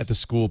aiming it at the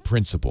school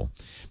principal.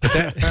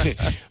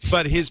 But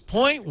but his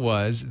point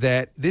was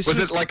that this was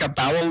it like a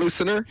bowel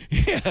loosener?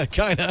 Yeah,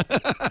 kind of.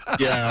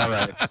 Yeah, all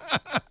right.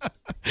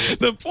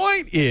 The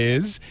point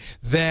is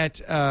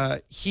that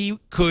he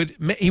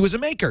was a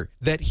maker,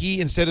 that he,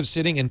 instead of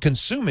sitting and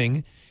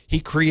consuming, he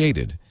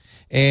created.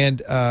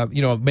 And,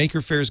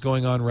 Maker Fair is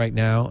going on right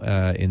now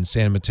in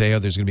San Mateo.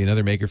 There's going to be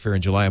another Maker Fair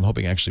in July. I'm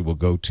hoping actually we'll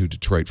go to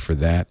Detroit for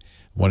that.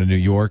 One in New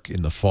York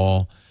in the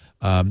fall.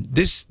 And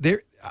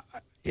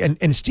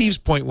Steve's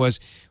point was,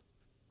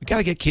 we got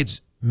to get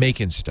kids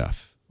making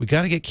stuff. We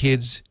got to get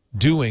kids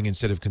doing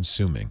instead of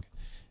consuming.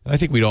 And I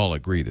think we'd all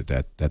agree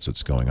that's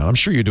what's going on. I'm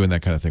sure you're doing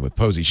that kind of thing with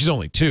Posey. She's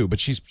only 2, but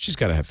she's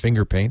got to have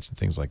finger paints and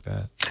things like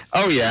that.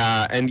 Oh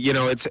yeah, and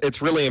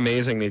it's really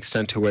amazing the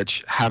extent to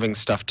which having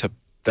stuff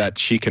that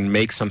she can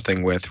make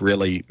something with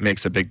really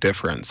makes a big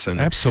difference, and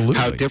absolutely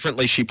how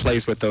differently she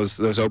plays with those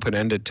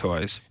open-ended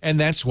toys. And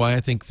that's why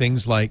I think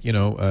things like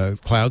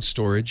cloud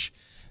storage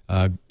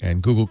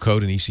and Google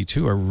Code and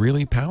EC2 are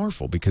really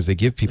powerful, because they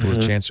give people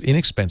a chance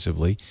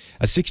inexpensively.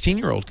 A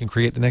 16-year-old can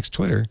create the next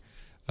Twitter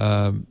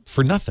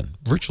for nothing,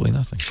 virtually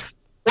nothing.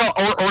 Well,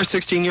 or a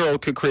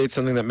 16-year-old could create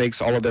something that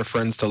makes all of their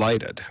friends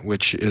delighted,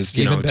 which is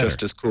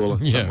just as cool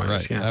in some ways.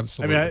 Right. Yeah,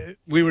 absolutely. I mean,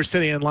 we were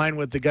sitting in line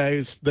with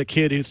the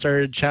kid who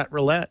started Chat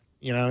Roulette,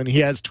 and he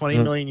has 20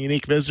 million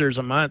unique visitors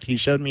a month. He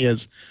showed me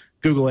his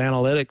Google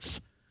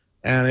Analytics,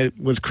 and it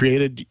was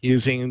created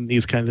using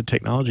these kinds of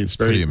technologies. It's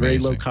pretty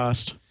amazing. Very low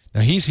cost.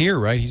 Now he's here,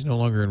 right? He's no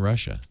longer in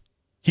Russia.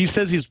 He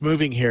says he's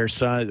moving here,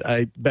 so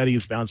I bet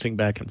he's bouncing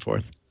back and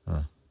forth.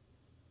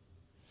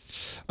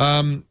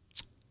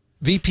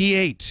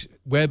 VP8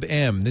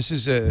 WebM. This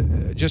is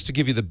just to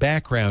give you the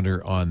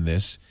backgrounder on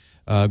this.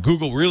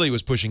 Google really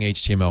was pushing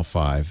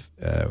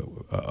HTML5,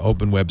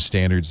 open web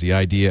standards, the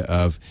idea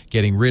of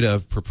getting rid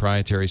of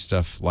proprietary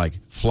stuff like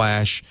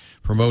Flash,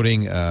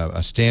 promoting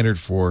a standard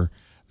for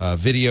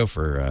video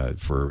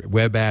for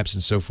web apps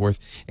and so forth.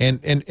 And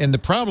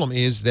the problem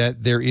is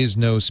that there is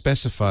no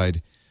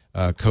specified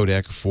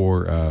codec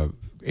for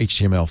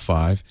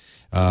HTML5.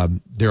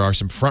 There are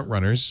some front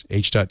runners,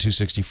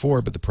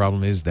 H.264, but the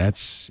problem is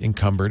that's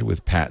encumbered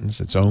with patents.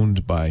 It's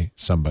owned by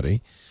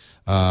somebody.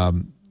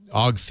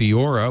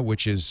 Ogtheora,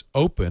 which is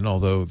open,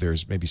 although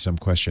there's maybe some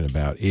question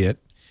about it,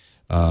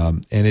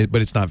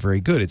 but it's not very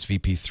good. It's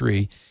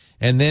VP3.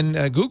 And then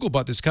Google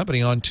bought this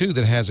company On2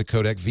 that has a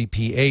codec,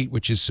 VP8,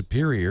 which is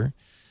superior.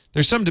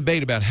 There's some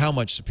debate about how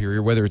much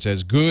superior, whether it's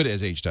as good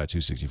as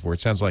H.264.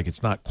 It sounds like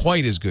it's not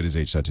quite as good as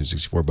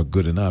H.264, but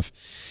good enough.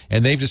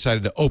 And they've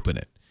decided to open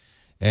it.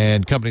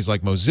 And companies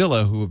like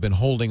Mozilla, who have been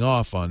holding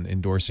off on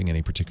endorsing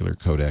any particular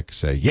codec,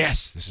 say,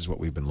 yes, this is what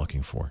we've been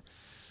looking for.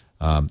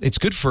 It's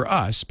good for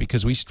us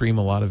because we stream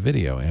a lot of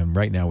video, and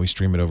right now we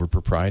stream it over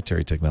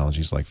proprietary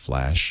technologies like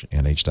Flash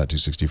and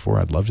H.264.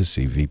 I'd love to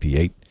see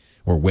VP8,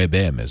 or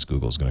WebM, as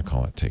Google's going to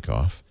call it, take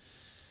off.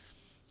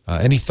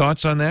 Any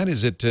thoughts on that?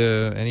 Is it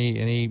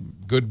any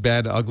good,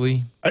 bad,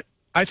 ugly?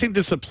 I think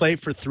this is a play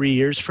for 3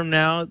 years from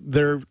now.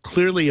 They're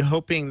clearly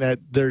hoping that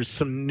there's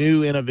some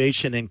new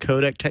innovation in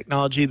codec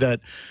technology that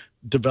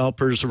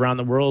developers around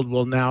the world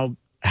will now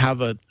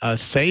have a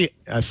say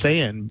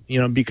in,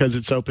 because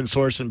it's open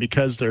source and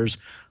because there's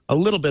a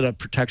little bit of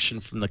protection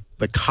from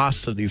the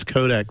costs of these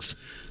codecs.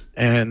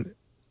 And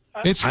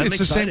it's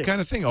the same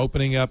kind of thing,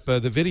 opening up the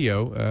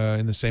video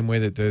in the same way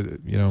that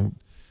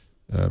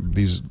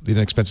these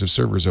inexpensive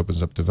servers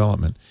opens up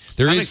development.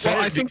 I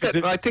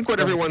think what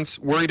everyone's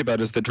worried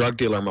about is the drug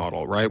dealer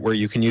model, right? Where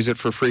you can use it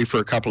for free for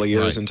a couple of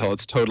years until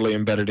it's totally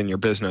embedded in your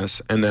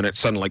business, and then it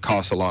suddenly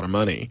costs a lot of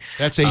money.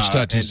 That's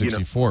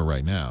H.264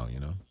 right now,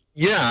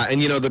 Yeah, and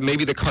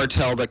maybe the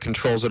cartel that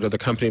controls it, or the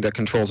company that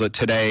controls it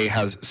today,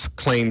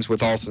 claims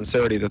with all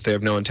sincerity that they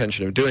have no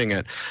intention of doing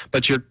it.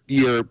 But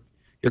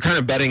you're kind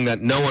of betting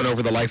that no one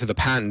over the life of the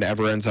patent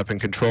ever ends up in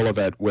control of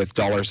it with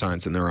dollar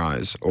signs in their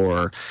eyes,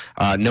 or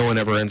no one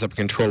ever ends up in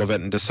control of it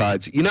and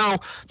decides,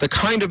 the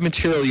kind of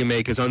material you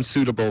make is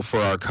unsuitable for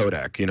our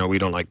codec. We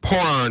don't like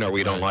porn, or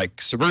we don't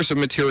like subversive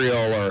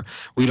material, or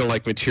we don't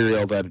like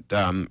material that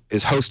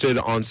is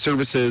hosted on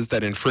services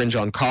that infringe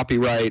on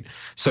copyright.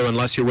 So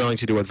unless you're willing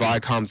to do what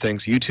Viacom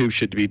thinks YouTube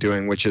should be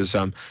doing, which is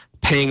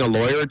paying a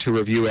lawyer to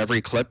review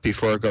every clip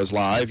before it goes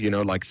live,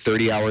 like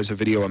 30 hours of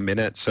video a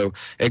minute, so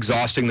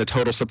exhausting the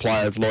total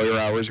supply of lawyer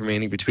hours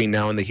remaining between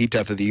now and the heat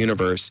death of the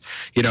universe.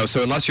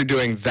 So unless you're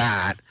doing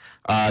that,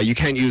 you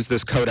can't use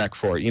this codec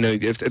for it. You know,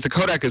 if the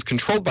codec is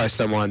controlled by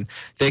someone,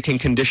 they can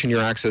condition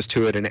your access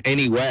to it in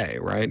any way,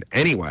 right?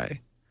 Any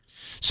way.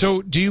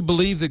 So do you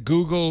believe that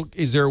Google,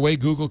 is there a way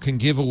Google can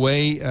give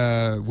away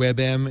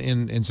WebM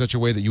in such a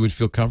way that you would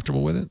feel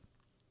comfortable with it?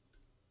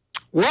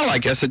 Well, I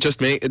guess it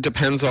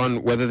depends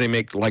on whether they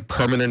make like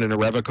permanent and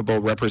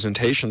irrevocable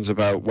representations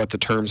about what the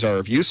terms are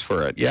of use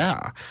for it.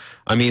 Yeah.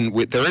 I mean,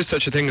 there is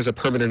such a thing as a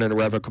permanent and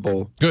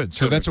irrevocable. Good.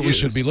 So that's what we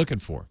should be looking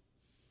for.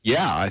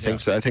 Yeah, I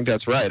think so. I think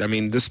that's right. I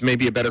mean, this may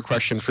be a better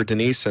question for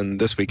Denise and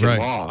This Week in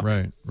Law.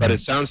 Right. But it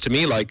sounds to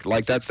me like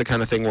that's the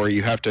kind of thing where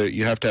you have to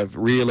have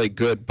really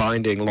good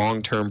binding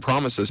long-term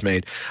promises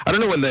made. I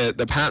don't know when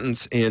the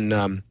patents in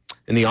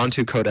the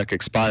Onto codec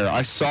expire.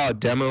 I saw a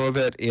demo of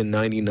it in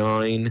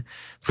 '99,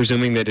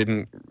 presuming they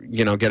didn't,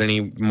 get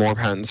any more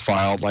patents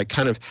filed. Like,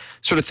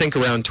 sort of think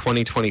around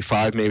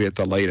 2025, maybe at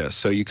the latest.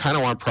 So you kind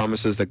of want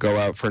promises that go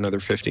out for another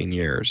 15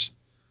 years.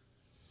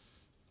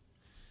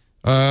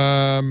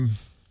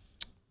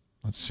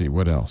 Let's see,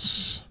 what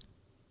else?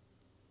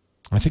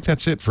 I think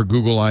that's it for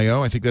Google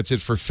I/O. I think that's it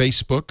for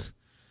Facebook.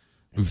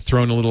 We've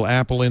thrown a little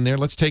Apple in there.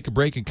 Let's take a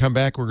break and come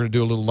back. We're going to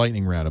do a little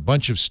lightning round. A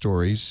bunch of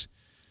stories.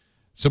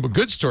 Some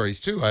good stories,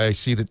 too. I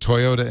see that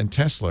Toyota and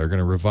Tesla are going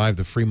to revive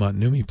the Fremont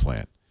NUMMI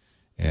plant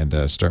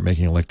and start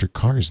making electric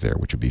cars there,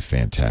 which would be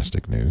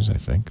fantastic news, I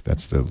think.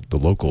 That's the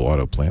local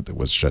auto plant that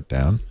was shut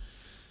down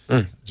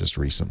just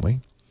recently.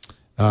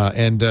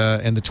 And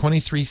the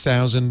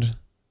 23,000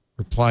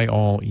 reply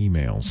all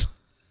emails.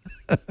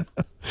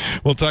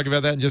 We'll talk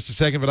about that in just a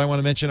second, but I want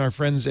to mention our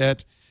friends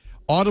at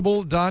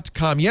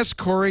Audible.com. Yes,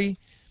 Cory,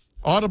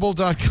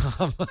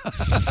 Audible.com.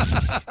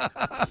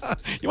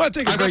 You want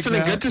to take a break now? I've got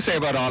something good to say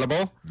about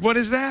Audible. What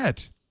is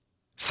that?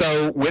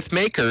 So with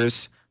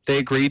Makers, they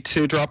agreed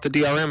to drop the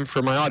DRM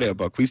for my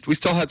audiobook. We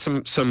still had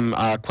some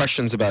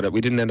questions about it. We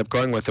didn't end up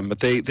going with them, but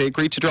they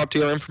agreed to drop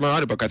DRM for my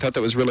audiobook. I thought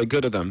that was really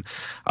good of them.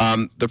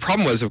 The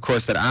problem was, of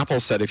course, that Apple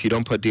said if you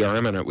don't put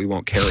DRM in it, we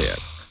won't carry it.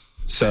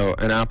 So,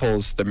 and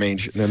Apple's the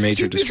major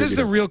distributor. This is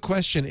the real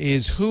question: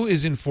 is who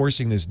is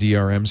enforcing this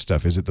DRM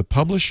stuff? Is it the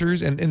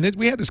publishers? And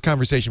we had this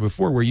conversation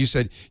before where you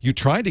said you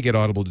tried to get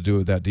Audible to do it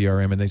with that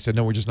DRM, and they said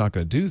no, we're just not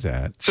going to do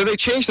that. So they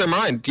changed their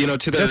mind, to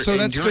their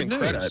that's good news.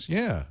 Credit.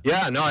 Yeah.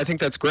 Yeah. No, I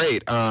think that's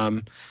great.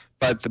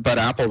 But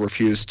Apple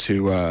refused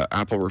to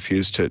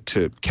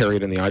carry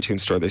it in the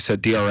iTunes store. They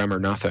said DRM or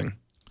nothing.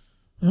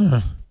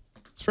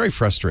 It's very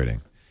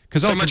frustrating.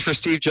 So much for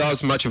Steve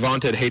Jobs' much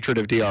vaunted hatred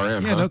of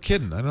DRM. Yeah, no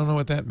kidding. I don't know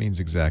what that means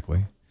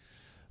exactly.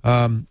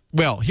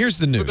 Well, here's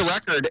the news. For the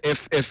record,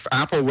 if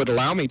Apple would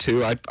allow me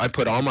to, I'd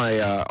put all my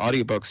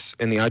audiobooks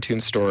in the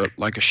iTunes store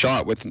like a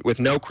shot with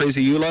no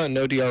crazy EULA and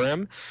no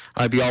DRM.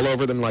 I'd be all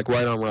over them like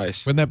white on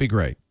rice. Wouldn't that be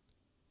great?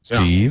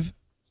 Steve?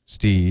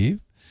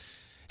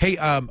 Hey,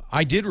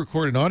 I did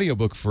record an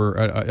audiobook for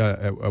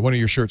one of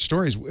your short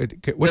stories. What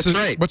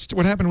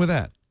happened with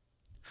that?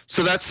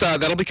 So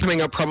that'll be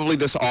coming out probably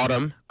this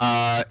autumn.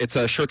 It's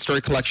a short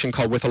story collection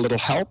called With a Little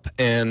Help,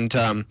 and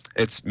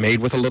it's made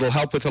with a little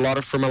help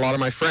from a lot of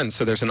my friends.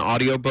 So there's an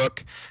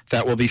audiobook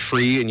that will be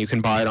free, and you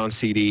can buy it on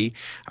CD.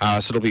 So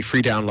it'll be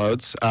free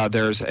downloads.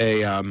 There's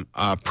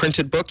a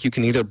printed book. You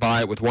can either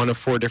buy it with one of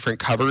 4 different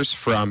covers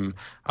from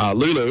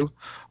Lulu,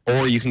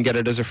 or you can get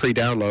it as a free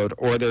download,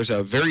 or there's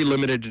a very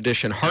limited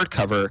edition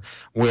hardcover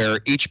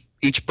where each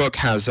book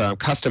has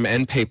custom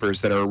end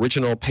papers that are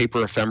original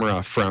paper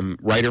ephemera from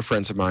writer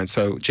friends of mine.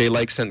 So Jay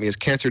Lake sent me his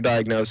cancer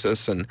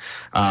diagnosis, and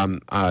Joe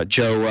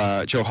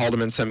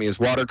Haldeman sent me his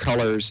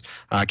watercolors.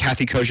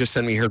 Kathy Koja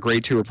sent me her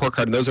grade 2 report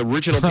card, and those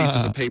original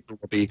pieces of paper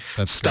will be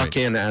stuck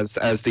in as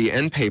the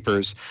end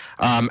papers.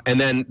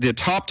 And then the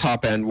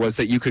top end was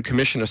that you could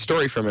commission a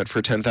story from it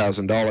for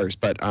 $10,000,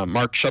 but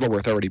Mark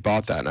Shuttleworth already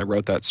bought that, and I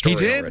wrote that story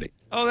already.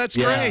 Oh, that's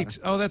great.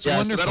 Oh, that's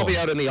wonderful. So that'll be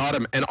out in the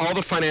autumn. And all the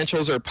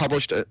financials are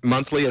published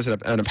monthly as an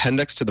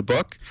appendix to the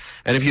book.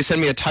 And if you send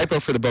me a typo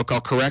for the book,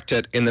 I'll correct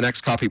it in the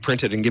next copy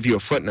printed and give you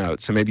a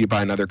footnote. So maybe you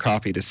buy another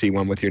copy to see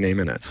one with your name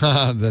in it.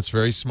 That's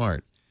very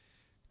smart.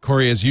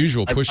 Cory, as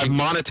usual, pushing... I've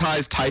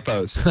monetized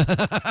typos.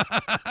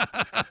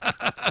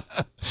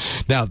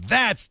 Now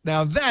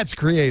that's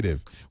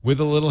creative. With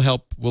a little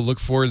help, we'll look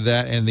forward to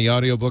that. And the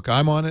audiobook,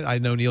 I'm on it. I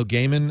know Neil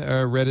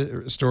Gaiman read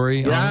a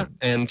story. Yeah,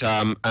 and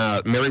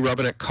Mary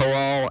Robinette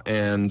Kowal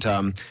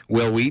and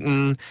Will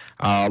Wheaton,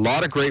 a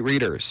lot of great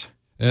readers.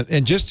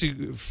 And just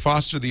to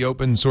foster the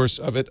open source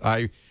of it,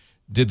 I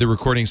did the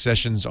recording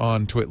sessions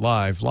on TWiT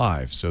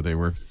live. So they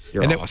were...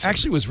 You're and awesome. It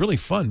actually was really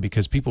fun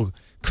because people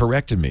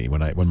corrected me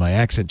when my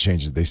accent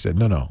changed. They said,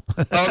 no.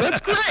 Oh,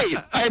 that's great.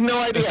 I had no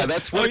idea.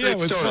 That's what a great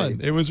story. Fun.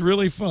 It was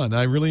really fun.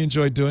 I really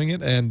enjoyed doing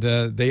it, and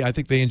I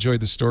think they enjoyed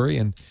the story.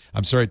 And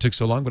I'm sorry it took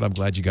so long, but I'm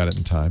glad you got it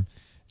in time.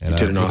 And you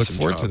did an awesome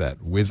look forward job. to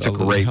that. With it's a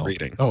great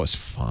reading. Oh, it was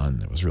fun.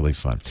 It was really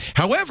fun.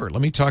 However,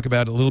 let me talk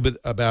about a little bit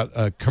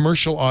about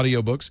commercial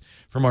audiobooks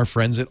from our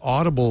friends at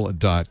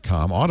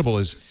Audible.com. Audible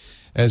is,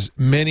 as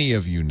many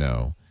of you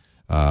know,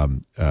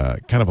 kind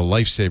of a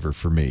lifesaver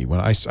for me. When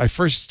I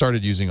first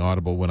started using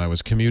Audible when I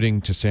was commuting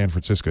to San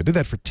Francisco, I did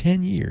that for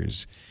 10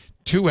 years,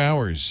 2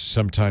 hours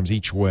sometimes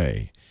each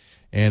way.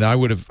 And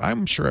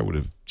I'm sure I would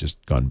have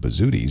just gone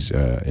bazooties,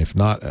 if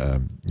not,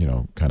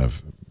 kind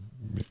of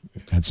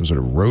had some sort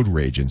of road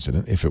rage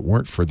incident if it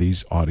weren't for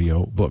these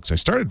audio books. I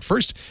started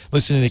first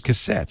listening to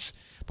cassettes,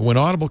 but when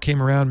Audible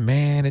came around,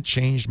 man, it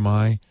changed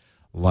my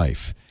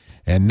life.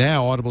 And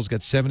now Audible's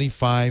got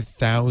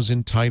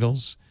 75,000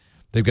 titles.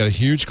 They've got a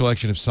huge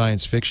collection of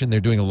science fiction.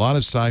 They're doing a lot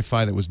of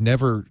sci-fi that was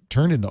never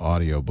turned into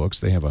audiobooks.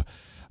 They have a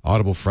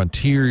Audible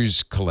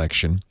Frontiers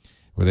collection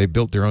where they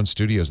built their own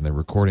studios, and they're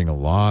recording a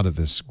lot of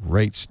this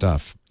great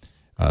stuff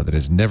that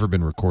has never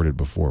been recorded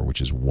before,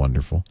 which is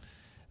wonderful.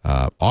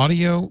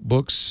 Audio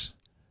books,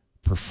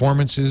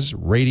 performances,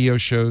 radio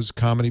shows,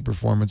 comedy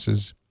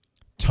performances,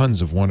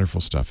 tons of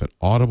wonderful stuff at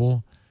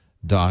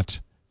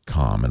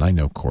audible.com. And I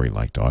know Cory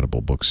liked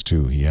Audible books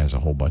too. He has a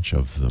whole bunch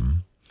of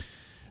them.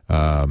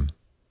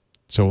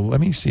 So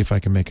let me see if I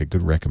can make a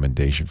good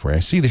recommendation for you. I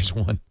see there's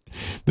one.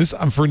 This,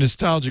 for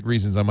nostalgic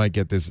reasons, I might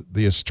get this.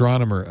 The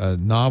Astronomer, a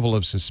novel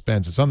of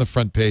suspense. It's on the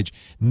front page,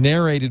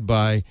 narrated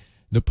by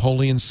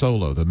Napoleon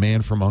Solo, the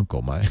man from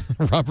U.N.C.L.E., my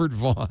Robert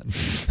Vaughn.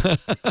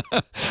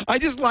 I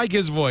just like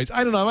his voice.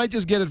 I don't know. I might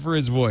just get it for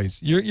his voice.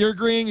 You're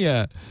agreeing?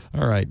 Yeah.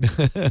 All right.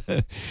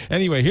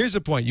 Anyway, here's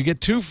the point. You get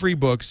 2 free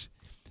books,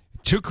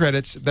 2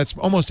 credits. That's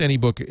almost any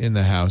book in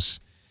the house.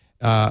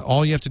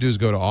 All you have to do is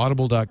go to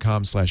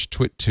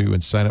audible.com/twit2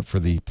 and sign up for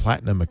the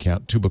Platinum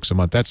account, 2 books a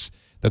month.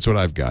 That's what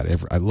I've got.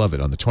 I love it.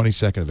 On the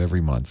 22nd of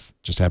every month.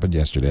 Just happened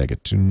yesterday. I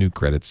get 2 new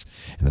credits,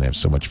 and then I have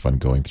so much fun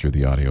going through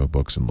the audio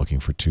books and looking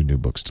for 2 new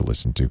books to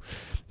listen to.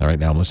 All right,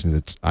 now I'm listening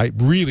to I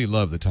really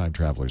love The Time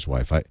Traveler's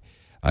Wife. I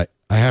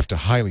have to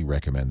highly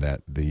recommend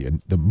that.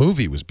 The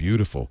movie was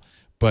beautiful,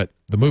 but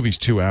the movie's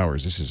 2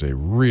 hours. This is a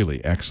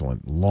really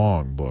excellent,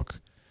 long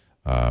book.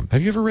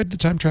 Have you ever read The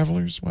Time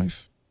Traveler's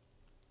Wife?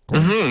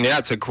 Yeah,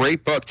 it's a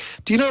great book.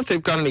 Do you know if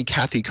they've got any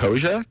Kathy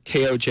Koja,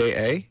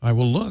 Koja? I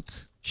will look.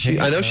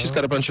 I know she's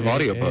got a bunch of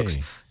audiobooks.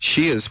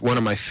 She is one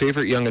of my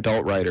favorite young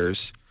adult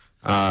writers.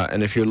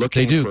 And if you're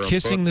looking for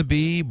Kissing the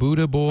Bee,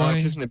 Buddha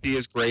Boy. Kissing the Bee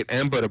is great,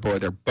 and Buddha Boy.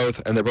 They're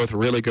both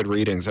really good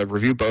readings. I've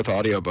reviewed both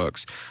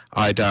audiobooks.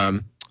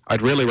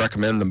 I'd really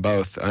recommend them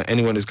both.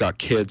 Anyone who's got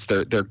kids,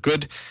 they're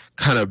good,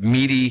 kind of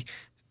meaty,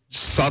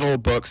 subtle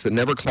books that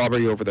never clobber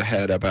you over the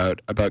head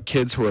about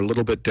kids who are a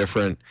little bit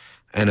different,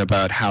 and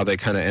about how they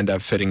kind of end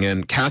up fitting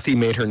in. Kathy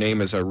made her name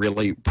as a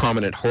really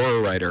prominent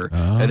horror writer,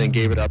 and then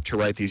gave it up to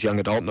write these young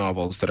adult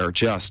novels that are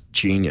just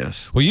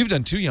genius. Well, you've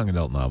done 2 young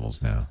adult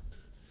novels now.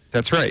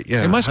 That's right.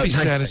 Yeah, it must be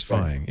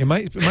satisfying. It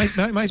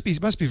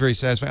must be very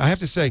satisfying. I have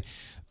to say,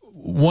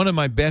 one of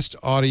my best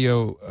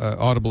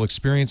Audible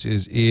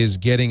experiences is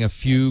getting a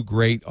few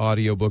great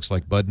audiobooks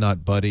like Bud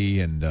Not Buddy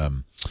and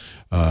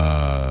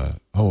I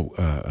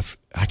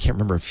can't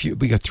remember a few.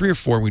 We got 3 or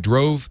 4, and we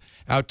drove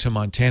out to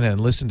Montana and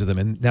listened to them.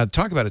 And now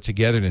talk about a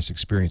togetherness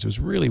experience. It was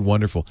really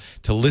wonderful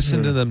to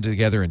listen to them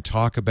together and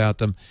talk about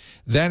them.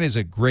 That is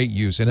a great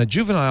use. And a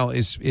juvenile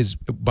is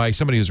by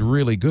somebody who's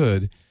really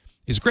good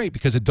is great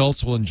because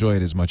adults will enjoy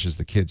it as much as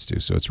the kids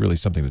do. So it's really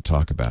something to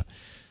talk about.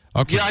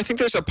 Okay. Yeah, I think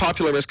there's a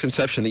popular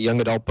misconception that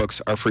young adult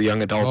books are for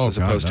young adults as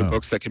opposed to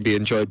books that can be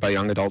enjoyed by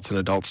young adults and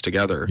adults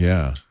together.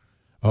 Yeah.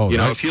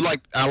 If you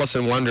like Alice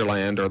in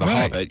Wonderland or The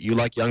Hobbit, you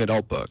like young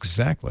adult books.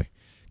 Exactly.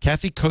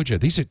 Kathy Koja.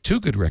 These are 2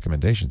 good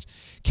recommendations.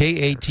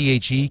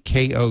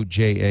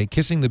 Kathekoja.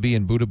 Kissing the Bee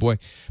and Buddha Boy.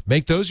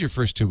 Make those your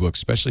first 2 books,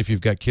 especially if you've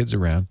got kids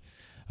around.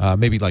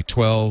 Maybe like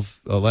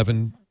 12,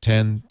 11,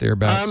 10,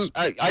 thereabouts.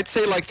 I'd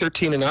say like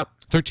 13 and up.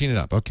 13 and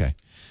up. Okay.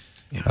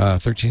 Yeah.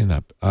 13 and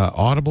up.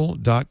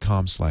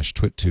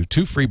 Audible.com/twit2.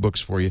 2 free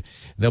books for you.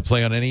 They'll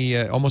play on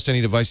almost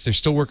any device. They're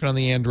still working on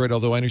the Android,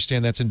 although I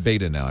understand that's in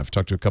beta now. I've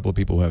talked to a couple of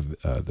people who have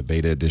the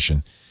beta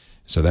edition.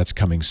 So that's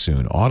coming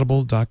soon.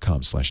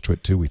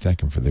 Audible.com/twit2. We thank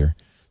them for their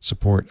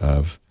support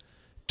of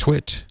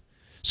Twit.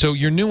 So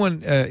your new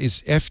one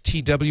is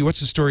FTW. What's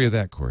the story of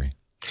that, Cory?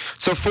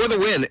 So For the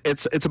Win,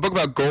 it's a book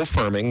about goal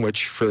farming,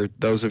 which for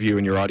those of you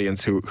in your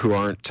audience who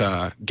aren't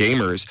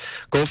gamers,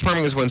 goal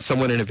farming is when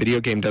someone in a video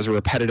game does a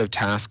repetitive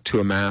task to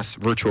amass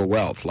virtual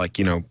wealth, like,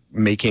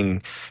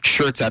 making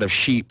shirts out of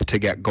sheep to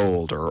get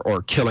gold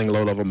or killing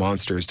low-level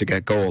monsters to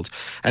get gold,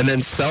 and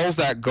then sells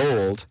that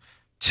gold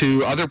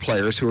to other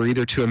players who are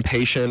either too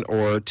impatient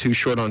or too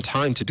short on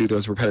time to do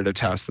those repetitive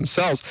tasks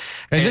themselves.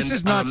 And this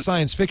is not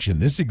science fiction.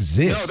 This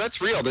exists. No,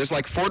 that's real. There's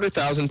like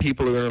 400,000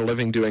 people who earn a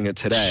living doing it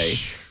today.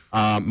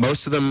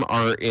 Most of them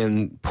are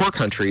in poor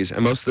countries,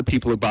 and most of the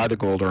people who buy the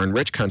gold are in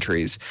rich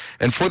countries.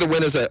 And For the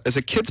Win is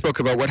a kid's book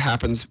about what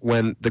happens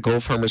when the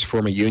gold farmers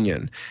form a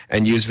union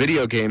and use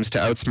video games to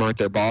outsmart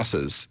their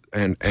bosses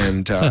and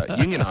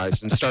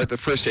unionize and start the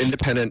first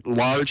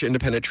large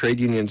independent trade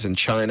unions in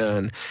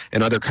China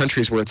and other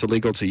countries where it's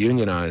illegal to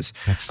unionize.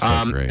 That's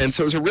so great. And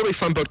so it was a really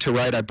fun book to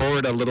write. I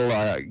borrowed a little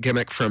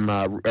gimmick from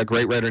a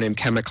great writer named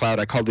Ken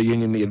MacLeod. I called the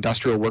union the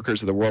Industrial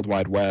Workers of the World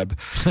Wide Web,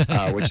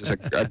 which is a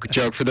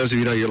joke. For those of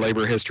you who know your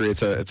labor history.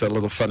 It's a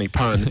little funny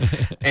pun,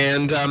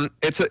 and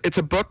it's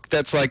a book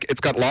that's like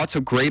it's got lots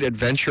of great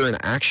adventure and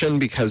action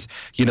because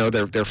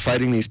they're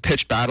fighting these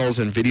pitched battles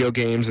in video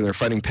games and they're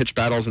fighting pitched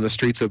battles in the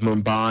streets of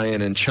Mumbai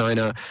and in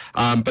China.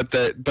 But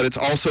it's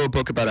also a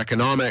book about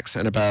economics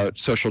and about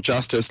social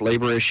justice,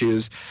 labor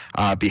issues,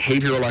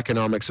 behavioral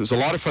economics. It was a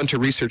lot of fun to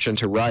research and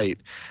to write,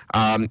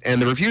 and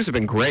the reviews have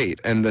been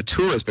great, and the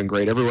tour has been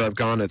great. Everywhere I've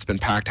gone, it's been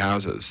packed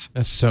houses.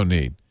 That's so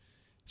neat.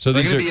 So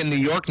they're going to be in New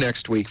York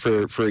next week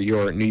for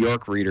your New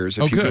York readers.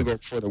 If you Google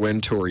For the Win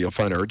tour, you'll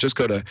find it. Or just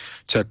go to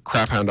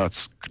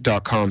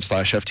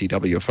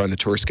craphound.com/FTW. You'll find the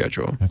tour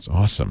schedule. That's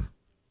awesome.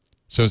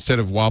 So instead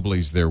of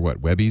Wobblies, they're what?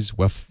 Webbies?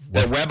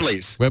 They're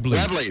Webblies.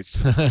 Webblies.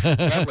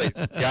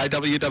 Webblies.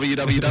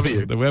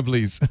 W-W-W-W. The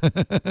Webblies.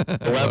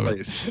 The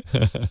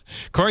Webblies.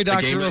 Cory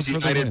Doctorow the Gamers for the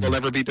United win. will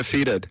never be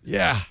defeated.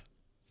 Yeah.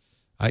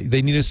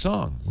 They need a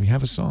song. We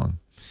have a song.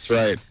 That's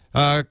right.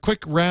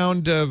 Quick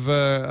round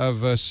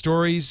of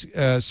stories.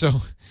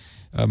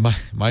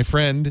 My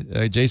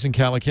friend Jason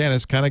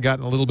Calacanis kind of got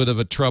in a little bit of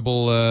a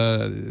trouble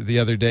the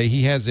other day.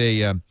 He has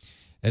an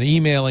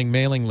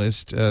mailing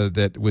list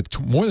that with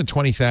more than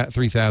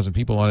 23,000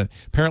 people on it.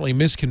 Apparently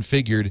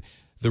misconfigured.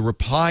 The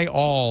reply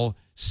all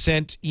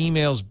sent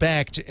emails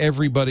back to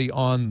everybody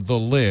on the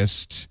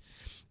list,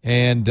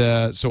 and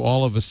so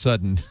all of a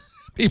sudden,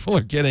 people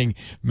are getting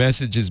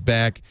messages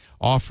back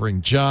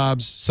offering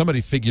jobs.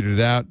 Somebody figured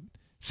it out.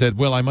 Said,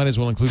 well, I might as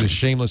well include a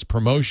shameless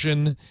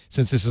promotion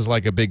since this is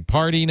like a big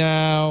party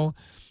now.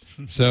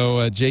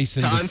 So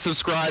Jason... To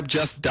unsubscribe,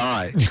 just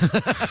die.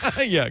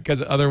 Yeah,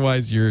 because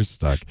otherwise you're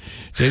stuck.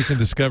 Jason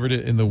discovered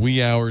it in the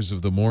wee hours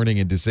of the morning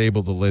and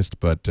disabled the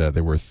list, but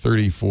there were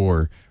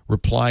 34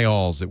 reply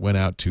alls that went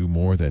out to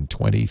more than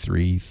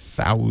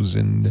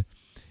 23,000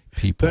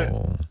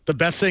 people. The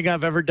best thing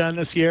I've ever done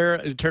this year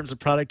in terms of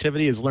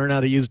productivity is learn how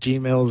to use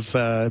Gmail's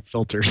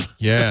filters.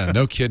 Yeah,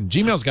 no kidding.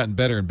 Gmail's gotten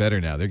better and better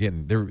now.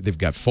 They've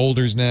got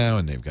folders now,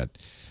 and they've got.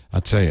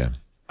 I'll tell you,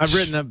 I've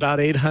written about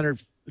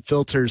 800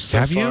 filters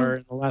so far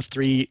in the last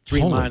three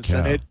months,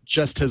 and it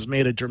just has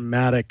made a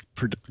dramatic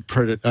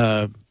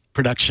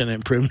production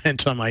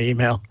improvement on my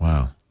email.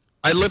 Wow.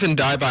 I live and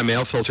die by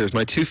mail filters.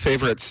 My two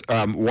favorites,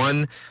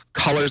 one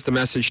colors the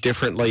message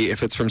differently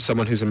if it's from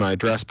someone who's in my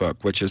address book,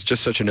 which is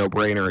just such a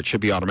no-brainer. It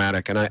should be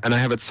automatic. And I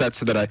have it set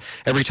so that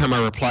every time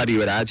I reply to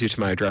you, it adds you to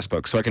my address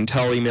book. So I can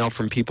tell email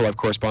from people I've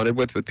corresponded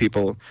with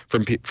people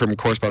from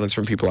correspondence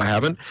from people I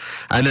haven't.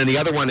 And then the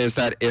other one is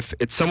that if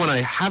it's someone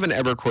I haven't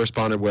ever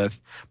corresponded with,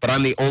 but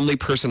I'm the only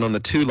person on the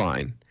to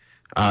line,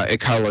 it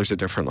colors it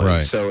differently.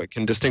 Right. So it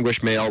can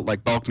distinguish mail,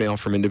 like bulk mail,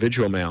 from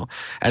individual mail.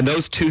 And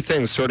those two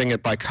things, sorting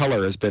it by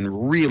color, has been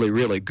really,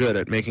 really good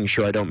at making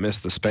sure I don't miss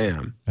the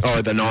spam.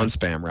 Or the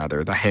non-spam,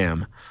 rather, the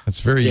ham.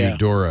 That's very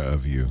Eudora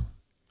of you.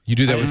 You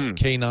do that with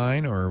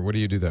K9, or what do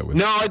you do that with?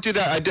 No, I do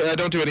that. I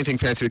don't do anything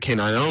fancy with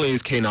K9. I only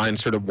use K9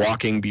 sort of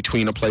walking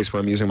between a place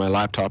where I'm using my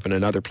laptop and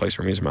another place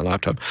where I'm using my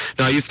laptop.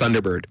 No, I use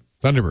Thunderbird.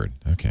 Thunderbird.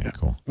 Okay,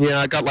 cool.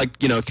 Yeah, I got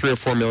 3 or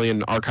 4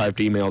 million archived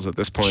emails at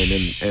this point,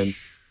 and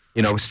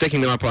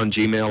sticking them up on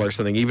Gmail or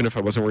something, even if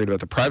I wasn't worried about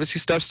the privacy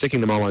stuff,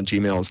 sticking them all on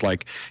Gmail is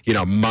like,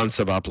 months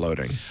of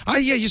uploading.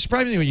 Yeah, you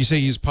surprise me when you say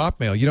you use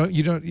PopMail.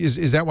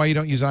 Is that why you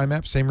don't use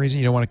IMAP? Same reason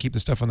you don't want to keep the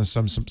stuff on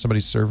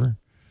somebody's server?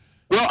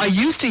 Well, I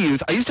used to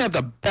have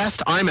the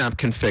best IMAP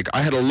config.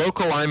 I had a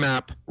local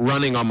IMAP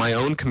running on my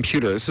own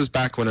computer. This was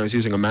back when I was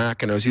using a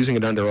Mac and I was using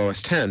it under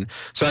OS X.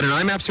 So I had an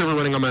IMAP server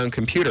running on my own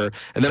computer,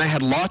 and then I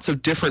had lots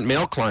of different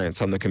mail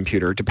clients on the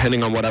computer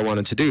depending on what I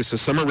wanted to do. So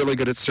some are really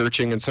good at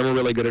searching, and some are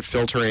really good at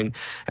filtering,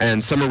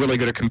 and some are really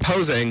good at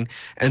composing.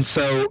 And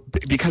so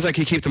because I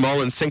could keep them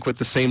all in sync with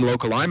the same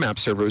local IMAP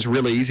server, it was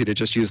really easy to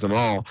just use them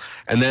all.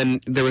 And then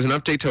there was an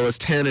update to OS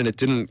X, and it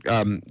didn't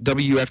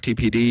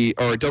WFTPD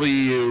or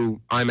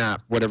WIMAP,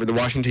 whatever, the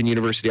Washington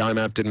University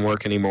IMAP didn't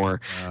work anymore,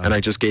 and I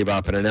just gave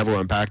up and I never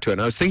went back to it.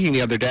 And I was thinking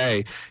the other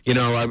day,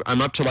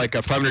 I'm up to like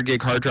a 500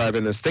 gig hard drive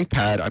in this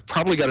ThinkPad. I've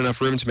probably got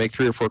enough room to make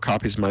 3 or 4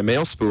 copies of my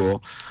mail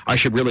spool. I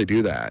should really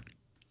do that.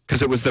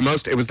 Because it was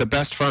the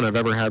best fun I've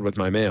ever had with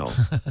my mail.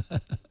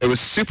 It was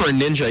super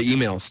ninja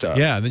email stuff.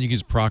 Yeah, and then you can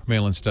use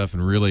Procmail and stuff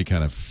and really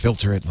kind of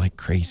filter it like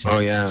crazy. Oh,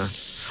 yeah.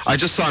 I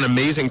just saw an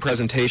amazing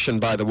presentation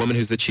by the woman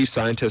who's the chief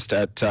scientist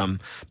at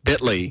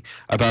Bitly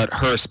about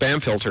her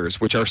spam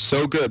filters, which are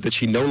so good that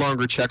she no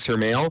longer checks her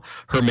mail.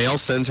 Her mail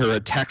sends her a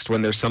text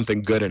when there's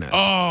something good in it.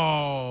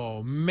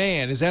 Oh,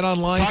 man. Is that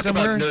online Talk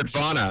somewhere? About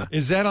Nerdvana.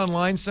 Is that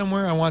online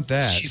somewhere? I want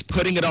that. She's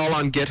putting it all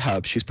on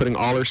GitHub. She's putting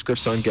all her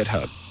scripts on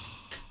GitHub.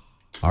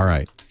 All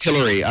right.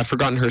 Hillary. I've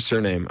forgotten her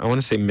surname. I want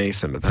to say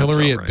Mason, but that's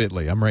Hillary not at right.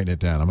 Bitly. I'm writing it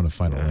down. I'm going to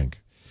find a link.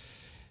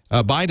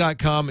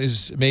 Buy.com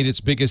has made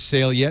its biggest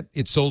sale yet.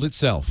 It sold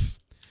itself.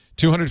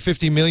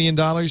 $250 million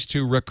to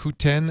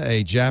Rakuten,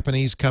 a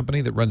Japanese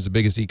company that runs the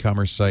biggest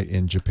e-commerce site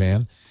in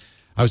Japan.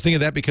 I was thinking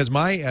of that because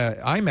my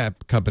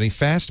IMAP company,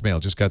 Fastmail,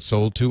 just got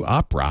sold to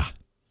Opera.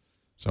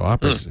 So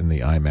Opera's in the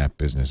IMAP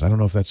business. I don't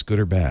know if that's good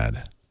or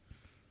bad.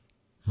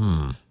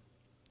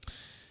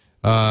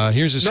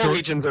 Here's a story.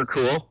 Norwegians are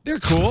cool. They're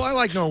cool. I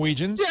like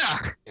Norwegians.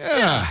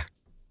 Yeah.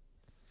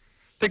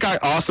 They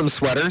got awesome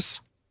sweaters.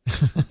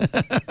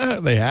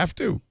 They have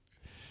to.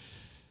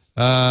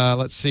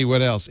 Let's see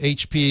what else.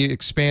 HP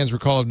expands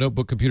recall of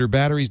notebook computer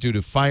batteries due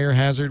to fire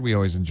hazard. We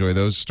always enjoy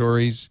those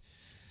stories.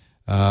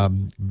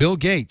 Bill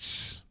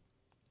Gates,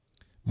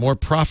 more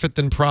profit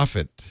than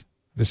profit.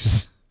 This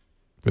is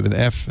with an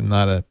F and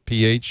not a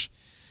PH.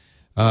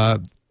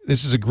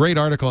 This is a great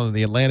article in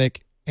The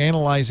Atlantic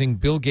analyzing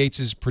Bill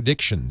Gates's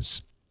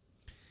predictions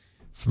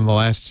from the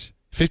last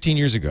 15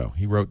 years ago.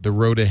 He wrote The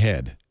Road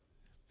Ahead.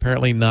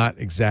 Apparently not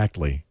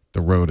exactly the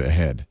road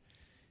ahead.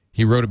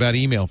 He wrote about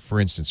email, for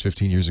instance,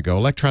 15 years ago.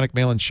 Electronic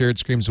mail and shared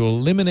screens will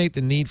eliminate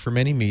the need for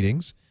many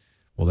meetings.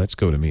 Well, let's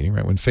go to meeting,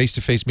 right? When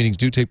face-to-face meetings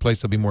do take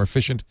place, they'll be more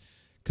efficient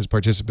because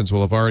participants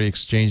will have already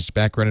exchanged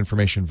background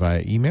information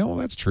via email. Well,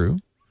 that's true.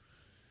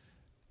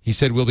 He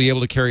said we'll be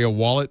able to carry a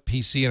wallet,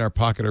 PC in our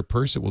pocket or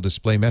purse. It will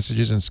display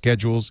messages and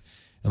schedules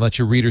and let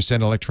your reader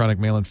send electronic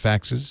mail and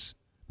faxes,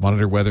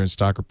 monitor weather and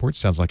stock reports.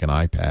 Sounds like an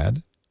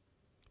iPad.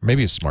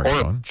 Maybe a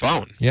smartphone. Or a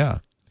phone. Yeah.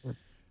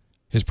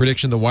 His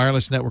prediction, the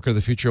wireless network of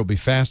the future will be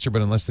faster,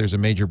 but unless there's a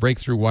major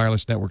breakthrough,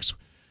 wireless networks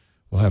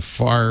will have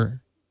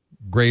far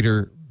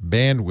greater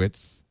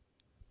bandwidth.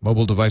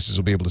 Mobile devices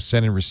will be able to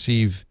send and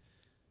receive.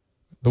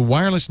 The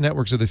wireless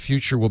networks of the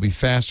future will be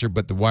faster,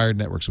 but the wired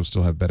networks will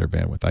still have better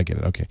bandwidth. I get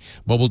it. Okay.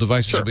 Mobile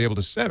devices will be able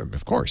to send them.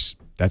 Of course.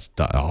 That's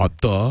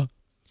duh.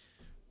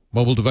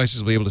 Mobile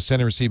devices will be able to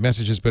send and receive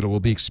messages, but it will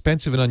be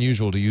expensive and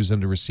unusual to use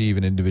them to receive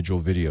an individual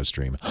video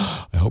stream.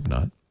 I hope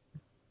not.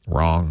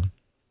 Wrong.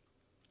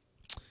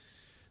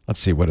 Let's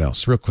see what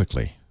else, real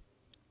quickly.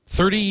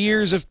 30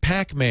 years of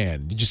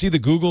Pac-Man. Did you see the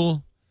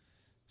Google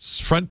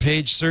front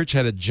page search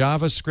had a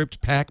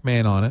JavaScript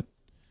Pac-Man on it?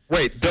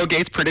 Wait, Bill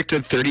Gates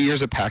predicted 30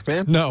 years of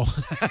Pac-Man? No.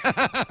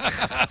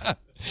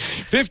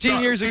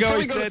 15 years ago,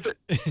 he said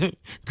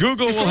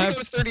Google will have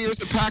 30 years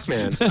of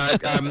Pac-Man.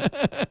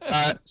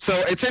 So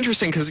it's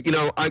interesting because, you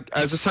know,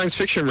 as a science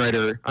fiction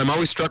writer, I'm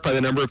always struck by the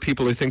number of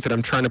people who think that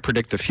I'm trying to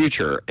predict the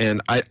future.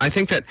 And I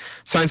think that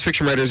science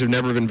fiction writers have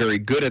never been very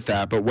good at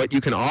that. But what you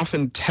can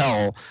often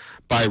tell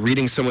by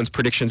reading someone's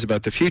predictions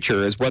about the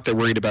future is what they're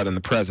worried about in the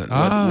present,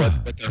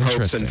 what their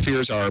hopes and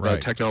fears are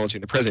about technology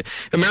in the present.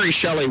 And Mary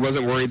Shelley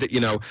wasn't worried that,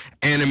 you know,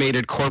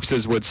 animated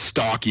corpses would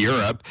stalk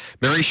Europe.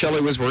 Mary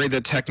Shelley was worried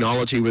that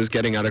technology was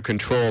getting out of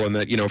control and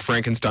that, you know,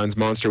 Frankenstein's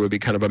monster would be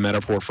kind of a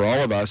metaphor for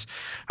all of us.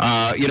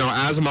 You know,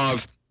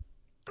 Asimov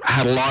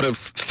had a lot of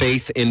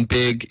faith in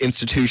big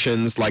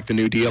institutions like the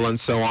New Deal and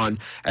so on.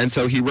 And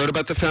so he wrote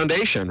about the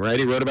foundation, right?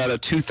 He wrote about a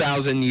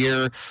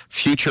 2,000-year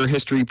future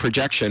history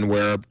projection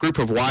where a group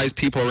of wise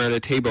people around a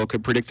table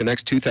could predict the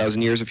next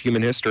 2,000 years of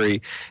human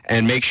history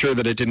and make sure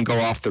that it didn't go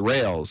off the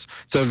rails.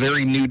 It's a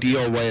very New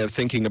Deal way of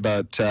thinking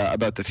about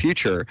the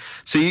future.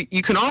 So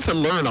you can often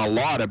learn a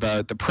lot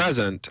about the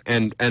present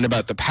and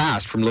about the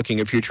past from looking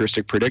at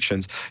futuristic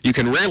predictions. You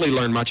can rarely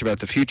learn much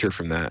about the future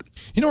from that.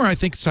 You know where I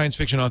think science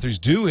fiction authors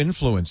do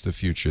influence the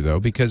future, though,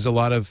 because a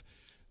lot of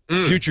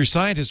future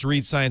scientists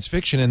read science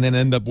fiction and then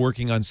end up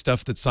working on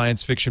stuff that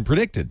science fiction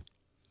predicted.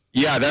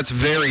 Yeah, that's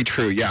very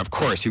true. Yeah, of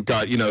course. You've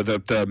got, you know, the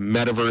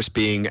metaverse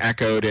being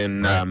echoed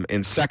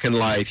in Second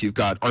Life. You've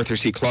got Arthur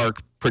C.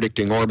 Clarke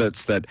predicting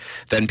orbits that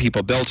then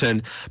people built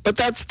in. But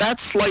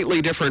that's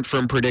slightly different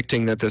from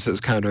predicting that this is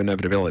kind of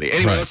inevitability.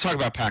 Anyway, let's talk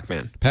about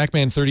Pac-Man.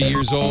 Pac-Man, 30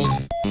 years old,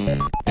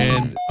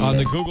 and on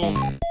the Google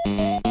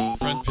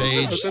front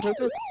page.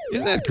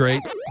 Isn't that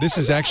great? This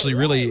is actually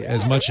really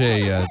as much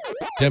a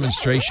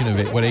demonstration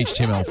of what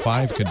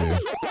HTML5 can do.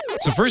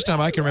 It's the first time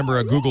I can remember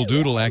a Google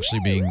Doodle actually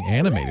being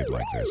animated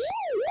like this.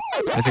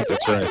 I think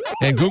that's right.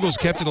 And Google's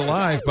kept it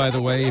alive, by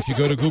the way. If you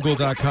go to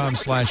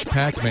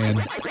google.com/Pac-Man,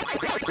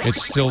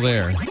 it's still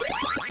there.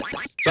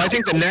 So I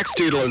think the next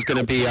doodle is going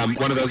to be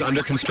one of those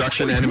under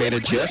construction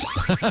animated GIFs.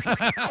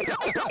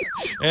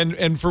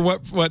 And for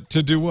what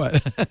to do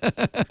what?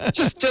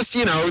 just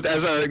you know,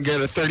 as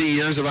get 30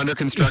 years of under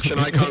construction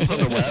icons on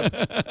the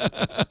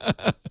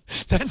web.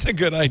 That's a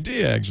good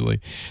idea, actually.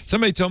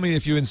 Somebody told me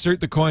if you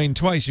insert the coin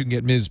twice, you can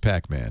get Ms.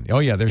 Pac-Man. Oh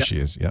yeah, there she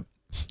is. Yep.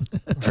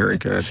 Very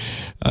good.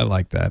 I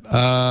like that.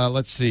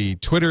 Let's see.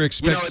 Twitter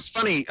expects. You know, it's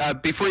funny.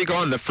 Before you go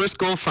on, the first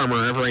gold farmer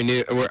I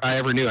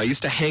ever knew. I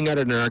used to hang out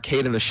at an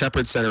arcade in the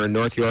Shepherd Center in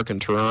North York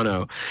and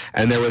Toronto,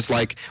 and there was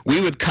like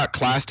we would cut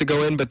class to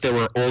go in, but there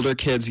were older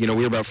kids. You know,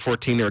 we were about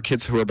 14. There were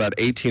kids who were about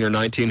 18 or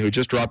 19 who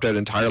just dropped out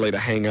entirely to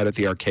hang out at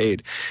the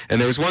arcade.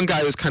 And there was one guy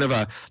who was kind of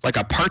a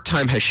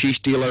part-time hashish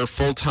dealer,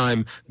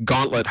 full-time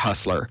gauntlet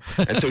hustler,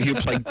 and so he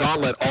would play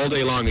gauntlet all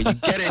day long. And you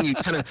get in, you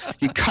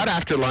cut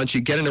after lunch, you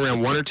get in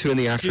around 1 or 2 in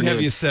the afternoon. He'd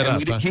have you set up.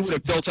 He would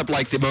have built up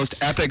like the most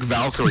epic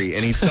Valkyrie,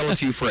 and he'd sell it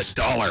to you for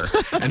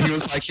 $1. And he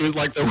was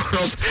like the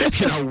world's,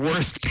 you know,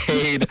 worst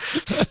paid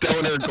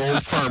stoner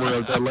gold farmer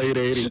of the late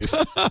 80s.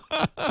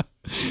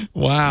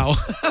 Wow,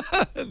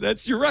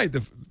 you're right.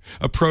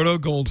 A proto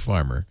gold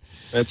farmer.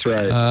 That's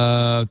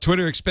right.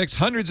 Twitter expects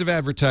hundreds of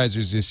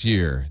advertisers this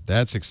year.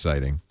 That's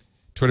exciting.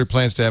 Twitter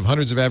plans to have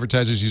hundreds of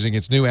advertisers using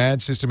its new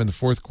ad system in the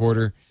fourth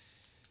quarter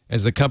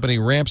as the company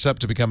ramps up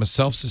to become a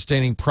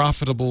self-sustaining,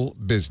 profitable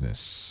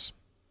business.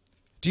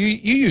 Do you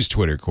use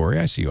Twitter, Cory?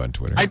 I see you on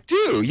Twitter. I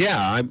do,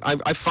 yeah.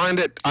 I find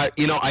it,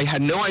 I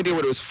had no idea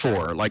what it was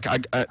for. Like,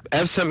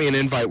 Ev sent me an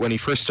invite when he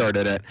first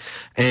started it,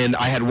 and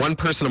I had one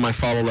person on my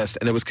follow list,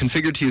 and it was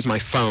configured to use my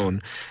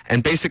phone.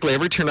 And basically,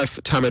 every time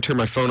I turned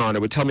my phone on,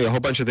 it would tell me a whole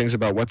bunch of things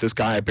about what this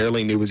guy I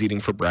barely knew was eating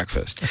for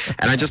breakfast.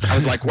 And I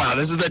was like, wow,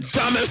 this is the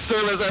dumbest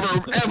service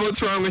ever. Ev,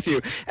 what's wrong with you?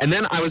 And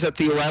then I was at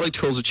the O'Reilly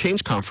Tools of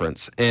Change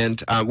conference,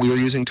 and we were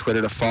using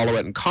Twitter to follow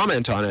it and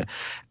comment on it.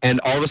 And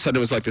all of a sudden,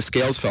 it was like the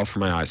scales fell from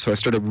my eyes. So I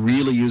started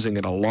really using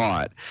it a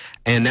lot,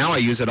 and now I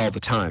use it all the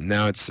time.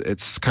 Now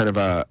it's kind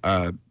of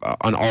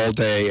an all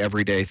day,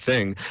 everyday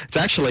thing. It's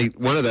actually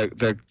one of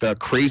the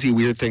crazy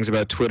weird things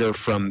about Twitter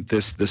from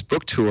this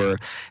book tour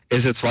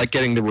is it's like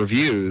getting the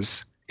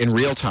reviews in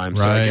real time.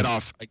 So I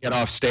get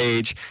off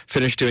stage,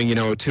 finish doing, a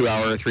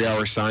 2-hour,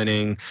 3-hour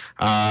signing,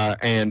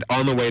 and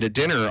on the way to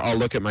dinner, I'll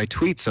look at my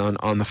tweets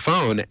on the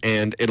phone,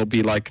 and it'll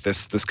be like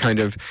this kind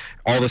of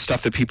all the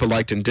stuff that people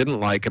liked and didn't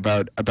like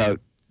about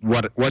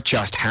what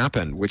just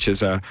happened, which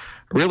is a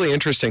really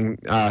interesting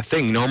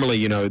thing.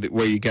 Normally,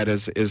 what you get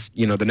is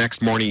the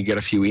next morning you get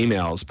a few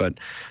emails, but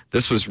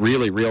this was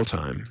really real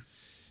time.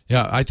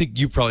 Yeah, I think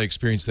you probably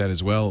experienced that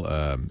as well,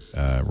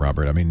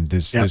 Robert. I mean,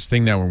 this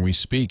thing now when we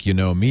speak, you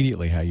know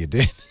immediately how you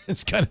did.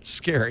 It's kind of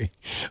scary.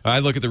 I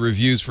look at the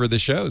reviews for the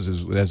shows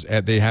as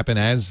they happen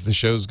as the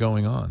show's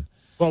going on.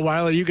 Well,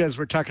 while you guys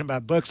were talking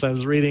about books, I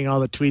was reading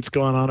all the tweets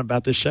going on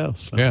about the show.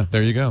 So. Yeah,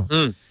 there you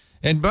go.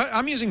 And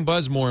I'm using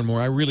Buzz more and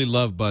more. I really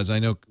love Buzz. I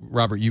know,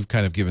 Robert, you've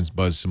kind of given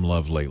Buzz some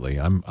love lately.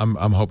 I'm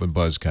hoping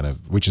Buzz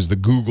which is the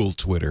Google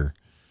Twitter.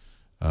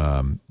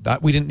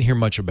 We didn't hear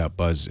much about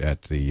Buzz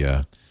at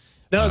the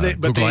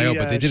Google I/O,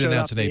 but they did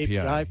announce an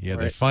API. Yeah,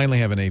 they finally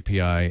have an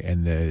API,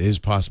 and it is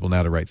possible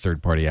now to write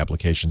third-party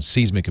applications.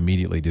 Seismic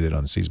immediately did it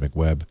on Seismic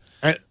Web.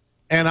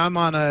 And I'm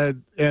on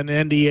an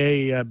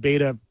NDA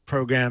beta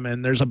program,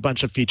 and there's a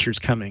bunch of features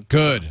coming.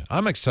 Good. So.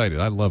 I'm excited.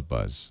 I love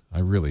Buzz. I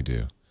really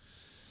do.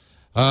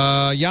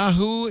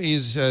 Yahoo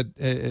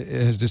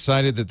has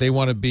decided that they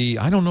want to be,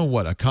 I don't know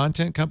what, a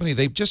content company.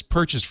 They've just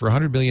purchased for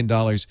 $100 million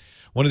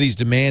one of these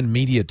demand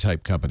media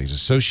type companies,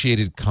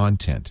 Associated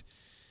Content.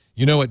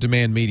 You know what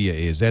demand media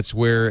is. That's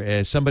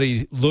where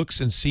somebody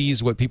looks and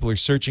sees what people are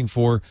searching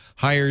for,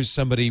 hires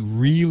somebody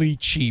really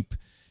cheap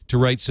to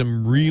write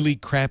some really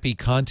crappy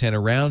content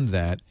around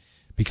that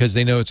because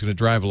they know it's going to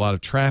drive a lot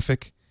of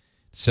traffic,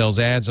 sells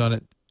ads on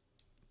it,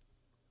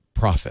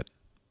 profit.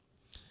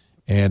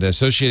 And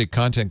Associated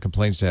Content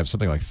complains to have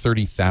something like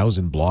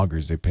 30,000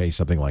 bloggers they pay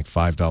something like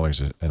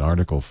 $5 an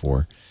article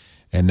for.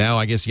 And now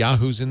I guess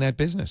Yahoo's in that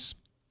business.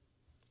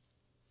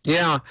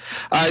 Yeah,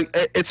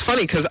 it's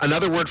funny because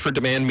another word for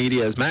demand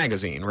media is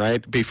magazine,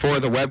 right? Before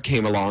the web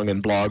came along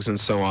and blogs and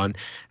so on,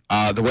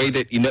 the way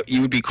that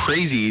you would be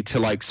crazy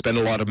to spend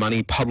a lot of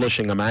money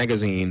publishing a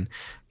magazine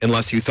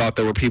unless you thought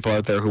there were people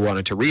out there who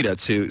wanted to read it.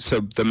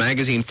 So the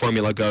magazine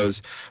formula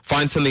goes,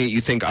 find something that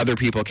you think other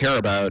people care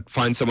about,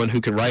 find someone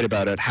who can write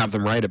about it, have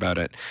them write about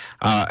it.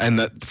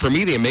 And for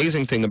me, the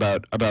amazing thing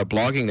about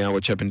blogging now,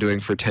 which I've been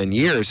doing for 10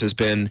 years, has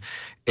been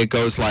it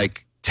goes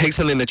like, take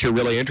something that you're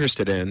really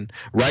interested in,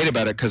 write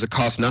about it because it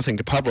costs nothing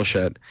to publish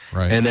it,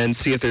 and then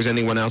see if there's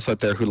anyone else out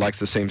there who likes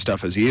the same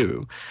stuff as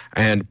you.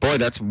 And boy,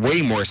 that's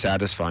way more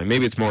satisfying.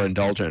 Maybe it's more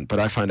indulgent, but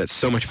I find it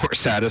so much more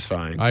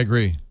satisfying. I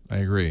agree.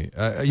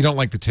 You don't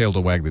like the tail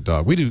to wag the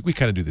dog. We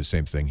kind of do the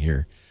same thing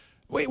here.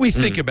 We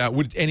think about,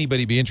 would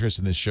anybody be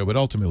interested in this show, but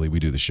ultimately we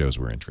do the shows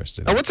we're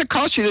interested in. And what's it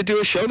cost you to do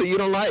a show that you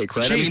don't like,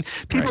 right? Cheap. I mean,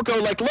 people go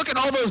look at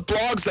all those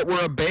blogs that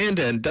were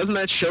abandoned. Doesn't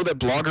that show that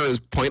Blogger is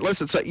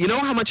pointless? It's like, you know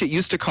how much it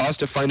used to cost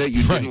to find out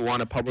you didn't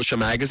want to publish a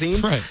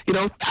magazine? Right.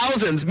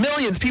 Thousands,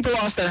 millions, people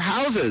lost their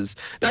houses.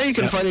 Now you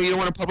can find out you don't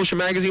want to publish a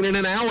magazine in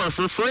an hour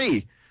for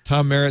free.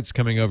 Tom Merritt's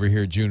coming over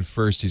here June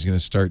 1st. He's going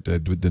to start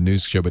with the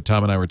news show. But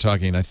Tom and I were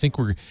talking, and I think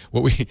it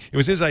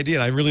was his idea,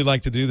 and I really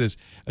like to do this.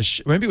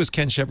 Maybe it was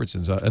Ken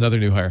Shepherdson's, another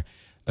new hire.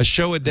 A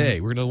show a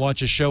day. We're going to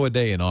launch a show a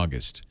day in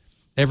August.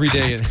 Every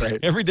day,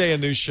 every day a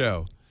new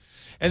show.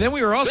 And then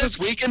we were also This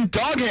Week in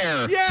Dog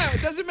Hair. Yeah,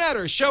 it doesn't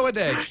matter. A show a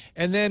day.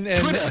 And then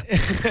and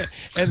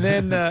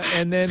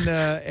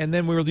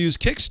then we will use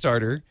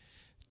Kickstarter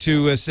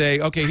to say,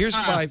 okay, here's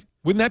 5.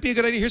 Wouldn't that be a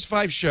good idea? Here's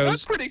 5 shows.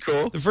 That's pretty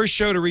cool. The first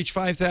show to reach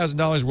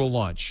 $5,000 we'll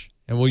launch,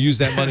 and we'll use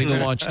that money to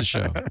launch the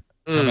show.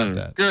 How about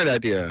that? Good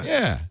idea.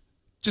 Yeah.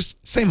 Just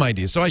same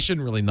idea. So I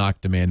shouldn't really knock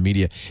demand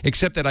media,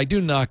 except that I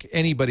do knock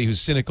anybody who's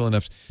cynical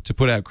enough to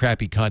put out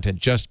crappy content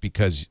just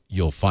because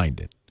you'll find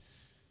it.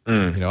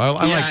 And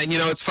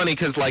it's funny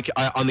because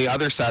on the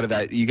other side of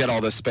that, you get all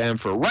this spam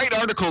for write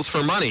articles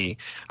for money,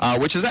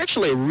 which is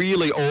actually a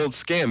really old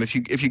scam. If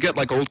you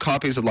get old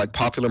copies of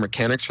Popular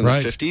Mechanics from the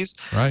 50s,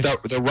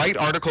 the write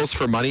articles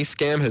for money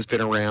scam has been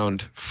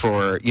around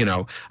for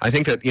I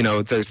think that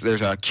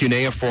there's a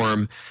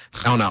cuneiform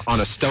on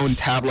a stone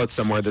tablet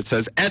somewhere that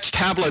says etch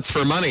tablets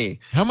for money.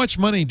 How much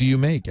money do you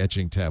make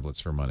etching tablets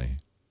for money?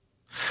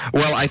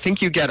 Well, I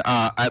think you get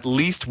at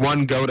least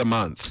one goat a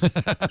month.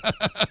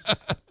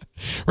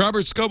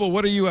 Robert Scoble,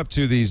 what are you up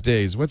to these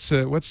days? What's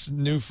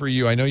new for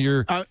you? I know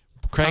you're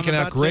cranking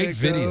out great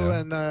video.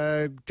 And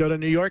go to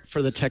New York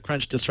for the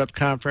TechCrunch Disrupt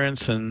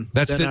conference, and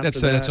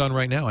that's on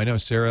right now. I know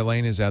Sarah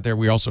Lane is out there.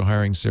 We're also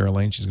hiring Sarah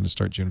Lane. She's going to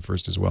start June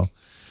 1st as well.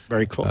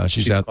 Very cool.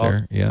 She's out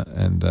there, yeah.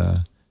 And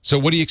so,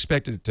 what do you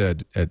expect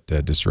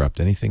at Disrupt?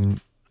 Anything?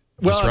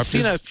 Well, disruptive? I've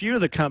seen a few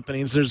of the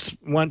companies. There's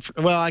one.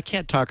 Well, I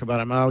can't talk about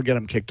them. I'll get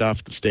them kicked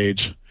off the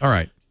stage. All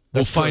right,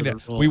 we'll find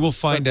out. We will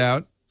find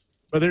out.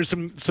 But there's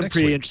some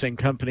pretty interesting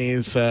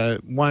companies.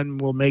 One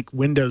will make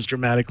Windows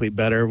dramatically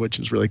better, which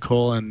is really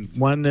cool, and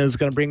one is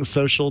going to bring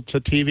social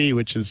to TV,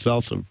 which is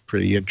also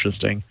pretty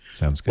interesting.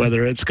 Sounds good.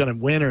 Whether it's going to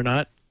win or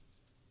not,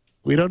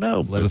 we don't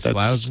know.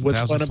 That's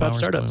what's fun about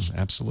startups. Bloom.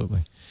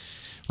 Absolutely.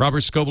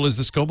 Robert Scoble is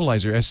the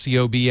Scobleizer,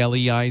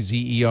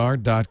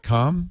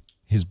 SCOBLEIZER.com.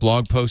 His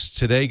blog posts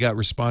today got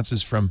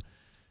responses from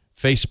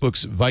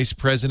Facebook's Vice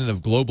President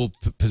of Global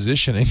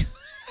Positioning.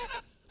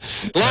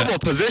 Global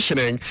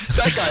positioning.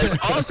 That guy is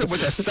awesome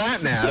with a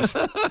sat nav.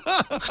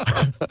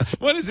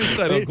 What is his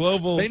title?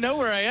 Global. They know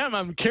where I am.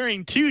 I'm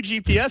carrying 2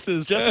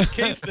 GPSs just in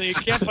case they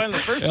can't find the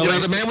first one. You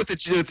know, the man with the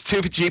 2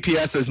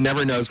 GPSs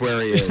never knows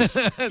where he is.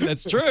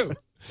 That's true.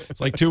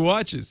 It's like 2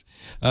 watches.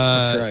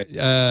 That's right.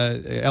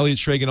 Elliot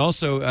Schragen,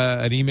 also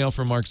an email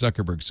from Mark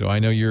Zuckerberg. So I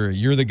know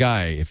you're the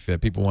guy if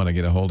people want to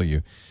get a hold of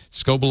you.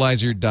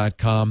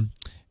 Scobleizer.com.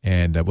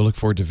 And we'll look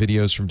forward to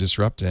videos from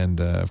Disrupt. And,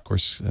 of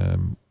course,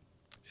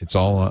 it's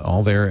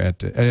all there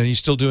at. Are you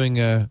still doing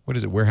what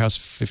is it? Warehouse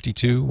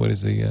 52. What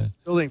is the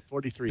Building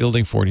 43?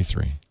 Building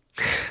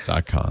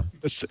 43.com.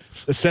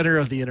 The center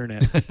of the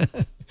internet.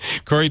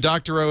 Cory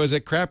Doctorow is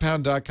at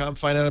craphound.com.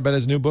 Find out about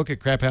his new book at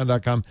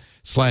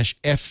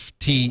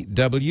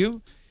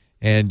craphound.com/FTW.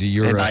 And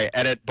I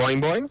edit Boing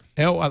Boing.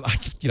 Oh, I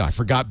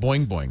forgot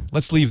Boing Boing.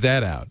 Let's leave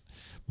that out.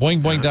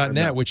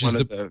 BoingBoing.net, which is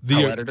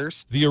the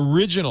editors, the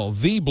original,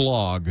 the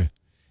blog,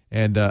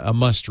 and a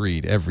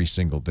must-read every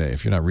single day.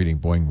 If you're not reading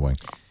Boing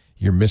Boing,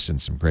 you're missing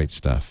some great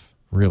stuff.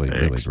 Really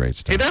great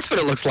stuff. Hey, that's what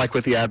it looks like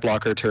with the ad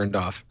blocker turned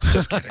off.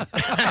 Just kidding.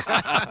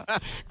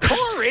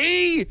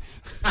 Cory!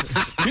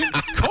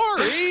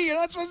 Cory! You're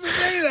not supposed to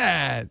say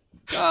that.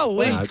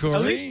 Golly,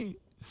 Cory.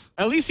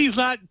 At least he's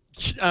not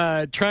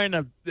trying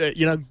to,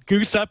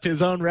 goose up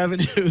his own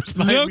revenues.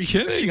 No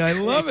kidding. I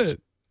love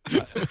it.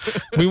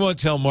 We won't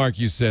tell Mark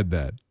you said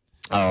that.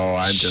 Oh,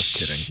 I'm just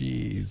kidding.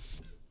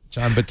 Jeez.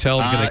 John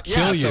Battel's going to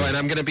kill you. And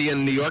I'm going to be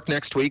in New York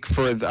next week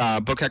for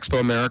Book Expo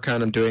America,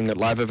 and I'm doing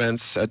live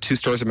events at 2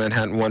 stores in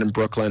Manhattan, 1 in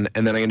Brooklyn,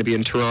 and then I'm going to be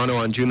in Toronto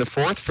on June the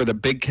 4th for the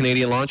big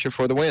Canadian launch of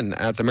For the Win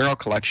at the Merrill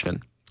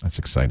Collection. That's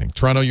exciting.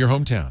 Toronto, your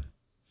hometown.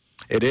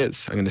 It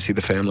is. I'm going to see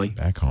the family.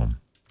 Back home.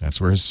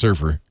 That's where his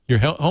server. Your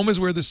home is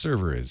where the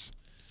server is.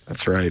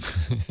 That's right.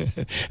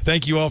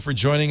 Thank you all for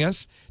joining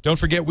us. Don't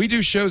forget, we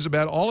do shows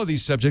about all of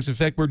these subjects. In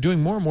fact, we're doing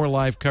more and more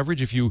live coverage.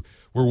 If you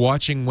were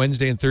watching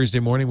Wednesday and Thursday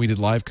morning, we did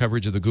live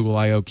coverage of the Google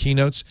I/O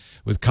keynotes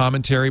with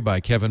commentary by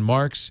Kevin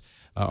Marks,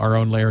 our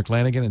own Larry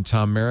Lanigan, and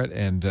Tom Merritt.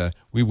 And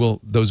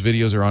those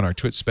videos are on our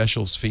TWiT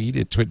specials feed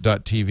at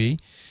twit.tv.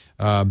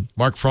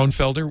 Mark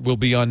Frohnfelder will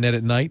be on Net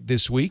at Night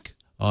this week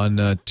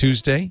on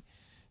Tuesday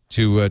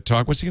to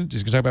talk. What's he going to do?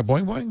 He's going to talk about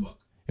Boing Boing?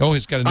 Oh,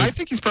 he's got a new. I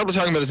think he's probably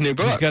talking about his new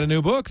book. He's got a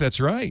new book.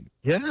 That's right.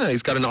 Yeah,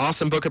 he's got an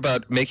awesome book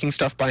about making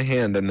stuff by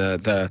hand and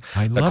the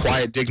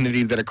quiet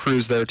dignity that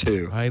accrues there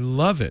too. I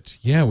love it.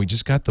 Yeah, we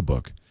just got the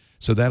book,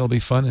 so that'll be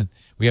fun. And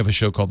we have a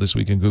show called This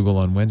Week in Google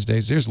on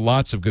Wednesdays. There's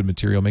lots of good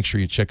material. Make sure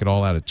you check it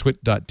all out at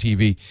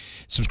twit.tv.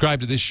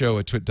 Subscribe to this show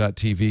at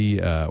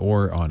twit.tv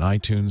or on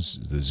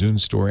iTunes, the Zune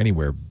store,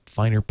 anywhere.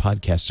 Finer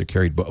podcasts are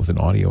carried both in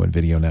audio and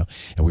video now,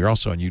 and we're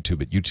also on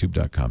YouTube at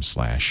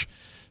youtube.com/twit.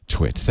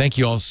 Thank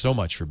you all so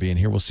much for being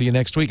here. We'll see you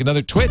next week.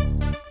 Another TWiT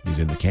is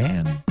in the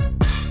can.